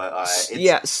conflict. But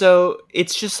so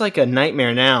it's just like a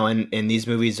nightmare now, and these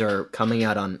movies are coming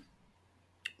out on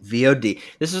VOD.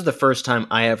 This is the first time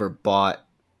I ever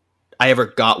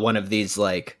got one of these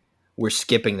like we're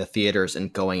skipping the theaters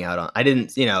and going out on. I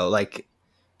didn't, like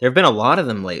there have been a lot of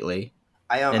them lately,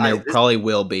 and there probably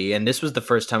will be. And this was the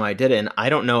first time I did it, and I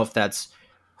don't know if that's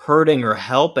hurting or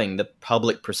helping the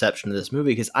public perception of this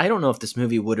movie, because I don't know if this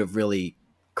movie would have really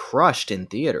crushed in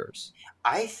theaters.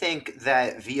 I think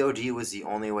that VOD was the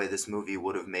only way this movie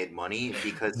would have made money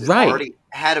because it Right. already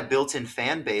had a built-in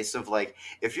fan base of like,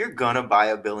 if you're gonna buy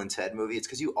a Bill and Ted movie, it's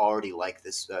because you already like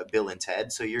this Bill and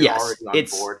Ted, so you're already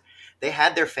on board. They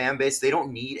had their fan base; they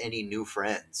don't need any new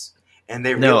friends, and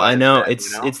they I know that,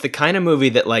 it's the kind of movie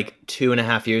that like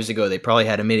 2.5 years ago they probably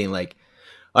had a meeting like,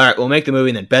 all right, we'll make the movie,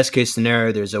 and then best case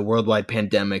scenario, there's a worldwide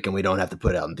pandemic, and we don't have to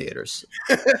put it out in theaters.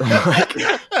 like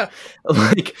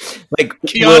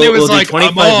Keanu was like,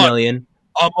 25 million.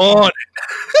 I'm on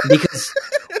it. Because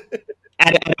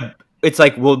it's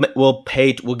like we'll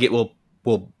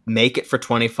make it for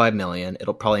 25 million.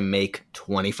 It'll probably make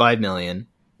 25 million.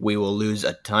 We will lose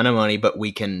a ton of money, but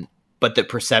the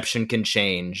perception can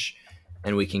change,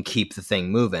 and we can keep the thing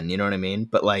moving. You know what I mean?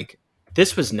 But like,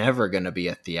 this was never going to be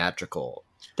a theatrical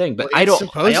thing. But I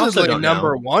also don't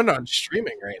number know. one on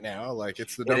streaming right now. Like,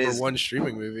 it's the number one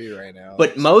streaming movie right now.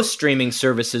 But most streaming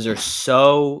services are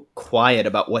so quiet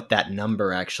about what that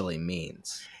number actually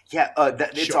means. Yeah,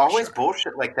 it's always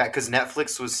bullshit like that because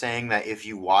Netflix was saying that if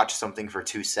you watch something for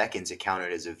 2 seconds, it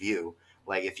counted as a view.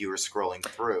 Like if you were scrolling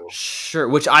through. Sure,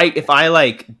 if I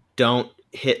like don't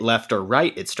hit left or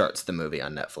right, it starts the movie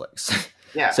on Netflix.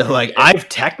 Yeah. So like I've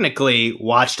technically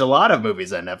watched a lot of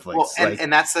movies on Netflix. Well,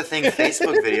 and that's the thing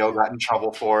Facebook Video got in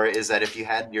trouble for is that if you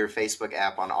had your Facebook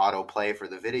app on autoplay for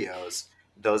the videos,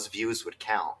 those views would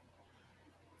count.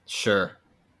 Sure.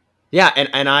 Yeah,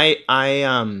 and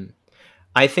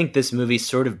I think this movie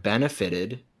sort of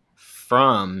benefited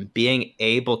from being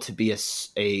able to be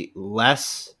a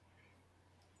less.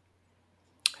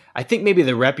 I think maybe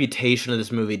the reputation of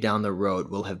this movie down the road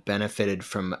will have benefited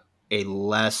from a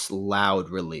less loud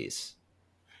release.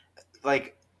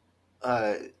 Like,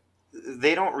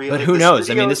 they don't really. But who knows?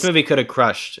 I mean, this movie could have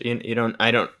crushed. You don't.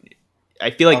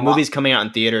 I feel like movies coming out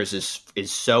in theaters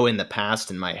is so in the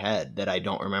past in my head that I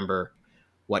don't remember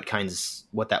what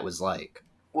that was like.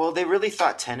 Well, they really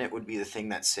thought Tenet would be the thing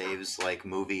that saves like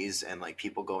movies and like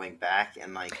people going back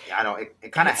and like I don't.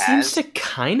 It kind of seems to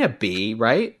kind of be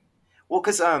right. Well,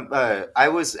 because I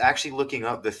was actually looking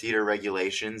up the theater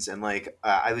regulations, and like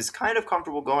I was kind of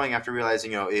comfortable going after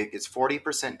realizing, it's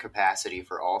 40% capacity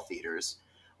for all theaters.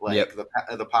 Like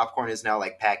the popcorn is now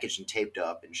like packaged and taped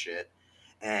up and shit,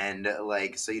 and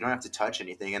like so you don't have to touch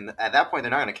anything. And at that point,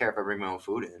 they're not going to care if I bring my own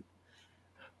food in.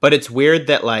 But it's weird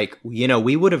that like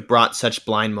we would have brought such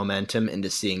blind momentum into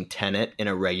seeing Tenet in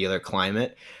a regular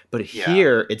climate, but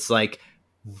here it's like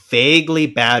vaguely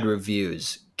bad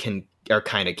reviews are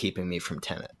kind of keeping me from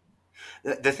Tenet.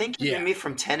 The thing keeping me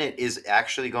from Tenet is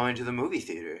actually going to the movie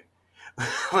theater.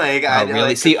 Like, really?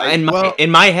 Like, see,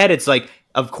 in my head, it's like,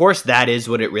 of course that is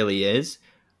what it really is,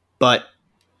 but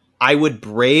I would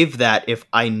brave that if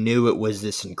I knew it was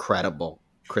this incredible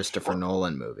Christopher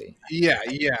Nolan movie. Yeah.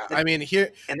 I mean,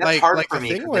 here, and that's hard for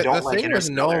me. The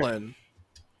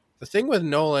thing with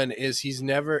Nolan is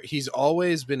he's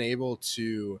always been able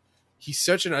to. He's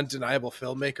such an undeniable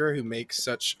filmmaker who makes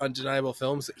such undeniable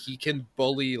films that he can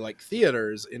bully like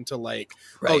theaters into like,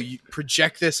 you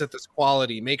project this at this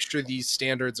quality, make sure these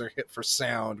standards are hit for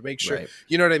sound, make sure,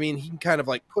 you know what I mean? He can kind of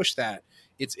like push that.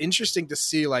 It's interesting to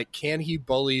see like, can he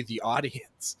bully the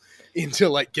audience into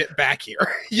like, get back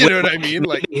here? You know what I mean?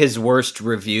 Like his worst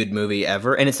reviewed movie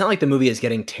ever. And it's not like the movie is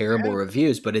getting terrible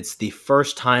reviews, but it's the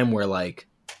first time where like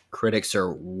critics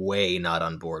are way not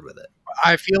on board with it.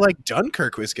 I feel like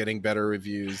Dunkirk was getting better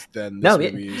reviews than this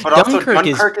movie. But also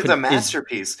Dunkirk is a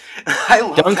masterpiece.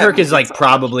 Dunkirk is like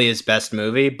probably his best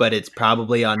movie, but it's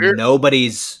probably on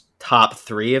nobody's top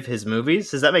 3 of his movies.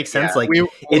 Does that make sense? Like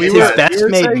it's his best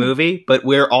made movie, but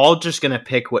we're all just going to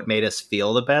pick what made us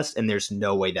feel the best, and there's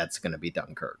no way that's going to be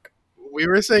Dunkirk. We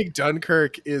were saying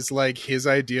Dunkirk is like his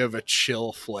idea of a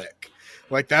chill flick.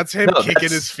 Like that's him kicking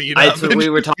his feet up. We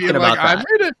were talking about that. I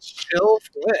made a chill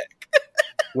flick.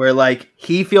 Where like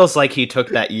he feels like he took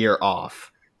that year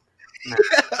off.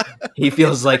 He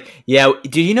feels like,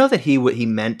 did you know that he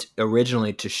meant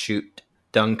originally to shoot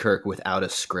Dunkirk without a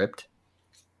script?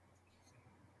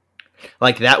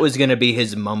 Like that was going to be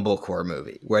his mumblecore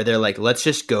movie where they're like, let's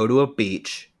just go to a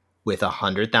beach with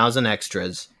 100,000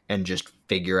 extras and just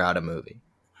figure out a movie.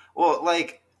 Well,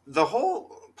 like the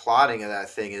whole plotting of that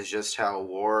thing is just how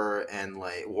war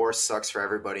sucks for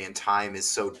everybody, and time is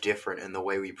so different, and the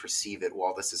way we perceive it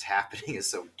while this is happening is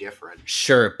so different.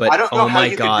 Sure, but oh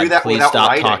my god, please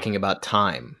stop talking about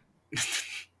time.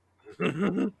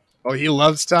 Oh, he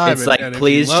loves time. It's like,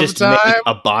 please just make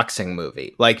a boxing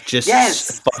movie. Like,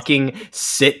 just fucking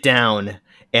sit down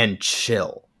and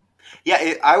chill.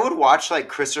 Yeah, I would watch like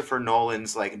Christopher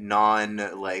Nolan's like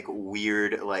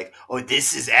weird oh,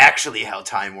 this is actually how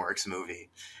time works movie.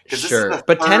 Sure,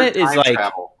 but Tenet is like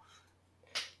travel.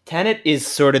 Tenet is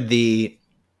sort of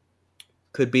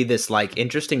could be this like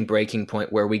interesting breaking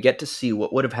point where we get to see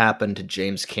what would have happened to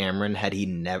James Cameron had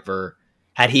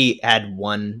he had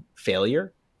one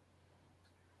failure.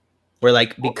 Where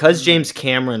like because James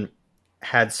Cameron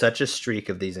had such a streak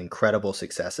of these incredible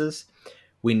successes,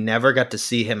 we never got to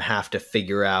see him have to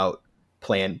figure out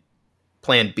plan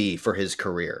B for his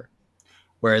career.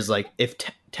 Whereas like if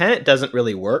Tenet doesn't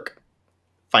really work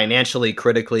financially,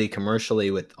 critically,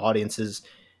 commercially with audiences,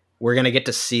 we're going to get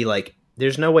to see like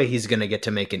there's no way he's going to get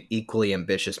to make an equally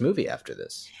ambitious movie after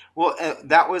this. Well,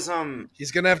 that was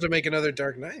he's going to have to make another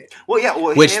Dark Knight. Well, yeah,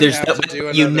 well, which there's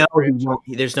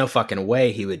there's no fucking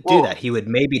way he would do that. He would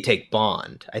maybe take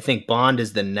Bond. I think Bond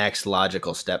is the next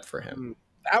logical step for him.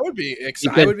 That would be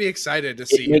I would be excited to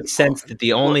see. It makes sense that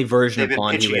the only version of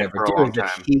Bond he would ever do is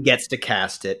that he gets to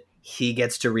cast it, he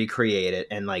gets to recreate it,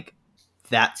 and like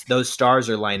those stars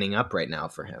are lining up right now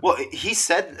for him. Well, he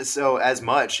said so as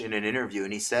much in an interview,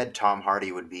 and he said Tom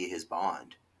Hardy would be his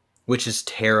Bond, which is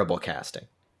terrible casting.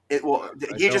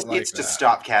 He just needs to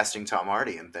stop casting Tom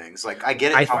Hardy and things. Like I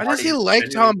get it. Why does he like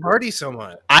Tom Hardy so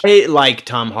much? I like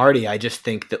Tom Hardy. I just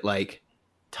think that like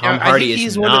Tom Hardy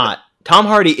is not. Tom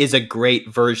Hardy is a great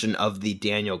version of the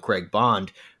Daniel Craig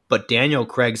Bond, but Daniel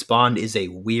Craig's Bond is a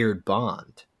weird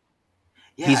Bond.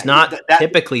 Yeah, he's not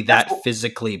typically that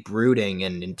physically brooding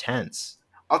and intense.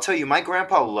 I'll tell you, my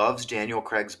grandpa loves Daniel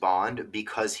Craig's Bond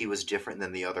because he was different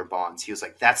than the other Bonds. He was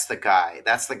like, that's the guy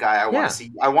I want to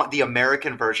see. I want the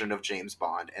American version of James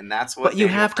Bond. And that's what But you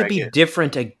have to be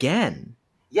different again.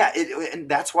 Yeah, and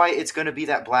that's why it's going to be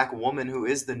that black woman who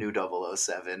is the new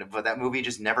 007. But that movie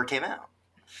just never came out.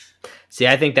 See,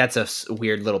 I think that's a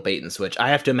weird little bait and switch. I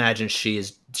have to imagine she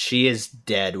is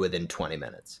dead within 20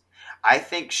 minutes. I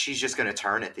think she's just going to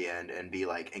turn at the end and be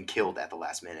like, and killed at the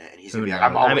last minute. And he's going to be like,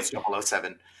 I'm always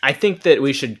 007. I think that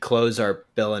we should close our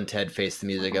Bill and Ted Face the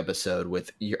Music episode with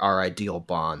our ideal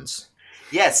Bonds.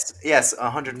 Yes,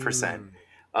 100%.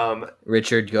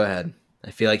 Richard, go ahead. I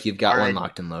feel like you've got one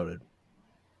locked and loaded.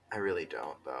 I really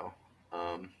don't, though.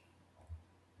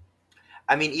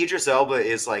 I mean, Idris Elba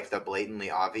is like the blatantly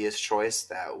obvious choice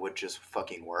that would just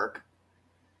fucking work.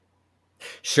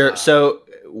 Sure. So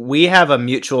we have a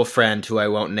mutual friend who I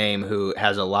won't name who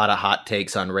has a lot of hot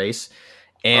takes on race.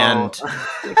 And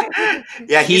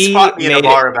yeah, he's fought me in a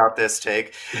bar about this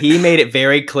take. He made it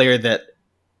very clear that,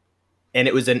 and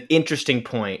it was an interesting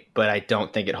point, but I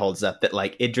don't think it holds up, that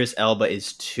like Idris Elba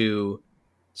is too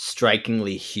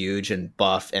strikingly huge and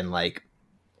buff and like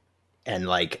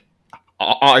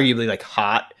arguably like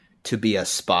hot to be a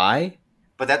spy.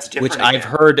 But that's different. Which I've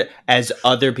heard as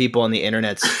other people on the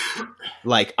internet's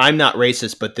like, I'm not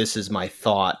racist, but this is my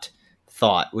thought,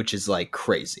 which is like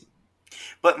crazy.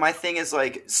 But my thing is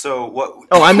like, so what?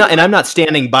 Oh, I'm not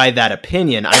standing by that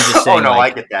opinion. I'm just saying. Oh no,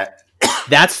 I get that.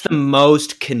 That's the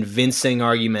most convincing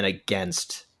argument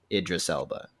against Idris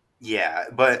Elba. Yeah,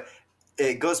 but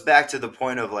it goes back to the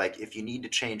point of like, if you need to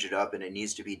change it up and it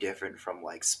needs to be different from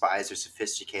like spies or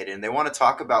sophisticated, and they want to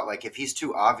talk about like if he's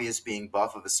too obvious being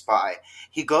buff of a spy,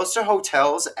 he goes to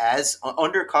hotels as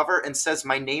undercover and says,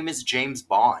 "My name is James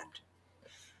Bond."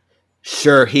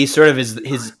 Sure, he sort of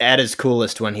is at his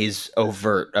coolest when he's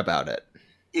overt about it.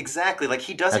 Exactly, like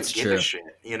he doesn't give a shit.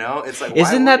 You know, it's like,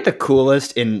 isn't that the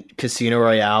coolest in Casino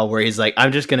Royale where he's like,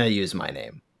 "I'm just gonna use my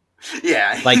name."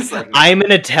 Yeah, like I'm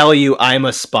gonna tell you I'm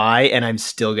a spy, and I'm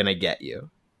still gonna get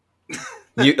you.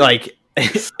 You like,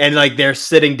 and like they're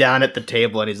sitting down at the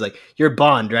table, and he's like, "You're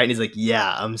Bond, right?" And he's like,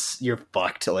 "Yeah, you're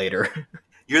fucked later."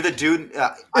 You're the dude.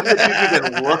 I'm the dude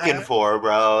you've been looking for,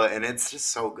 bro, and it's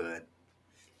just so good.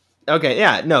 Okay,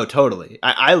 yeah, no, totally.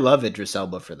 I love Idris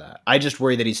Elba for that. I just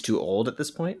worry that he's too old at this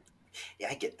point. Yeah,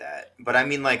 I get that, but I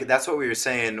mean, like that's what we were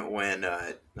saying when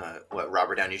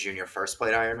Robert Downey Jr. first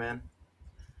played Iron Man.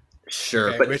 Sure,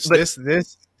 okay, but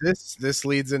this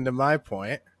leads into my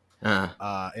point,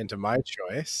 into my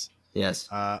choice. Yes,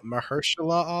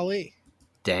 Mahershala Ali.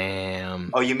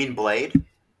 Damn. Oh, you mean Blade?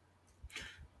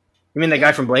 You mean the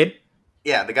guy from Blade?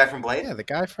 Yeah, the guy from Blade. Yeah, the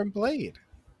guy from Blade.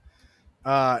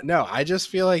 No, I just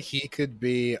feel like he could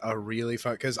be a really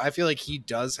fun because I feel like he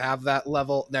does have that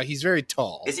level. Now he's very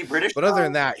tall. Is he British? But other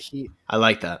than that, I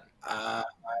like that. I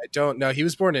don't know. He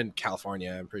was born in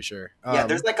California, I'm pretty sure. Yeah,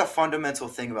 there's like a fundamental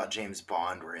thing about James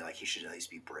Bond where like he should at least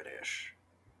be British.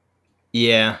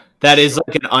 Yeah, that is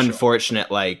like an unfortunate.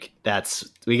 Like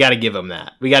we got to give him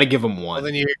that. We got to give him one.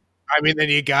 Well, then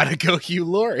you got to go Hugh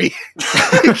Laurie.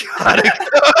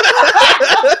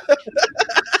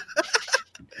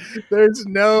 There's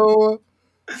no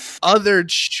other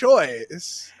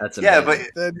choice. That's amazing.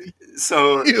 But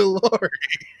so Hugh Laurie.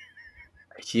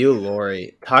 Hugh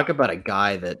Laurie, talk about a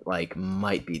guy that like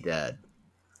might be dead.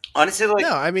 Honestly, like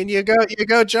no, I mean you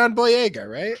go John Boyega,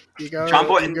 right? You go John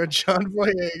Boyega.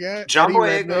 John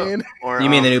Boyega, or you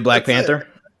mean the new Black Panther?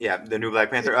 Yeah, the new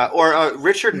Black Panther, or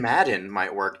Richard Madden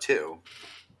might work too.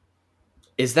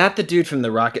 Is that the dude from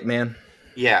the Rocket Man?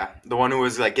 Yeah, the one who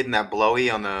was like getting that blowy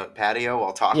on the patio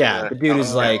while talking. Yeah, the dude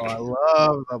is like, I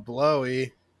love the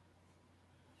blowy.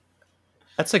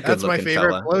 That's a good. That's my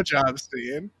favorite blowjob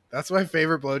scene. That's my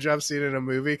favorite blowjob scene in a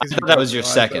movie. Because that was your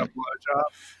second.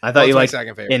 I thought you liked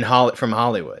second favorite from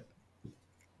Hollywood.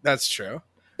 That's true.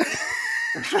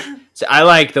 So I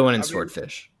like the one in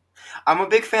Swordfish. I'm a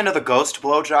big fan of the ghost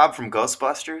blowjob from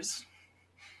Ghostbusters.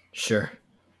 Sure.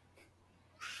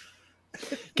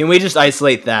 Can we just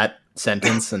isolate that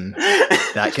sentence and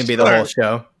that can be the whole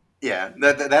show? Yeah,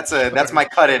 that's my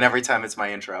cut in every time it's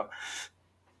my intro.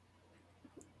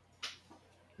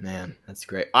 Man, that's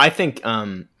great. I think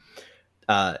and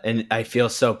I feel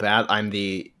so bad.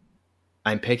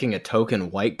 I'm picking a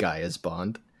token white guy as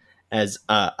Bond, as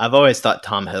I've always thought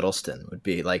Tom Hiddleston would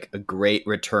be like a great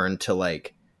return to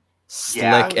like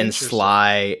slick and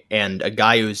sly, and a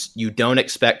guy who's you don't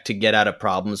expect to get out of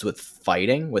problems with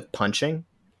fighting, with punching.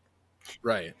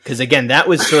 Right. Because again, that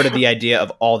was sort of the idea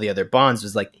of all the other Bonds,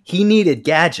 was like he needed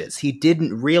gadgets. He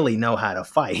didn't really know how to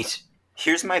fight.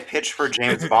 Here's my pitch for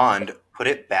James Bond. Put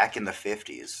it back in the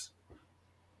 50s.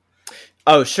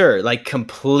 Oh, sure. Like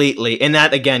completely. And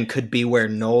that, again, could be where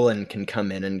Nolan can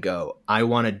come in and go, I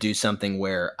want to do something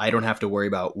where I don't have to worry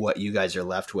about what you guys are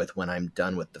left with when I'm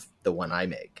done with the one I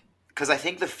make. Because I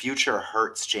think the future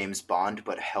hurts James Bond,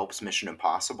 but helps Mission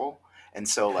Impossible. And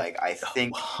so, like, I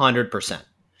think... 100%.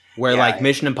 Where,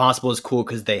 Mission Impossible is cool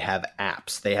because they have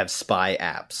apps. They have spy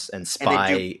apps and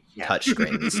spy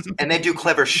touchscreens. And they do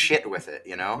clever shit with it,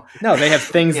 you know? No, they have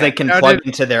things they can plug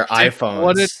into their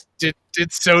iPhones. Did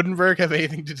Soderbergh have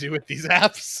anything to do with these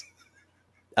apps?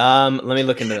 Let me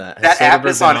look into that. That app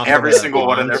is on every single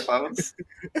one of their phones?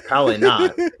 Probably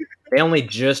not. They only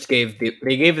just gave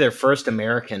their first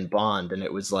American Bond, and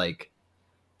it was like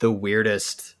the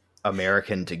weirdest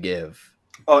American to give.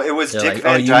 Oh, it was Dick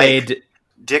Van Dyke.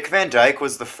 Dick Van Dyke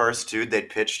was the first dude they'd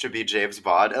pitched to be James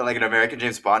Bond, like an American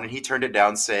James Bond, and he turned it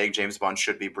down, saying James Bond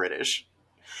should be British.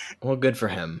 Well, good for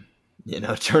him. You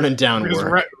know, turning down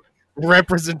work.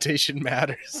 Representation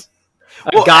matters.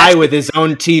 A guy with his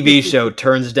own TV show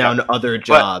turns down other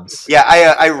jobs. But,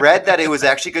 I read that it was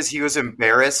actually because he was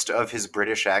embarrassed of his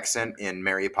British accent in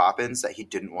Mary Poppins, that he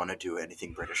didn't want to do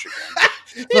anything British again.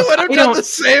 He would have done the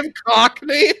same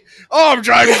Cockney. Oh,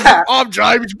 I'm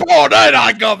James Bond, ain't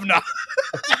I, Governor?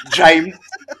 James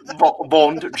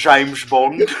Bond.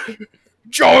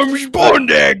 James Bond,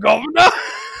 there, Governor.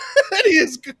 And he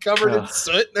is covered in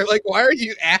soot. They're like, "Why are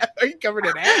you covered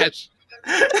in ash?"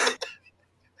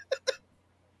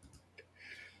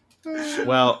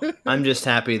 Well, I'm just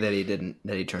happy that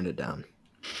he turned it down.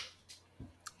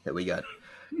 That we got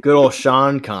good old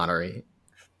Sean Connery,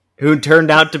 who turned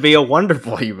out to be a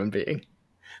wonderful human being.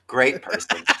 Great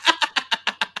person.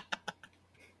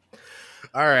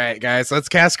 All right, guys, let's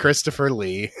cast Christopher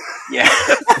Lee. Yeah.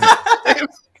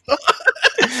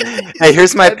 Hey,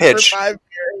 here's my pitch.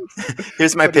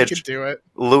 Here's my pitch. Do it.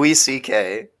 Louis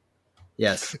C.K.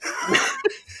 Yes.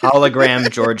 Hologram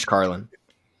George Carlin.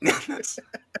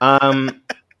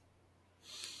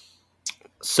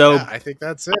 So I think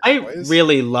that's it. I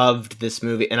really loved this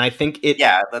movie, and I think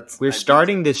we're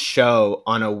starting this show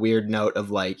on a weird note of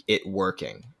like it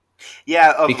working.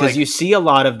 Yeah, because you see a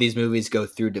lot of these movies go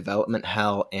through development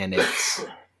hell, and it's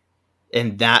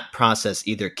and that process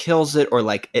either kills it or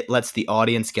like it lets the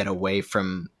audience get away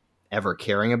from ever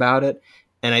caring about it.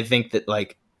 And I think that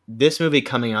like this movie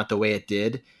coming out the way it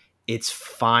did, it's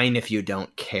fine if you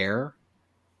don't care.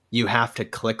 You have to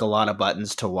click a lot of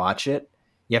buttons to watch it.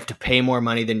 You have to pay more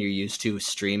money than you're used to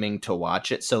streaming to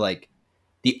watch it. So like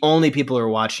the only people who are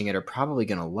watching it are probably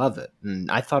going to love it. And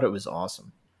I thought it was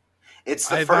awesome. It's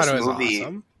the first movie.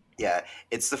 Awesome. Yeah,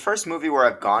 it's the first movie where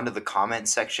I've gone to the comment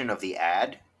section of the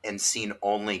ad and seen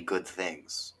only good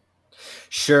things.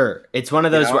 Sure, it's one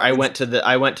of those where I went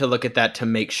to look at that to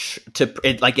make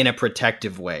like in a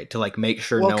protective way to like make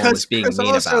sure no one was being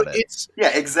mean about it.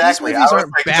 Yeah, exactly. These movies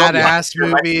aren't badass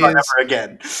movies. Ever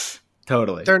again.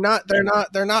 Totally. They're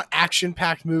not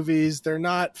action-packed movies. They're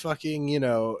not fucking,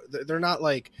 they're not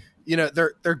like,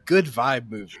 they're good vibe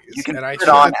movies. You can put it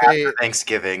on after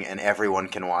Thanksgiving and everyone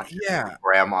can watch it. Yeah.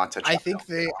 Grandma to I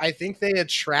think they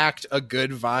attract a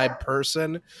good vibe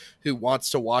person who wants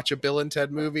to watch a Bill and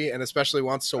Ted movie and especially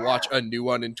wants to watch a new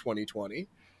one in 2020.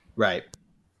 Right.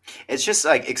 It's just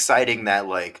like exciting that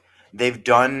like they've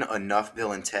done enough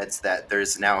Bill and Ted's that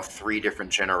there's now 3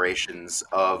 different generations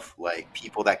of like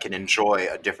people that can enjoy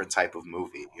a different type of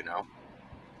movie, you know?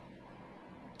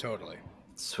 Totally.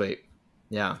 Sweet.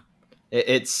 Yeah.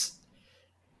 And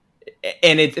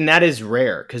that is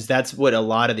rare because that's what a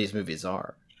lot of these movies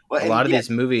are. Well, a lot of these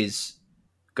movies.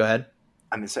 Go ahead.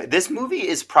 I'm sorry. This movie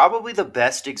is probably the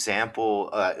best example,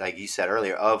 like you said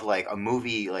earlier, of like a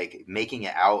movie like making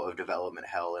it out of development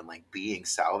hell and like being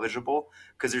salvageable.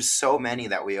 Because there's so many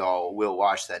that we all will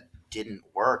watch that didn't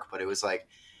work, but it was like,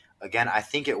 again, I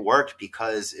think it worked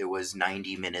because it was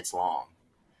 90 minutes long.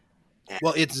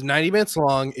 Well, it's 90 minutes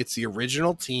long. It's the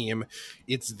original team.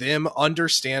 It's them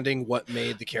understanding what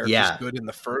made the characters good in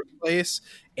the first place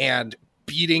and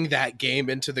beating that game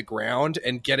into the ground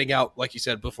and getting out, like you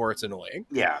said before, it's annoying.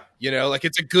 Yeah. You know, like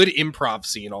it's a good improv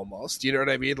scene almost. You know what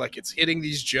I mean? Like it's hitting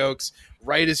these jokes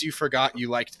right as you forgot you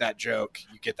liked that joke.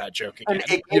 You get that joke again.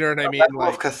 You know what I mean?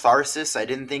 Like catharsis I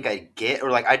didn't think I'd get,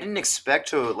 or like I didn't expect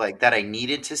to like that I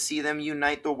needed to see them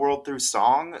unite the world through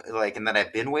song, like, and that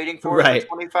I've been waiting for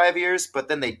 25 years, but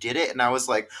then they did it and I was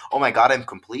like, oh my God, I'm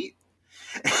complete.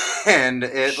 And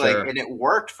it like, and it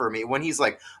worked for me when he's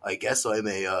like, I guess I'm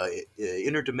a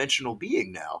interdimensional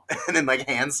being now, and then like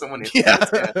hands someone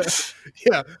his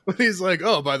yeah. When he's like,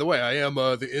 oh, by the way, I am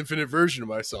the infinite version of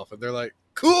myself, and they're like,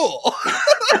 cool.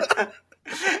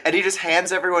 And he just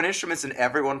hands everyone instruments, and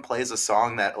everyone plays a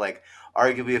song that like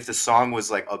arguably if the song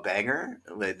was like a banger,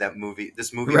 like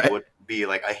this movie would be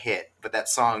like a hit, but that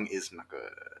song is not good.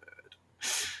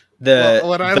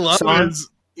 What I love song, is.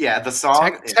 Yeah, the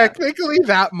song. Technically,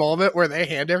 that moment where they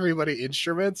hand everybody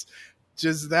instruments,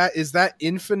 is that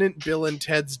Infinite Bill and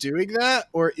Ted's doing that,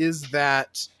 or is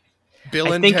that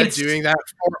Bill and Ted doing that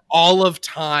for all of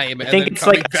time? I think it's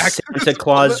like a Santa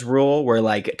Claus rule where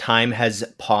like time has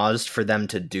paused for them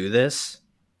to do this.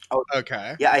 Oh,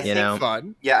 okay. Yeah, I think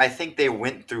fun. Yeah, I think they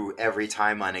went through every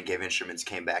timeline and gave instruments,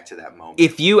 came back to that moment.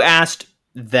 If you asked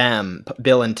them,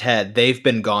 Bill and Ted, they've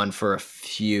been gone for a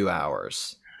few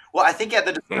hours. Well, I think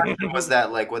the discussion was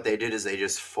that like what they did is they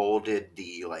just folded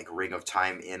the like Ring of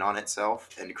Time in on itself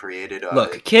and created.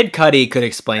 Look, Kid Cudi could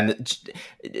explain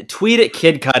that. Tweet at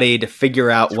Kid Cudi to figure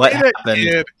out what happened.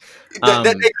 They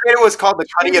created what's called the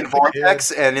Cudian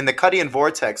Vortex, and in the Cudian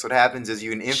Vortex, what happens is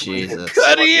you Cudian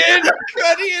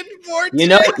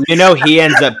Vortex. You know, he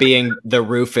ends up being the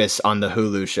Rufus on the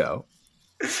Hulu show.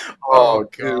 Oh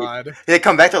God! They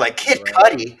come back to like Kid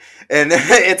Cudi, and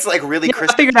it's like really. I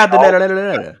figured out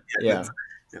the yeah.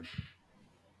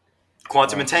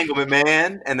 Quantum entanglement,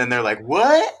 man, and then they're like,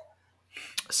 "What?"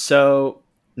 So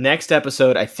next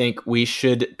episode, I think we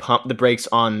should pump the brakes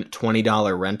on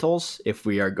 $20 rentals if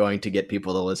we are going to get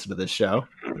people to listen to this show.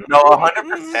 No,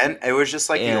 100%. It was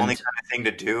just like the only kind of thing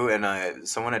to do, and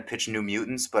someone had pitched New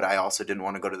Mutants, but I also didn't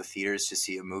want to go to the theaters to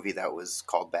see a movie that was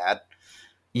called bad.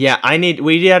 Yeah, I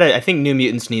think New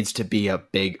Mutants needs to be a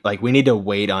big, like, we need to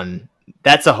wait on,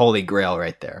 that's a holy grail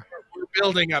right there. We're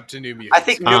building up to New Mutants. I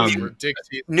think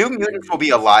New Mutants will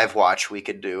be a live watch we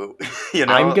could do. You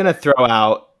know? I'm going to throw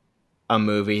out a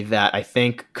movie that I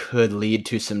think could lead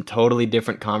to some totally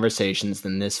different conversations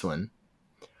than this one.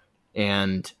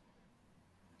 And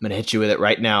I'm going to hit you with it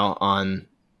right now on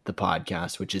the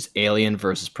podcast, which is Alien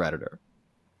versus Predator.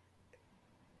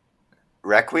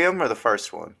 Requiem or the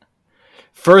first one?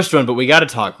 First one, but we got to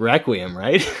talk Requiem,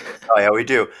 right? Oh yeah, we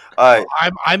do.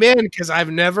 I'm in because I've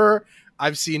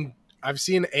seen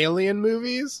Alien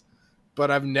movies, but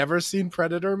I've never seen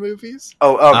Predator movies.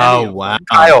 Oh wow,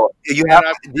 Kyle,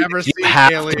 I've never seen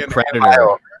Alien Predator.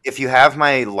 Kyle, if you have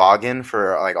my login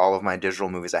for like all of my digital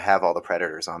movies, I have all the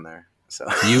Predators on there. So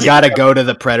you got to go to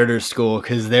the Predator school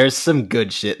because there's some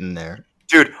good shit in there.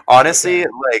 Dude, honestly,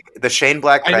 like the Shane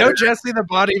Black Predator. I know Jesse the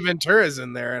Body Ventura's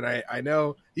in there, and I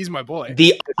know he's my boy.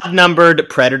 The odd-numbered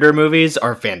Predator movies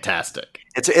are fantastic.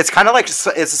 It's kind of like it's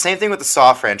the same thing with the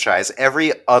Saw franchise.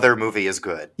 Every other movie is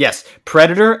good. Yes,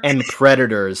 Predator and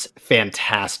Predators,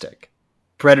 fantastic.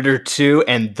 Predator 2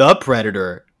 and The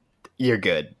Predator, you're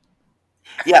good.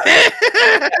 Yeah.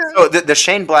 So the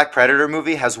Shane Black Predator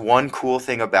movie has one cool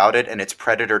thing about it, and it's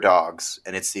Predator dogs,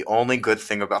 and it's the only good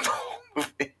thing about the whole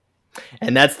movie.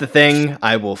 And that's the thing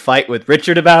I will fight with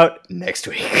Richard about next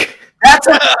week. That's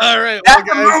all right. That's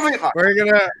well, guys, we're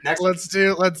gonna let's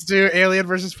do Alien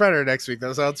versus Predator next week.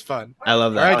 That sounds fun. I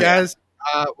love that. All right, guys.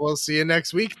 We'll see you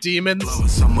next week, demons.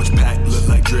 So much pack, look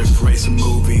like drift race a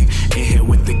movie. In here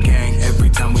with the gang every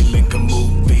time we link.